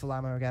to your full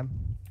ammo again.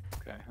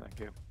 Okay, thank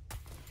you.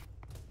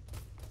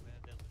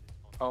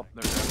 Oh,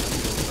 there's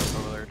stuff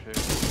over there too.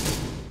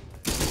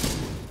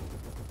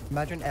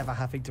 Imagine ever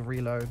having to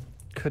reload.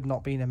 Could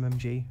not be an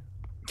MMG.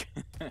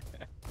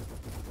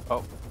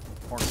 Oh,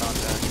 more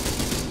contact.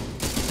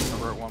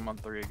 Over at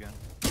 113 again.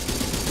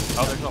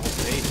 Oh, there's a whole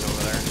base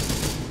over there.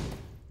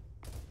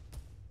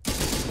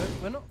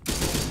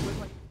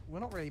 We're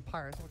not really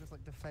pirates. We're just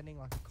like defending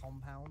like a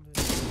compound.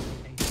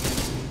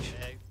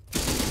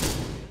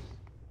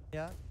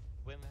 Yeah.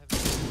 When we have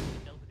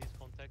dealt with this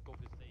contact, go to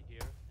stay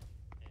here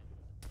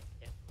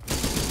and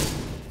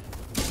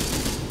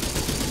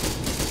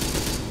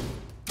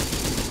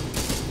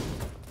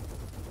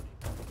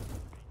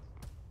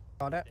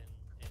Got it.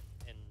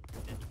 and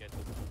then you guys go.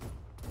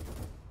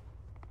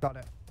 Got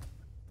it.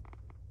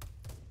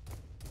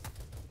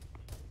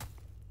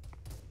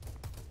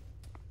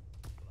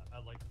 I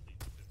like the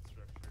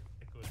structure.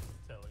 I couldn't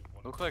tell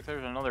one. Looks like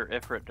there's another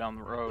Ifrit down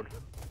the road.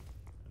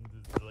 And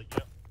they're like,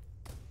 yep.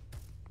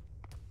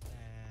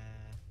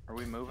 Are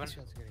we moving? This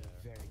one's getting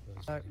very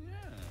close.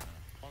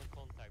 One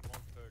contact,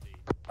 130.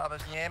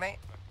 Others, can you hear me?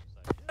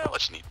 Yeah,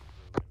 what's neat?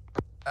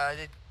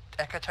 Did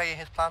Echo tell you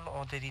his plan,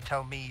 or did he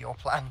tell me your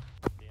plan?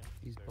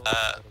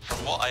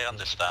 From what I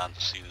understand,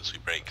 as soon as we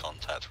break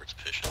contact, we're to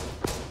push it.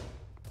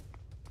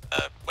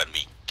 When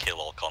we kill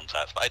all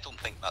contacts, but I don't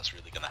think that's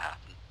really going to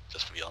happen,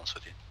 just to be honest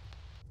with you.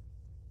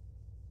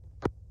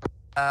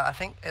 I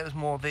think it was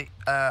more the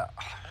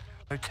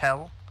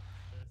hotel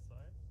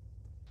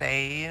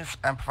stays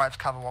and provides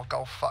cover while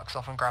Golf fucks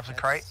off and grabs a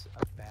crate.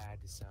 That's a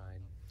bad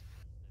design.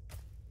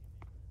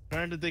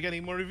 Trying to dig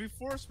any more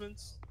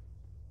reinforcements.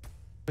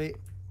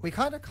 We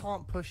kind of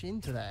can't push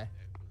into there.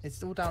 It's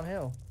still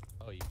downhill.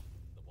 Oh, you mean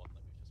the one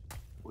that we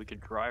just. We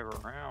could drive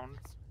around.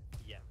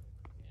 Yeah.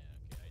 Yeah,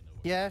 okay, I know.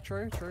 Yeah,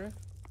 true, true.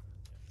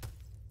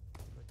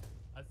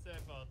 I'd say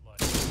about like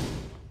a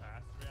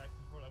fast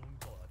reaction for it. I wouldn't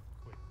call it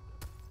quick.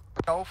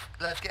 Golf,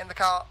 let's get in the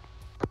car.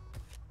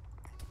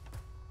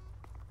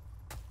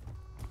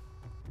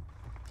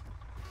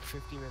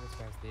 50 minutes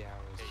past the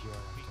hour is pure.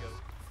 We go.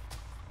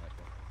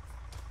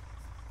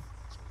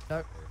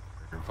 Nope.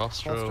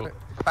 Vostro.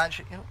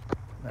 Banshee, you know.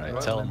 Right, No,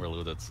 tell them we're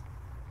loaded.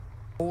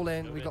 All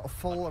in. We got a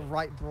full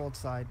right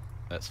broadside.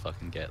 Let's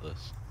fucking get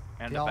this.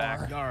 And Yar. a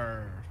back.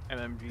 Yar.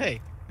 MMG.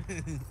 Hey.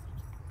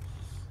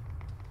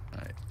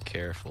 Alright,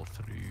 careful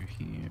through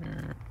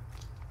here.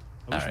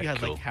 I wish we Alright, had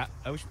cool.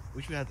 like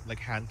wish we had like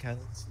hand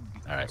cannons.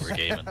 Alright, we're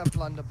gaming. A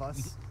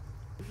blunderbuss.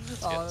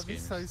 Let's Oh, get that'd be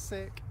this so gaming.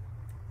 sick.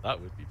 That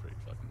would be pretty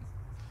fucking.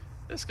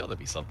 There's gotta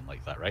be something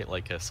like that, right?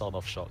 Like a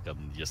sawed-off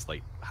shotgun, you just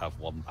like have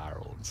one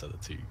barrel instead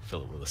of two,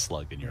 fill it with a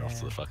slug, and you're off to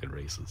Yeah. the fucking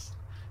races.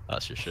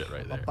 That's your shit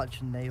right A there. bunch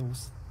of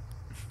nails.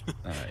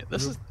 Alright,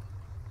 this is.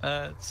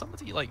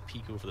 Somebody like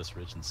peek over this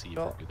ridge and see if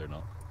we're good or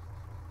not.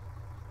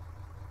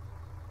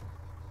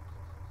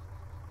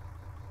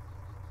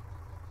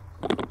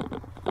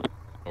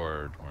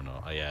 Or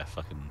not. Oh yeah,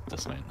 fucking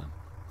dismount then.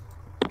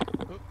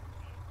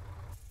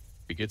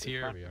 We good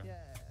here? We are. Yeah.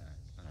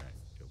 Alright,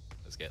 cool.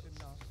 Let's get Good this.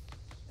 enough.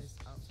 It's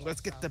outside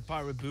Let's get the town.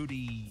 pirate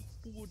booty.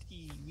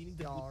 Booty. We need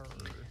the Yar.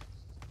 booty.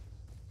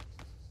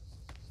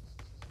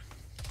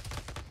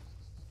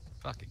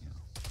 Fucking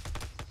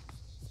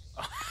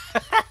hell.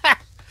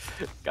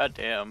 God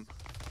damn.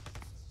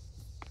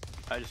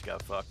 I just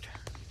got fucked.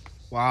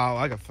 Wow,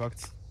 I got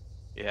fucked.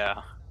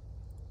 Yeah.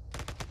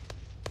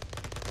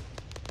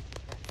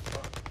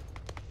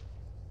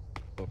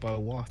 By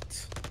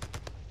what?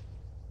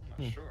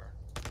 I'm not sure.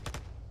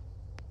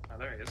 Oh,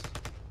 there he is.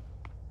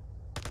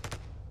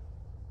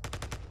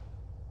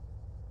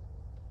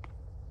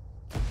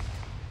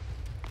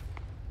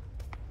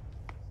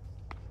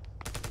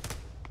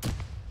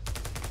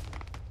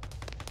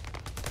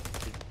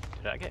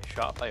 Did I get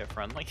shot by a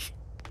friendly?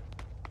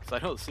 Because I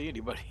don't see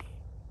anybody.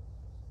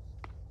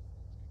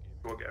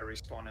 We'll get a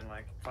respawn in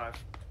like 5.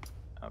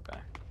 Okay.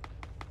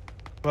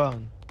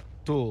 1,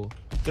 2,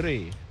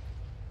 3,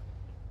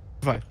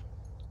 5.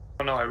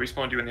 Oh no, I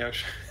respawned you in the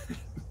ocean.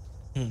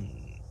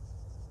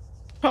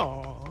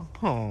 Oh,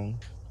 oh.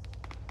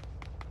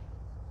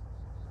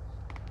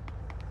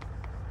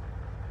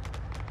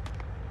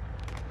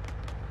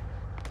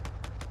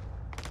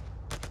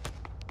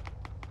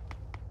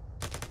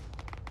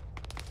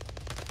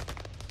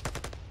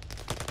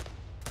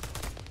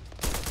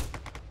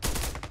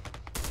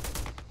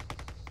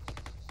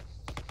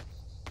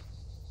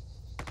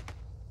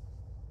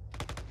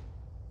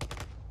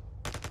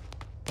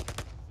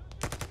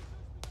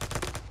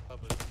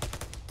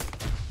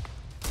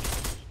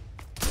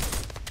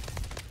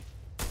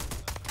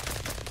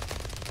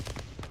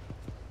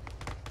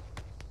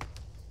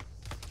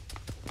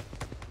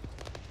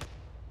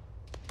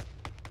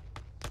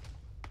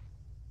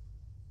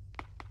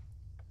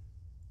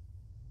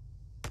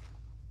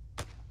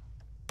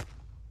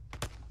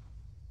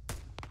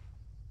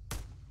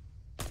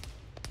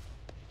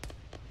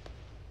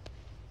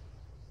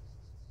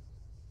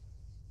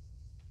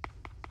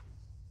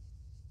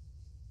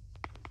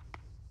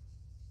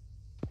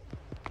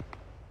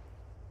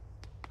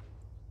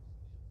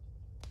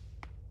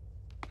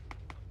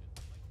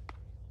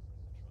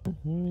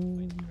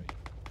 Everyone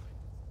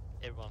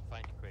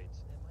find the crates.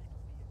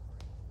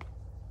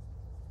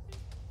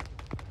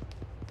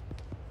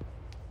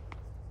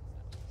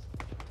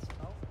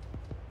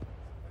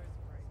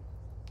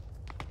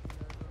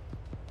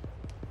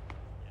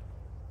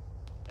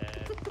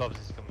 Bubs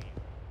is coming in.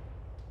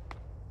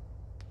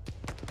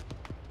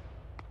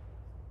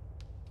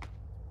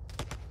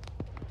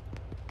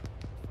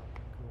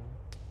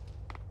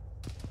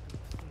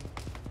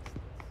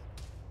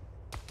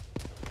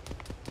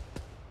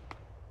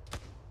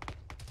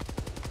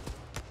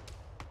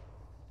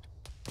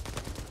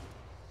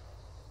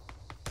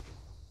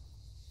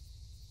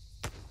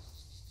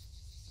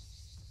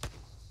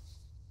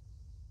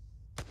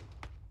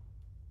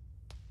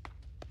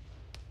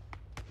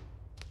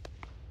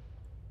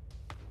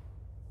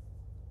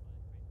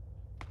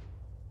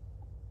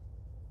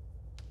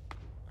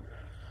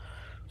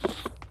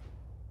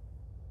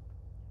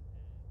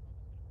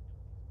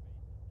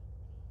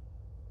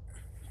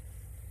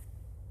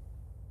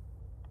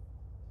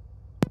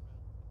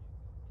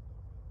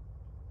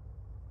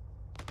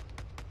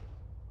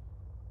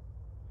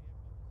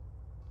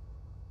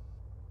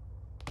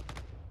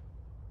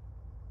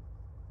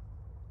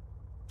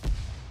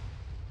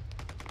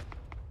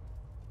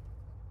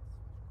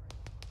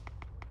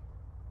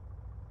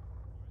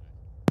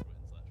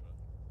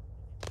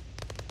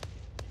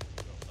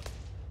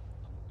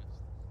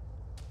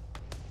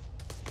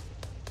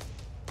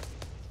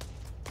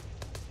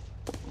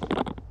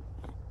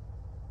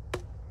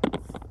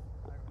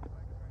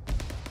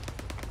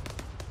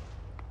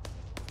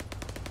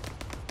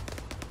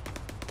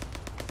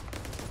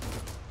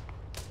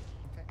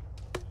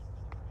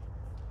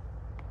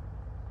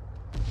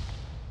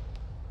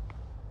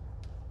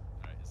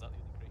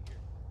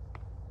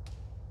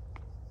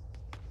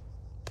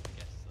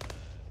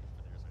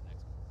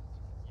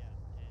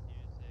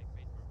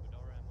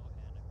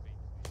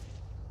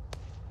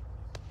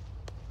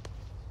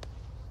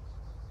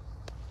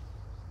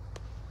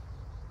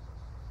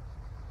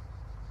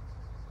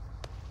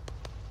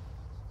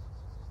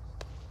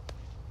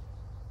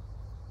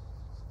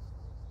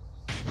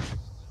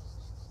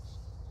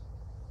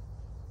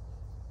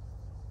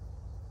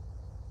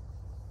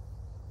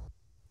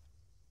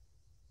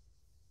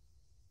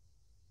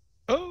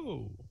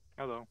 Oh!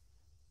 Hello.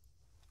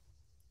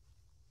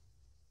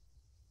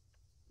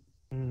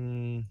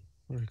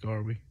 Where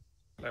are we?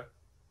 Hello.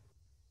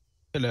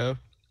 Hello.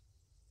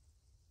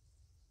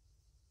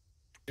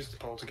 Use the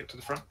pole to get to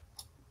the front.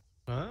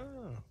 Ah.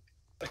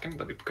 Second,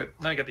 that'd be good.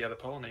 Now you get the other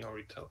pole and then you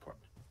already teleport.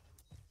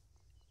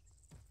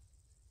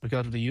 We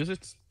got to use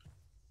it?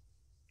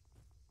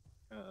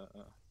 There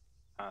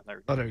we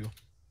go. Oh, there you go.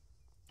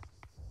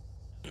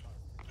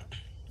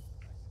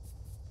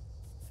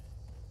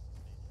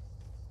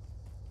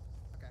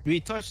 We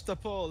touched the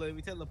pole and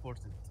we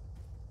teleported.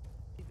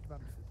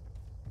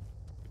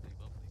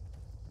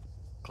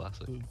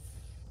 Classic.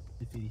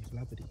 Flippity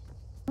flappity.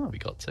 Oh, we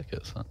got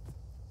tickets, huh?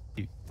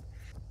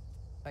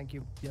 Thank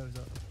you.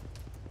 Yozo.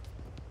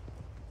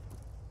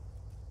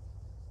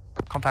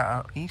 Contact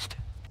out east.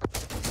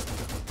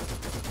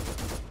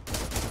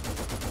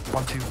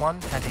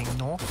 121 heading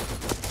north.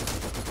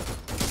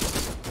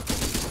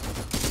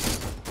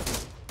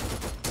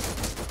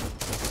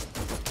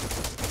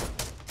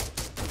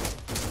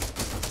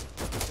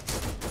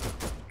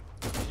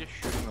 He's just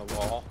shooting the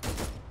wall.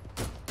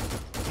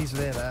 He's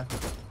there. In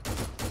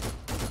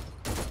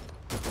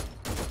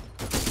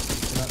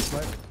that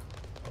smoke.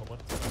 Oh,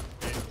 what's that?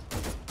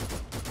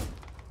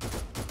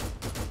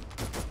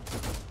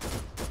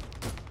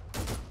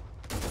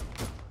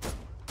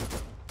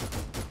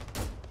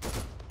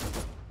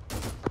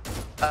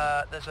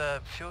 There's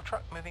a fuel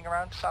truck moving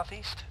around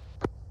southeast.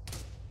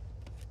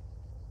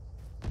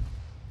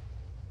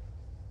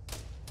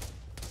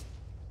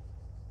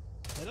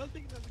 I don't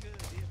think that's a good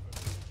idea, bro.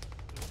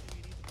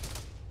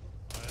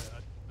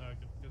 No,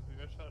 because we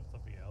got shot at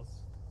something else.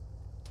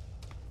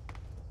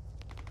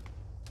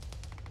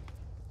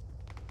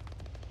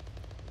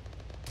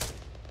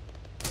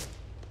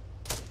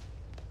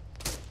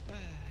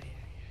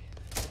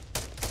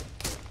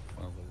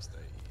 One of those days.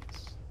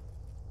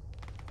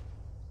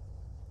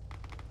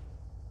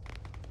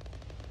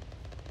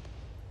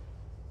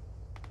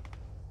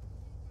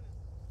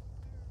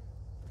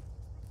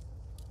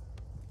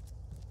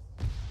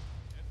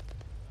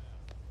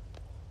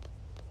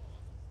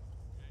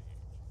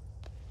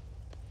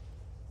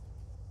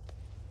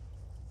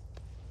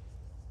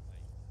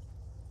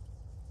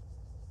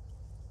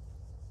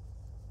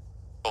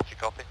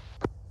 Copy.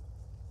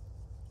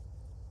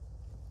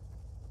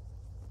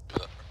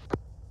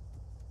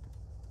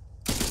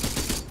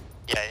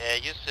 Yeah,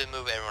 just to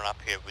move everyone up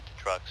here with the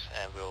trucks,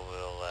 and we'll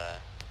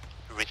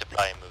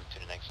resupply and move to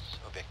the next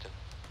objective.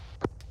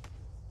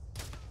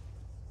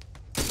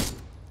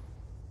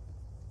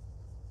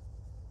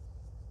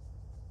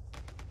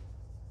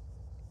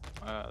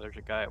 There's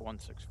a guy at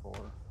 164.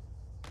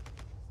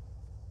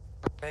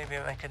 Maybe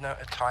make a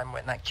note of time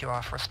when that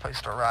QR for us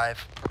supposed to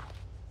arrive.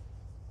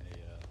 Hey,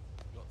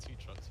 we got two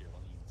trucks here,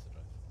 one of you needs to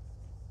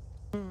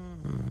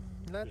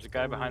drive. There's a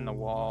guy behind the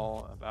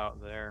wall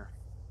about there.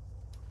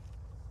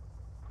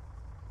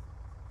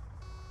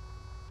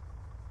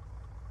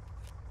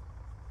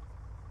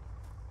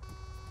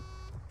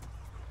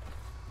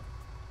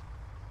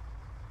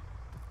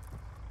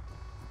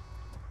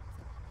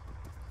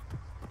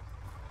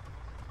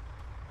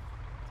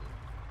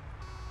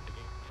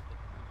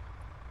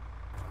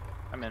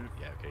 I'm in.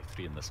 Yeah, okay,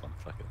 3 in this one.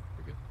 Fuck it.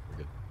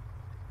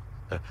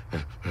 We're good.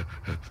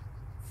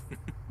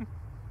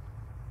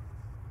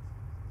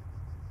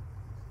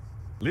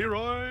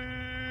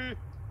 Leroy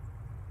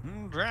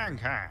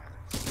Dranka.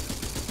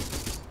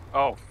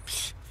 Oh.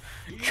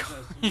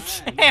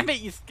 Damn it,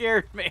 you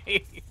scared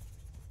me.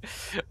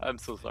 I'm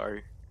so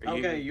sorry. Are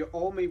Okay, you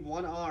owe me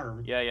 1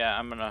 arm. Yeah,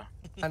 I'm gonna.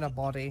 And a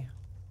body.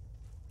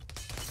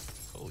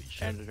 Holy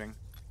shit. Bandaging.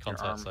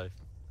 Contact safe.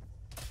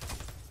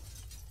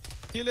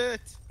 Kill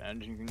it!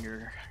 Bandaging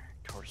your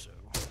torso.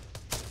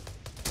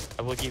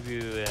 I will give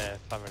you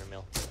 500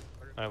 mil.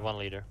 1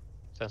 liter.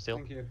 Stand still.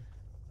 Thank you.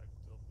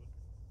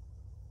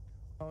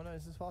 Oh no,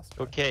 is this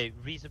faster? Okay,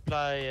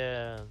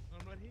 resupply.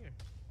 I'm right here.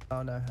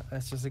 Oh no,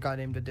 it's just a guy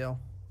named Adil.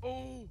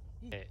 Oh!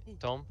 Okay,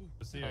 Tom.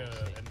 See Oh,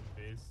 enemy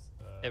base.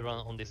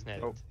 Everyone on this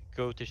net. Oh.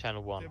 Go to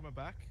channel 1. Clear my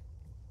back.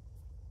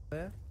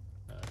 Where?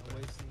 I'm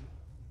wasting.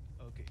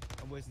 Okay,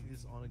 I'm wasting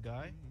this on a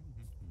guy.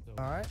 So.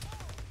 Alright.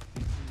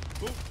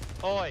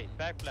 Oi,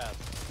 backblast.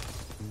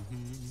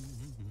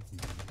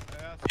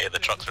 Hey, the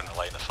trucks are in the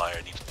line of fire,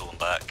 I need to pull them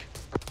back.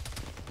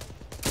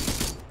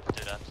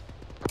 Do that.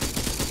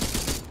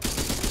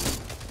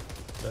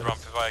 Run,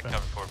 provide cover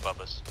for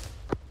Bubbas.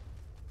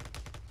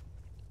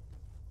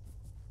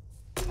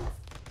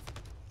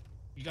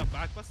 You got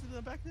backbusted in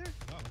the back there?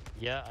 Wow.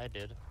 Yeah, I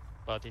did.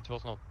 But it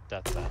was not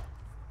that bad.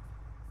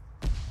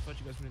 I thought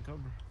you guys were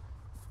encumber.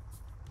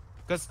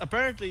 Because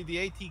apparently the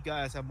AT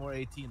guys have more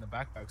AT in the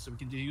backpack, so we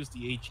can just use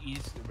the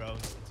HEs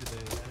around to the.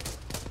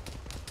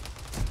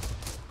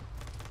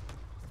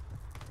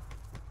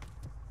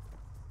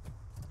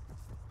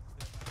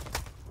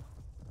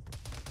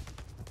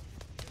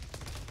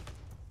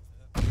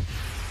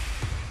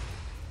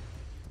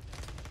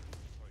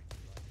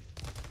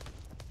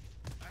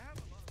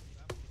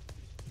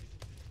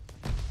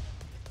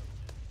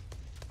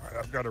 Alright,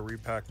 I've got to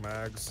repack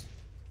mags.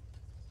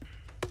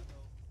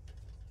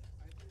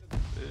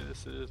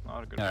 This is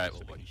not a good. Alright,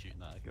 well, what are you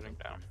shooting at? Getting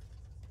down.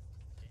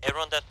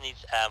 Everyone that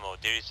needs ammo,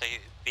 there is a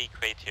big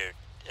crate here.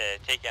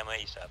 Take ammo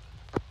ASAP.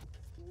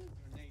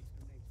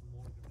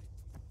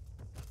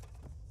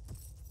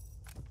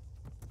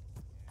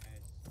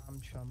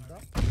 I'm chummed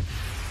up.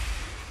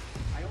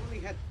 I only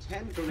had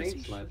 10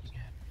 grenades left.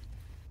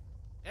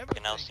 You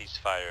can now cease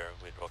fire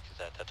with rockets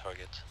at that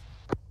target.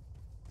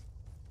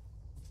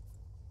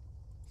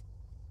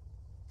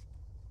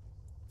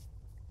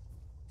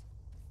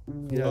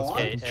 Yeah, it's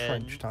What? Okay,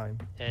 trench time.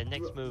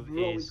 Next move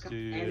Bro, is it's got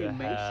to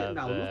animation have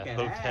now, look at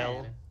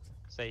hotel that.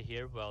 stay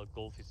here while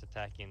Golf is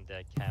attacking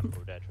the camp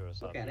or that or Look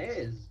something. at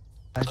this.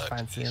 That's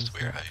fancy. East Isn't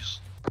it? warehouse.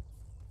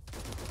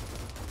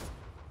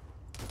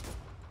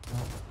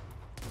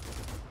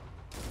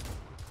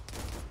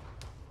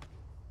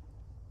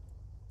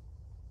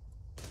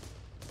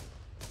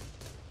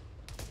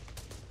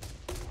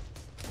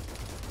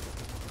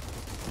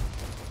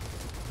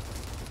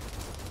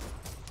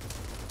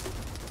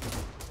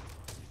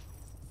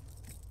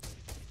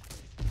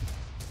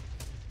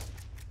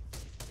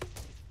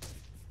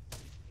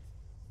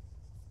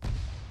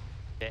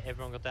 Okay,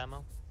 everyone got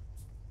ammo?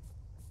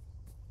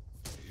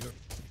 Yep.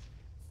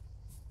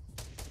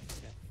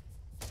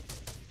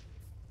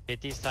 Okay,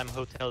 this time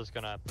hotel is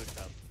gonna push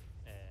up.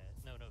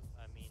 No,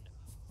 I mean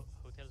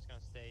hotel is gonna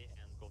stay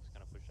and Golf is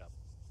gonna push up.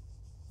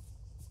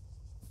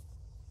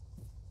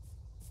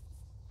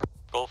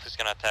 Golf is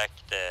gonna attack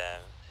the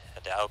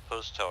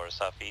outpost to our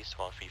southeast,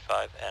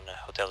 135, and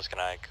hotel is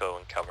gonna go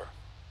and cover.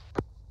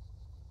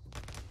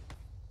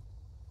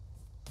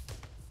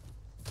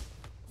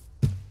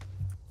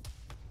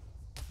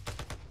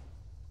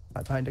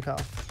 Right behind a car.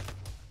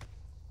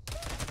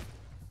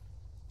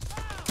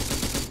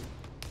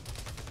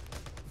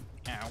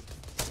 Ow.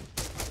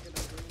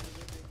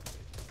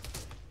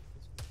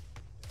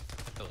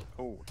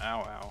 Oh,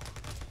 ow.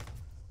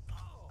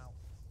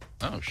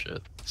 Oh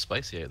shit.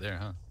 Spicy out there,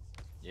 huh?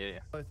 Yeah.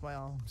 Both my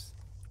arms.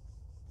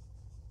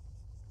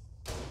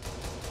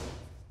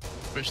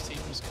 Which team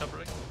was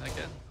covering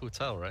again?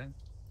 Hotel, right?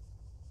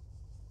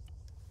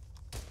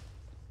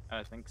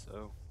 I think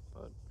so,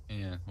 but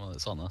Yeah, well,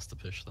 it's on us to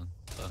push then.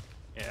 So,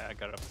 yeah, I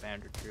got a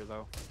bandage here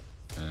though.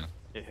 yeah.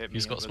 It hit me.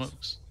 Who's it got was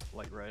smokes?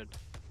 Light red.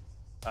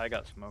 I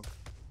got smoke,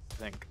 I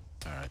think.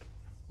 Alright,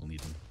 we'll need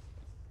them.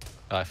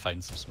 I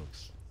found some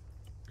smokes.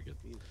 We're good.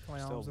 He's My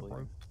still arms are bleeding.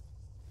 broke.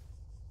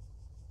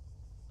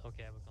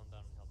 Okay, I will come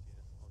down and help you,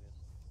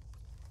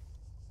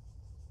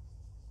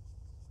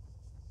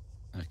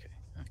 I guess. Okay.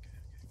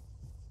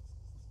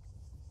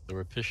 So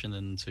we're pushing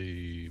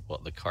into,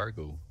 what, the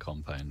cargo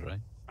compound,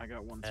 right? I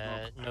got one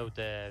smoke. No,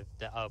 the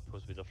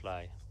outpost with the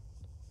fly.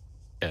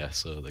 Yeah,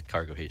 so the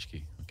cargo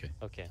HQ, okay.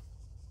 Okay.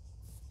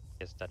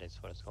 Yes, that is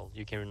what it's called.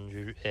 You can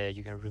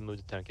remove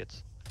the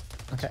turnkets.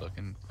 Let's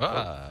fucking...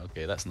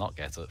 okay, let's not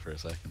get it for a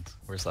second.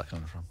 Where's that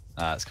coming from?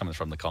 It's coming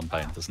from the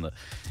compound, isn't it?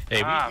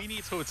 Hey, we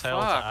need hotel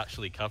to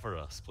actually cover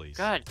us, please.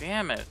 God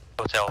damn it.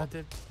 Hotel,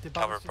 Did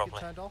cover Bubbles get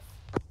properly. turned off?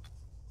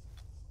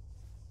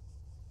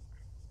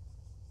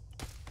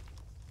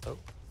 Oh.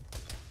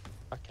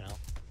 Fucking hell.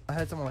 I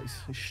heard someone like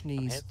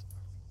sneeze.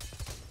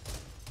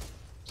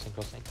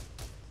 Single thing.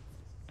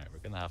 Alright, we're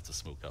gonna have to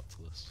smoke up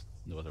to this.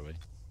 No other way.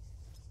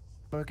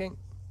 Smoking?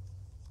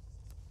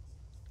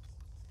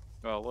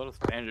 Well, let us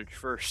bandage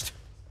first.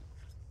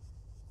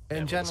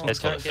 In general, Let's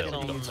got get a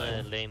on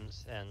film.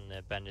 limbs and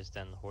bandage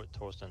then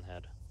Torsten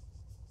head.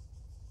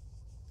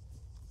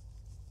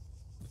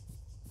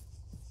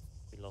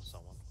 We lost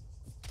someone.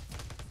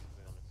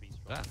 We're on a freeze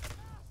run.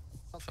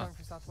 What's going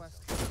for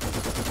southwest?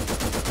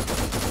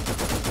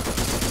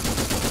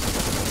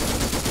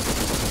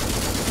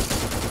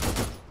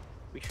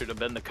 We should have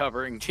been the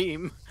covering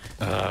team.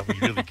 We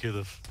really could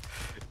have.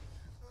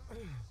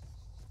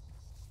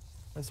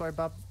 I'm sorry,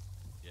 Bob.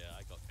 Yeah,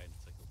 I got kind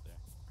of tickled there.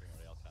 Bring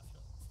away, I'll catch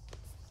up.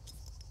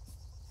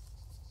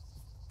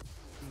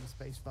 In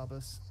space,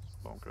 Bubbles.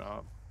 Smoke it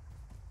up.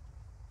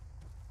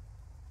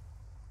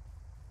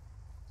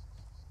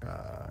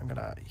 I'm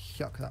gonna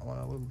yuck that one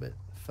a little bit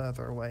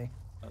further away.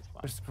 That's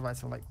fine. Just to provide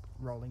some like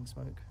rolling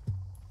smoke.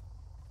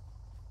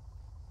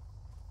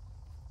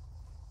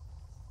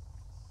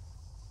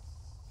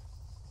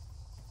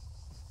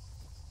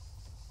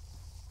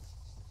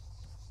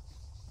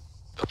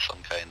 Got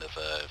some kind of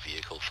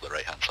vehicle for the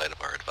right hand side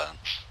of our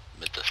advance,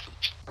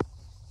 mid-distance.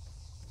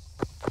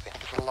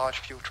 There's a large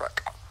fuel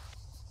truck.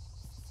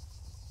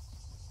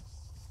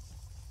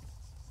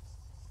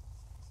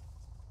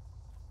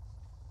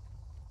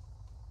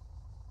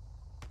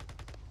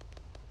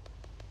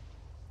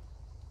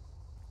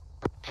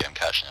 Okay, I'm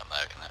catching up now,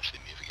 I can actually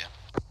move again.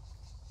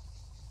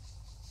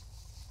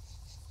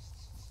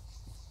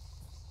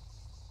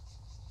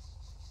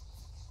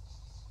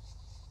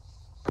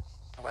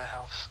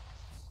 Warehouse.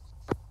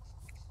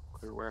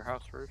 Clear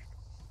warehouse first.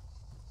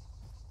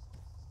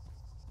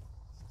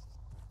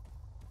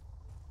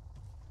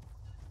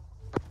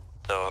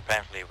 So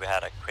apparently we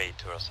had a crate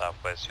to our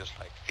southwest, just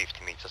like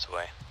 50 meters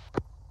away.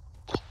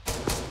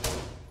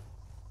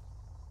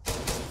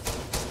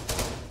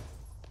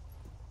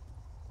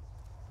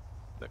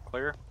 Is that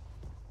clear?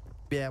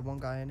 Yeah, one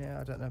guy in here.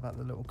 I don't know about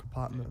the little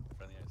compartment.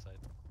 From the outside.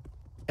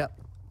 Yep.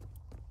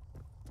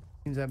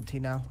 Seems empty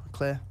now.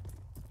 Clear.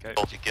 Okay.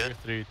 Both you good?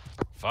 Through.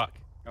 Fuck.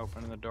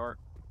 Open in the dark.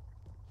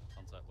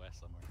 Contact west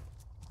somewhere.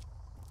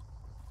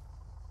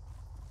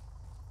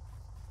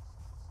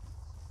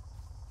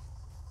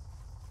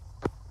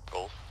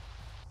 Golf.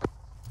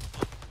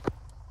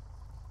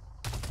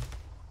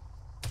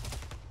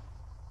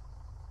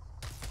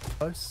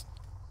 Close.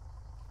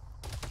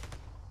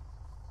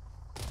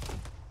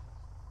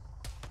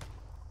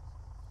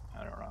 I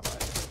don't know about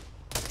it.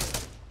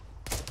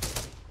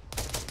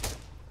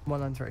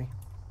 193.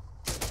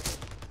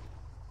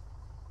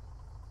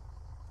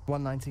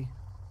 190.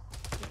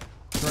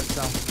 Direct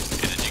south.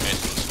 Okay, did you guys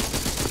lose?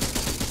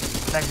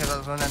 Negative, that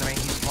was an enemy.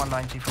 He's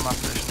 190 from our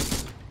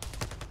position.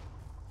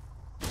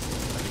 I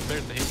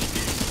declared the HQ.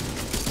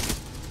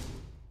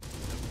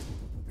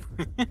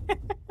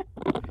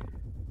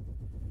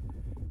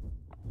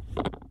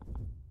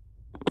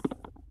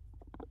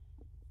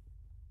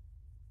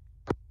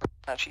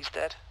 And she's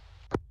dead.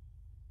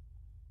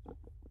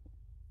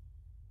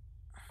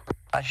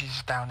 And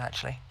she's down,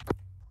 actually.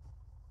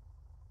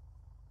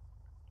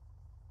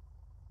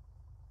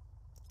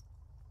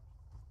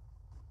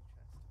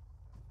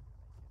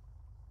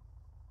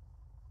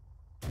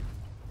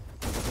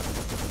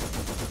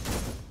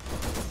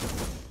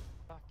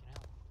 Fucking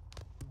hell.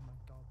 Oh my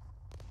god.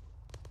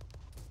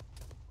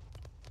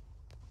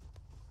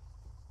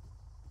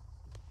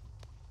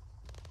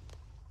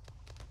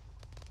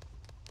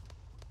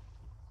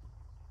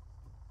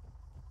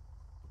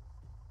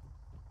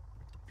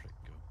 Prick,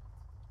 go.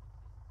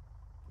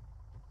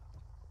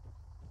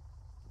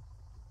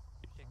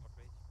 You check what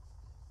rate?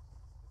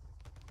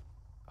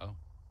 Oh,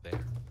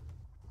 there.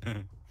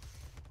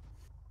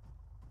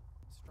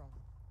 Strong.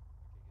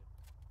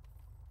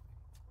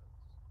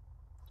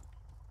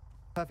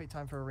 Perfect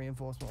time for a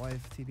reinforcement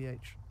wave,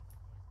 TBH.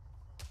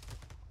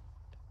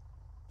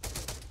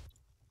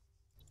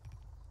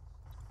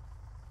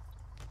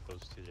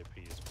 Close to their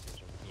previous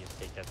position. You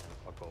take that and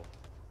fuck off.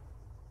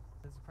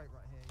 There's a crate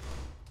right here.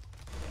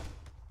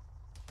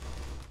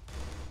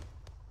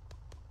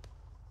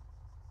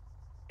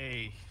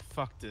 Hey,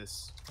 fuck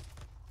this.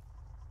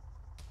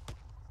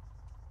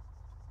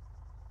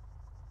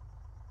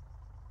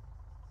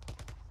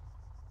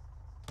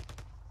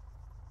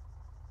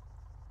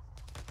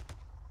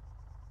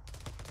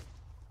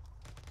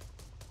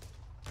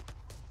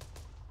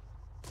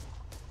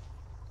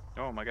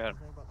 Oh my god.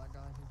 Don't worry about that guy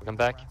who Come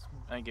back.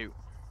 harassment. Thank you.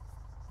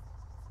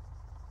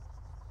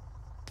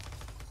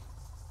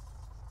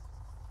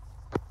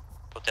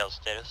 Hotel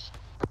status.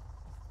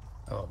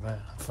 Oh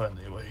man, I'm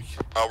finally awake.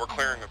 We're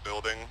clearing a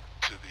building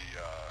to the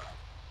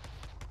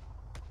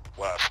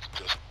west,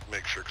 just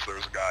make sure, because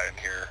there's a guy in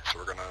here, so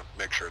we're gonna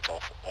make sure it's all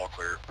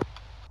clear.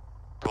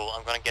 Cool,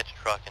 I'm gonna get the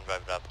truck and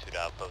drive it up to the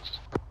outpost.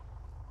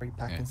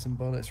 Repacking some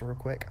bullets real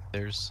quick.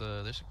 There's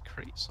a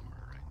crate somewhere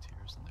around here,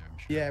 isn't there? I'm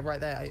sure. Yeah, right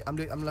there. I'm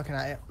looking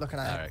at it.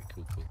 Alright,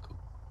 cool.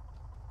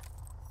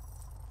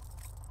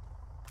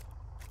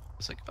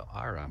 It's like got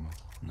our ammo.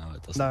 No,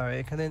 it doesn't. No,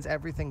 it contains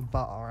everything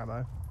but our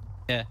ammo.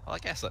 Yeah, well, I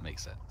guess that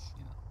makes sense.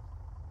 You know.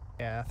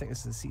 Yeah, I think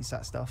this is the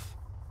CSAT stuff.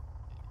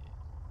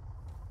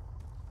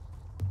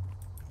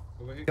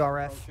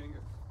 URF.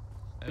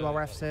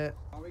 URF's it.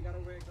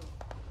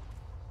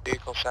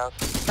 Vehicle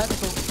south.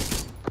 Technical.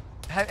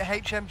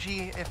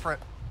 HMG Ifrit.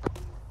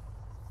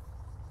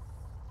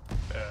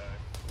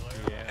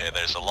 Hey,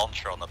 there's a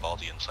launcher on the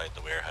body inside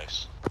the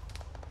warehouse.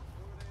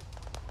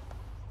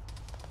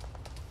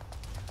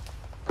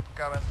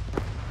 Going.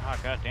 Oh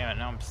god damn it,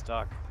 now I'm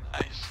stuck.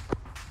 Nice.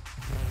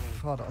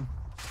 Hold on.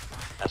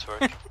 Nice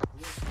work. You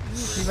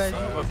made Son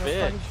of a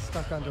bitch.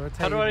 stuck under a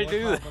table. How do I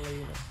do can't that?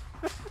 believe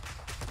it.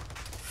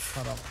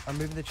 Hold on. I'm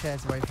moving the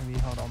chairs away from you.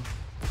 Hold on.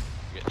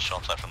 You're getting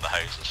shots at from the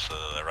houses to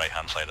the right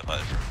hand side of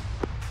that.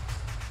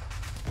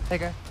 There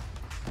you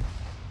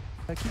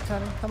go. Keep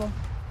turning. Come on.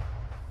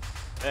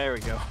 There we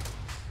go.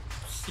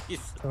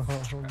 Jesus. Oh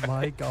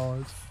my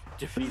god.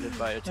 Defeated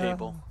by a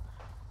table.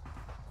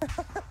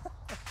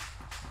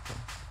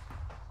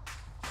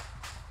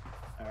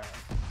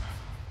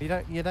 You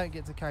don't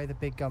get to carry the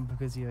big gun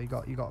because you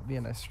got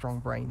strong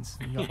brains.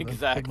 You got the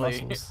Exactly.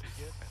 big muscles.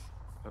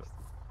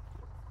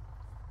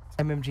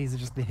 MMGs are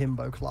just the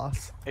himbo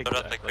class. Put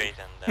up the crate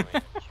and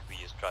then we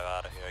just drive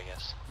out of here, I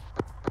guess.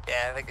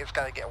 Yeah, I think it's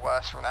gonna get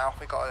worse from now.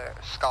 We gotta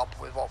scalp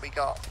with what we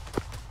got.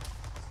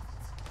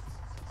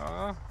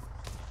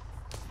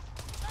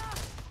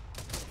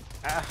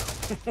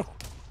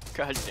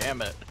 God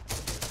damn it.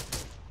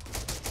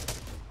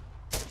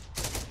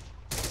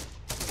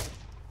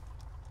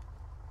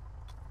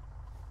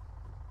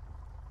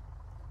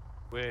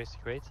 Where is the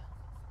crate?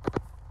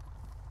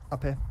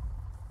 Up here.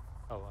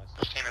 Oh, I see.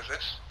 What team is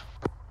this?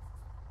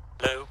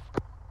 Hello?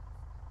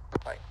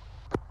 Right.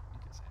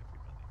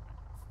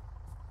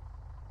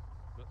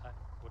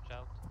 Watch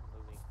out,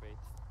 moving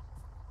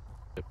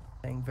crate.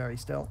 Staying very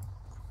still.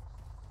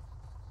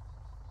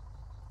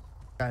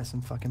 Guys,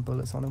 some fucking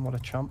bullets on him. What a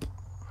chump.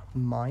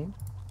 Mine.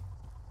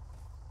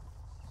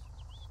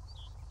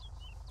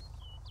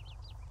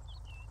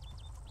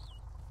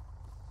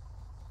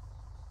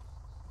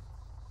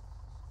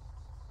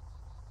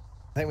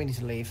 I think we need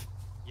to leave.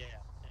 Yeah,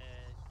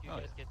 you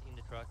guys get in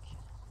the truck.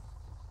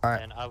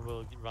 Alright. And I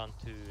will run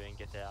to and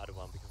get the other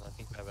one because I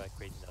think we have a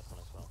crate in that one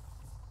as well.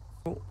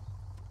 Cool.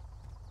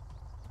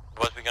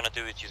 What we're gonna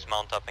do is just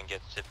mount up and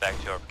get it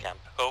back to our camp.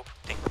 Oh,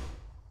 ding. I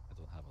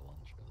don't have a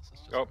launch, but this is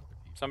just. Oh,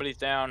 somebody's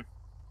down.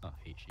 Oh,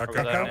 heat sheet.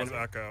 Echo, that was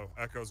Echo.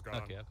 Echo's gone.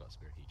 Okay, I've got a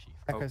spare heat sheet.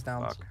 Echo's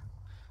down. fuck.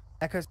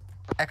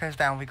 Echo's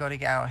down. We gotta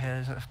get out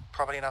here. There's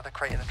probably another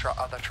crate in the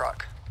other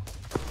truck.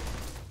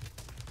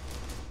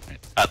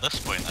 At this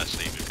point,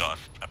 actually, we've got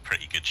a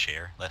pretty good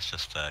share. Let's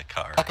just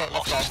cut our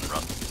losses and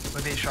run.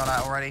 We're being shot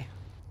at already.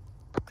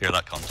 Clear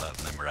that contact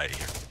and then we're out of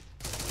here.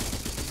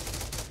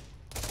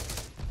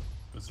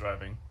 Who's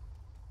driving?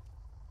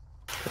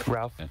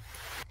 Ralph. Yeah.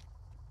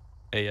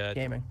 Hey,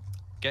 Gaming.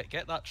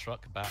 Get that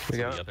truck back to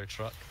the other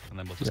truck, and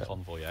then we'll just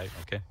convoy out,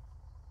 okay?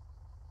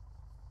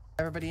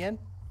 Everybody in?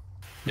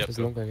 Yep,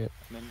 Doesn't go. look like it.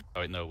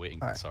 Oh, wait, no,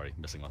 waiting. Alright. Sorry,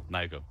 missing one.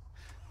 Now go.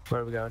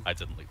 Where are we going? I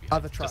didn't leave behind.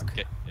 Other Just truck.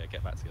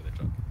 get back to the other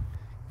truck.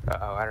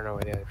 Uh-oh, I don't know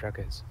where the other truck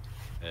is.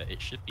 It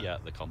should be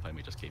at the compound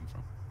we just came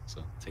from.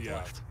 So take a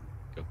left.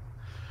 Go.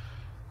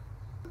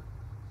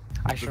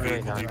 I should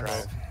really not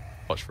drive.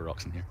 Watch for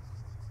rocks in here.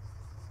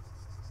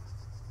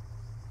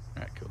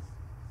 Alright, cool.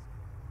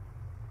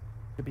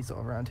 Could be sort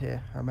of around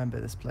here. I remember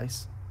this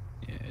place.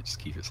 Yeah, just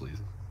keep it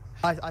sleazy.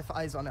 Eyes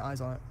on it. Eyes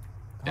on it.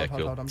 Yeah,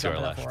 cool. Hold. I'm To our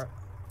jumping up left. for it.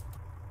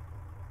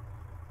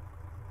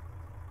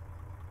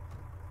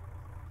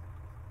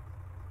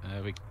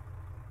 We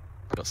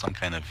got some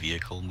kind of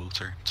vehicle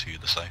motor to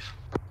the south.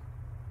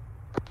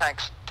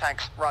 Tanks,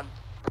 run.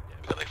 Yeah,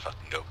 we gotta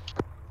fucking go.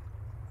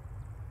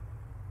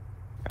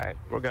 Alright,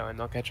 we're going.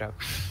 They'll catch up.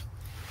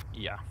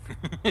 Yeah.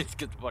 Let's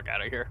get the fuck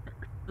out of here.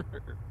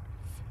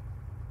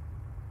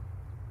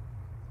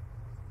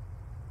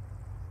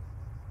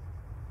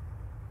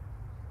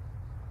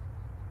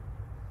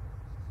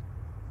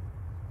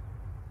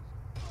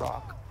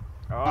 Rock.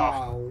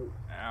 Oh.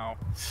 Ow.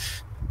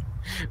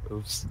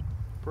 Oops.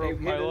 Broke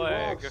my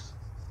leg.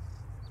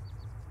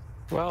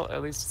 Well,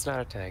 at least it's not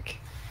a tank.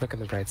 Look on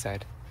the bright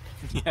side.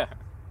 Yeah.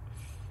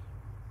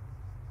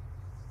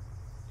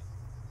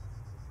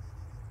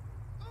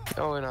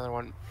 Oh, another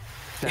one.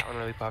 That one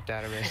really popped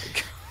out of me.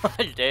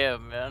 God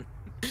damn, man.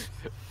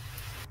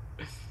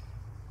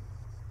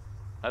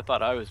 I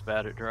thought I was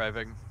bad at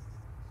driving.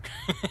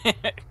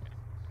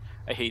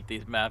 I hate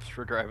these maps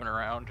for driving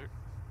around.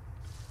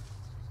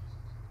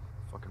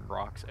 Fucking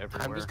rocks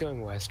everywhere. I'm just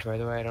going west, by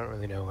the way. I don't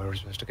really know where we're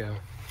supposed to go.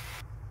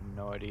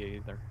 No idea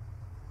either.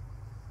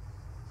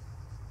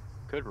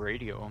 Could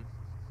radio them.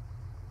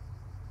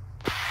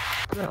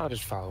 No, I'll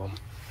just follow them.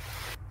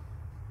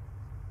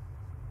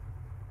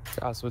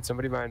 So would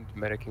somebody mind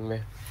medicing me?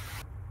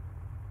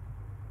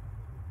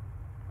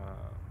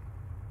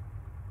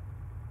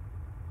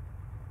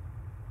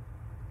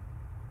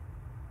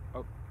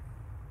 Oh.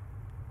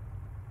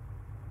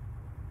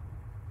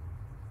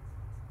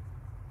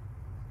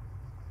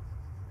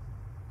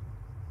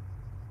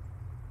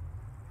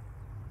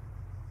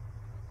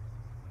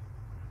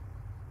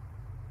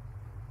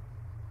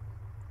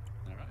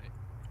 Alright.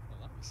 Well,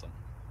 that was something.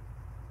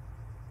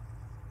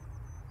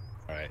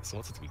 Alright, so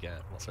what did we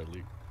get? What's our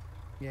loot?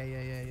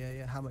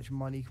 Yeah. How much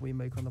money can we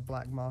make on the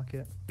black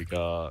market? We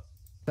got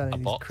Selling a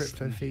these box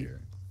crypto in feet.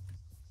 here.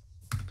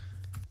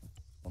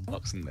 1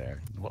 box in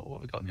there.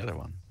 What we got in the other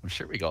one? I'm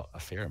sure we got a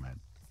fair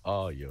amount.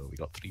 Oh, yo, we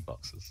got 3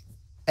 boxes.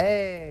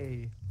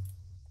 Hey!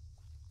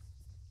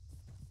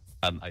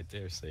 And I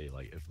dare say,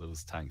 like, if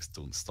those tanks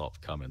don't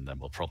stop coming, then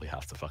we'll probably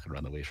have to fucking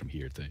run away from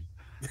here too.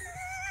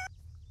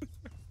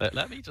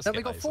 Let me just. Then get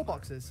we got eyes 4 on that.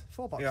 boxes.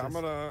 4 boxes. Yeah, I'm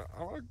gonna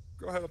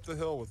go head up the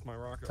hill with my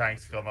rocket.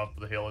 Tanks come up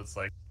the hill. It's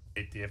like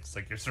ATF. It's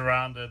like you're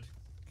surrounded.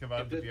 Come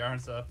out with your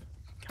arms up.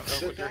 If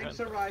the tanks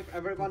arrive,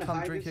 everyone Come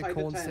hide drink your inside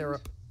the corn tent.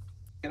 syrup.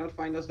 Cannot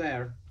find us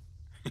there.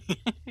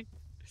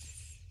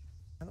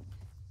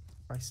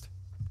 Christ.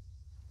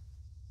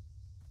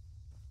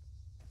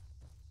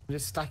 We're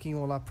just stacking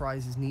all our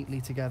prizes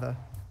neatly together.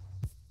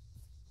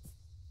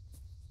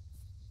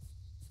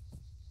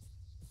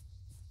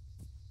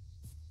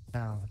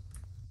 Now,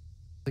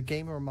 the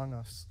gamer among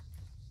us,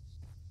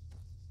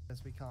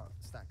 as we can't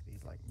stack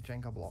these like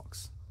Jenga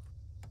blocks.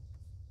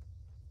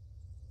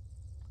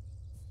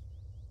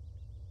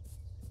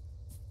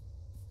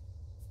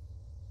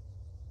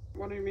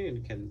 What do you mean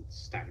you can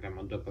stack them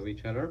on top of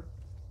each other?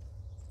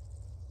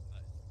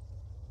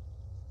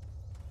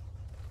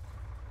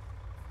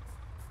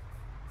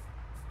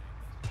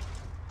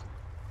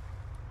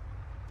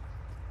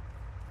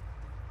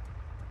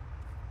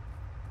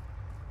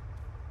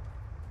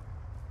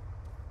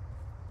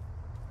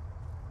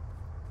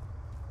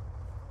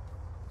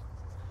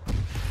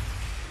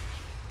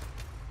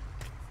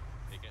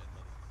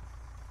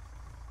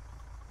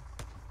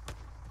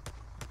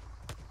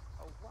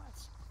 Oh,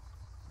 what?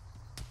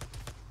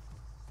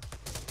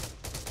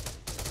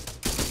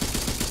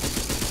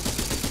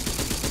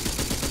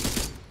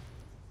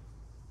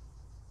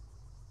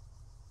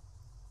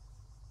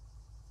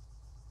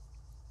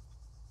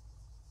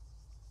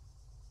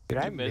 Did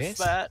I miss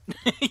that?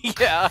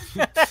 Yeah.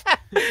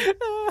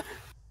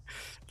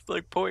 It's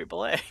like point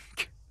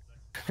blank.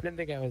 I didn't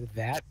think I was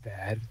that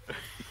bad.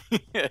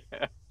 Yeah.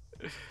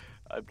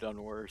 I've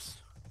done worse.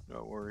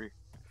 Don't worry.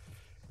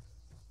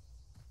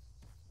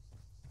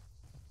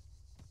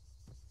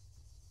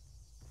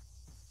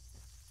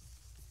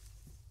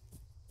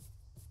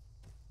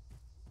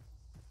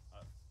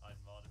 I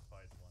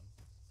modified one.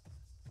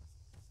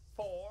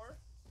 4.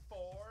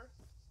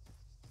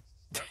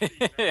 That's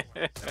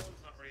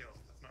not real.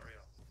 That's not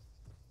real.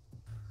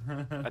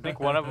 I think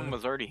one of them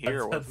was already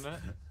here, wasn't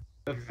it?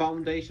 The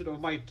foundation of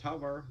my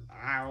tower.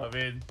 Ow. I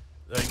mean,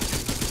 like.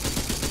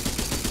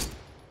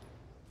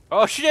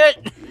 Oh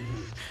shit!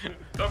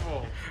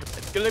 Double.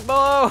 It's gonna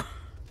blow!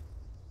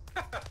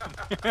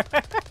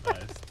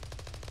 Nice.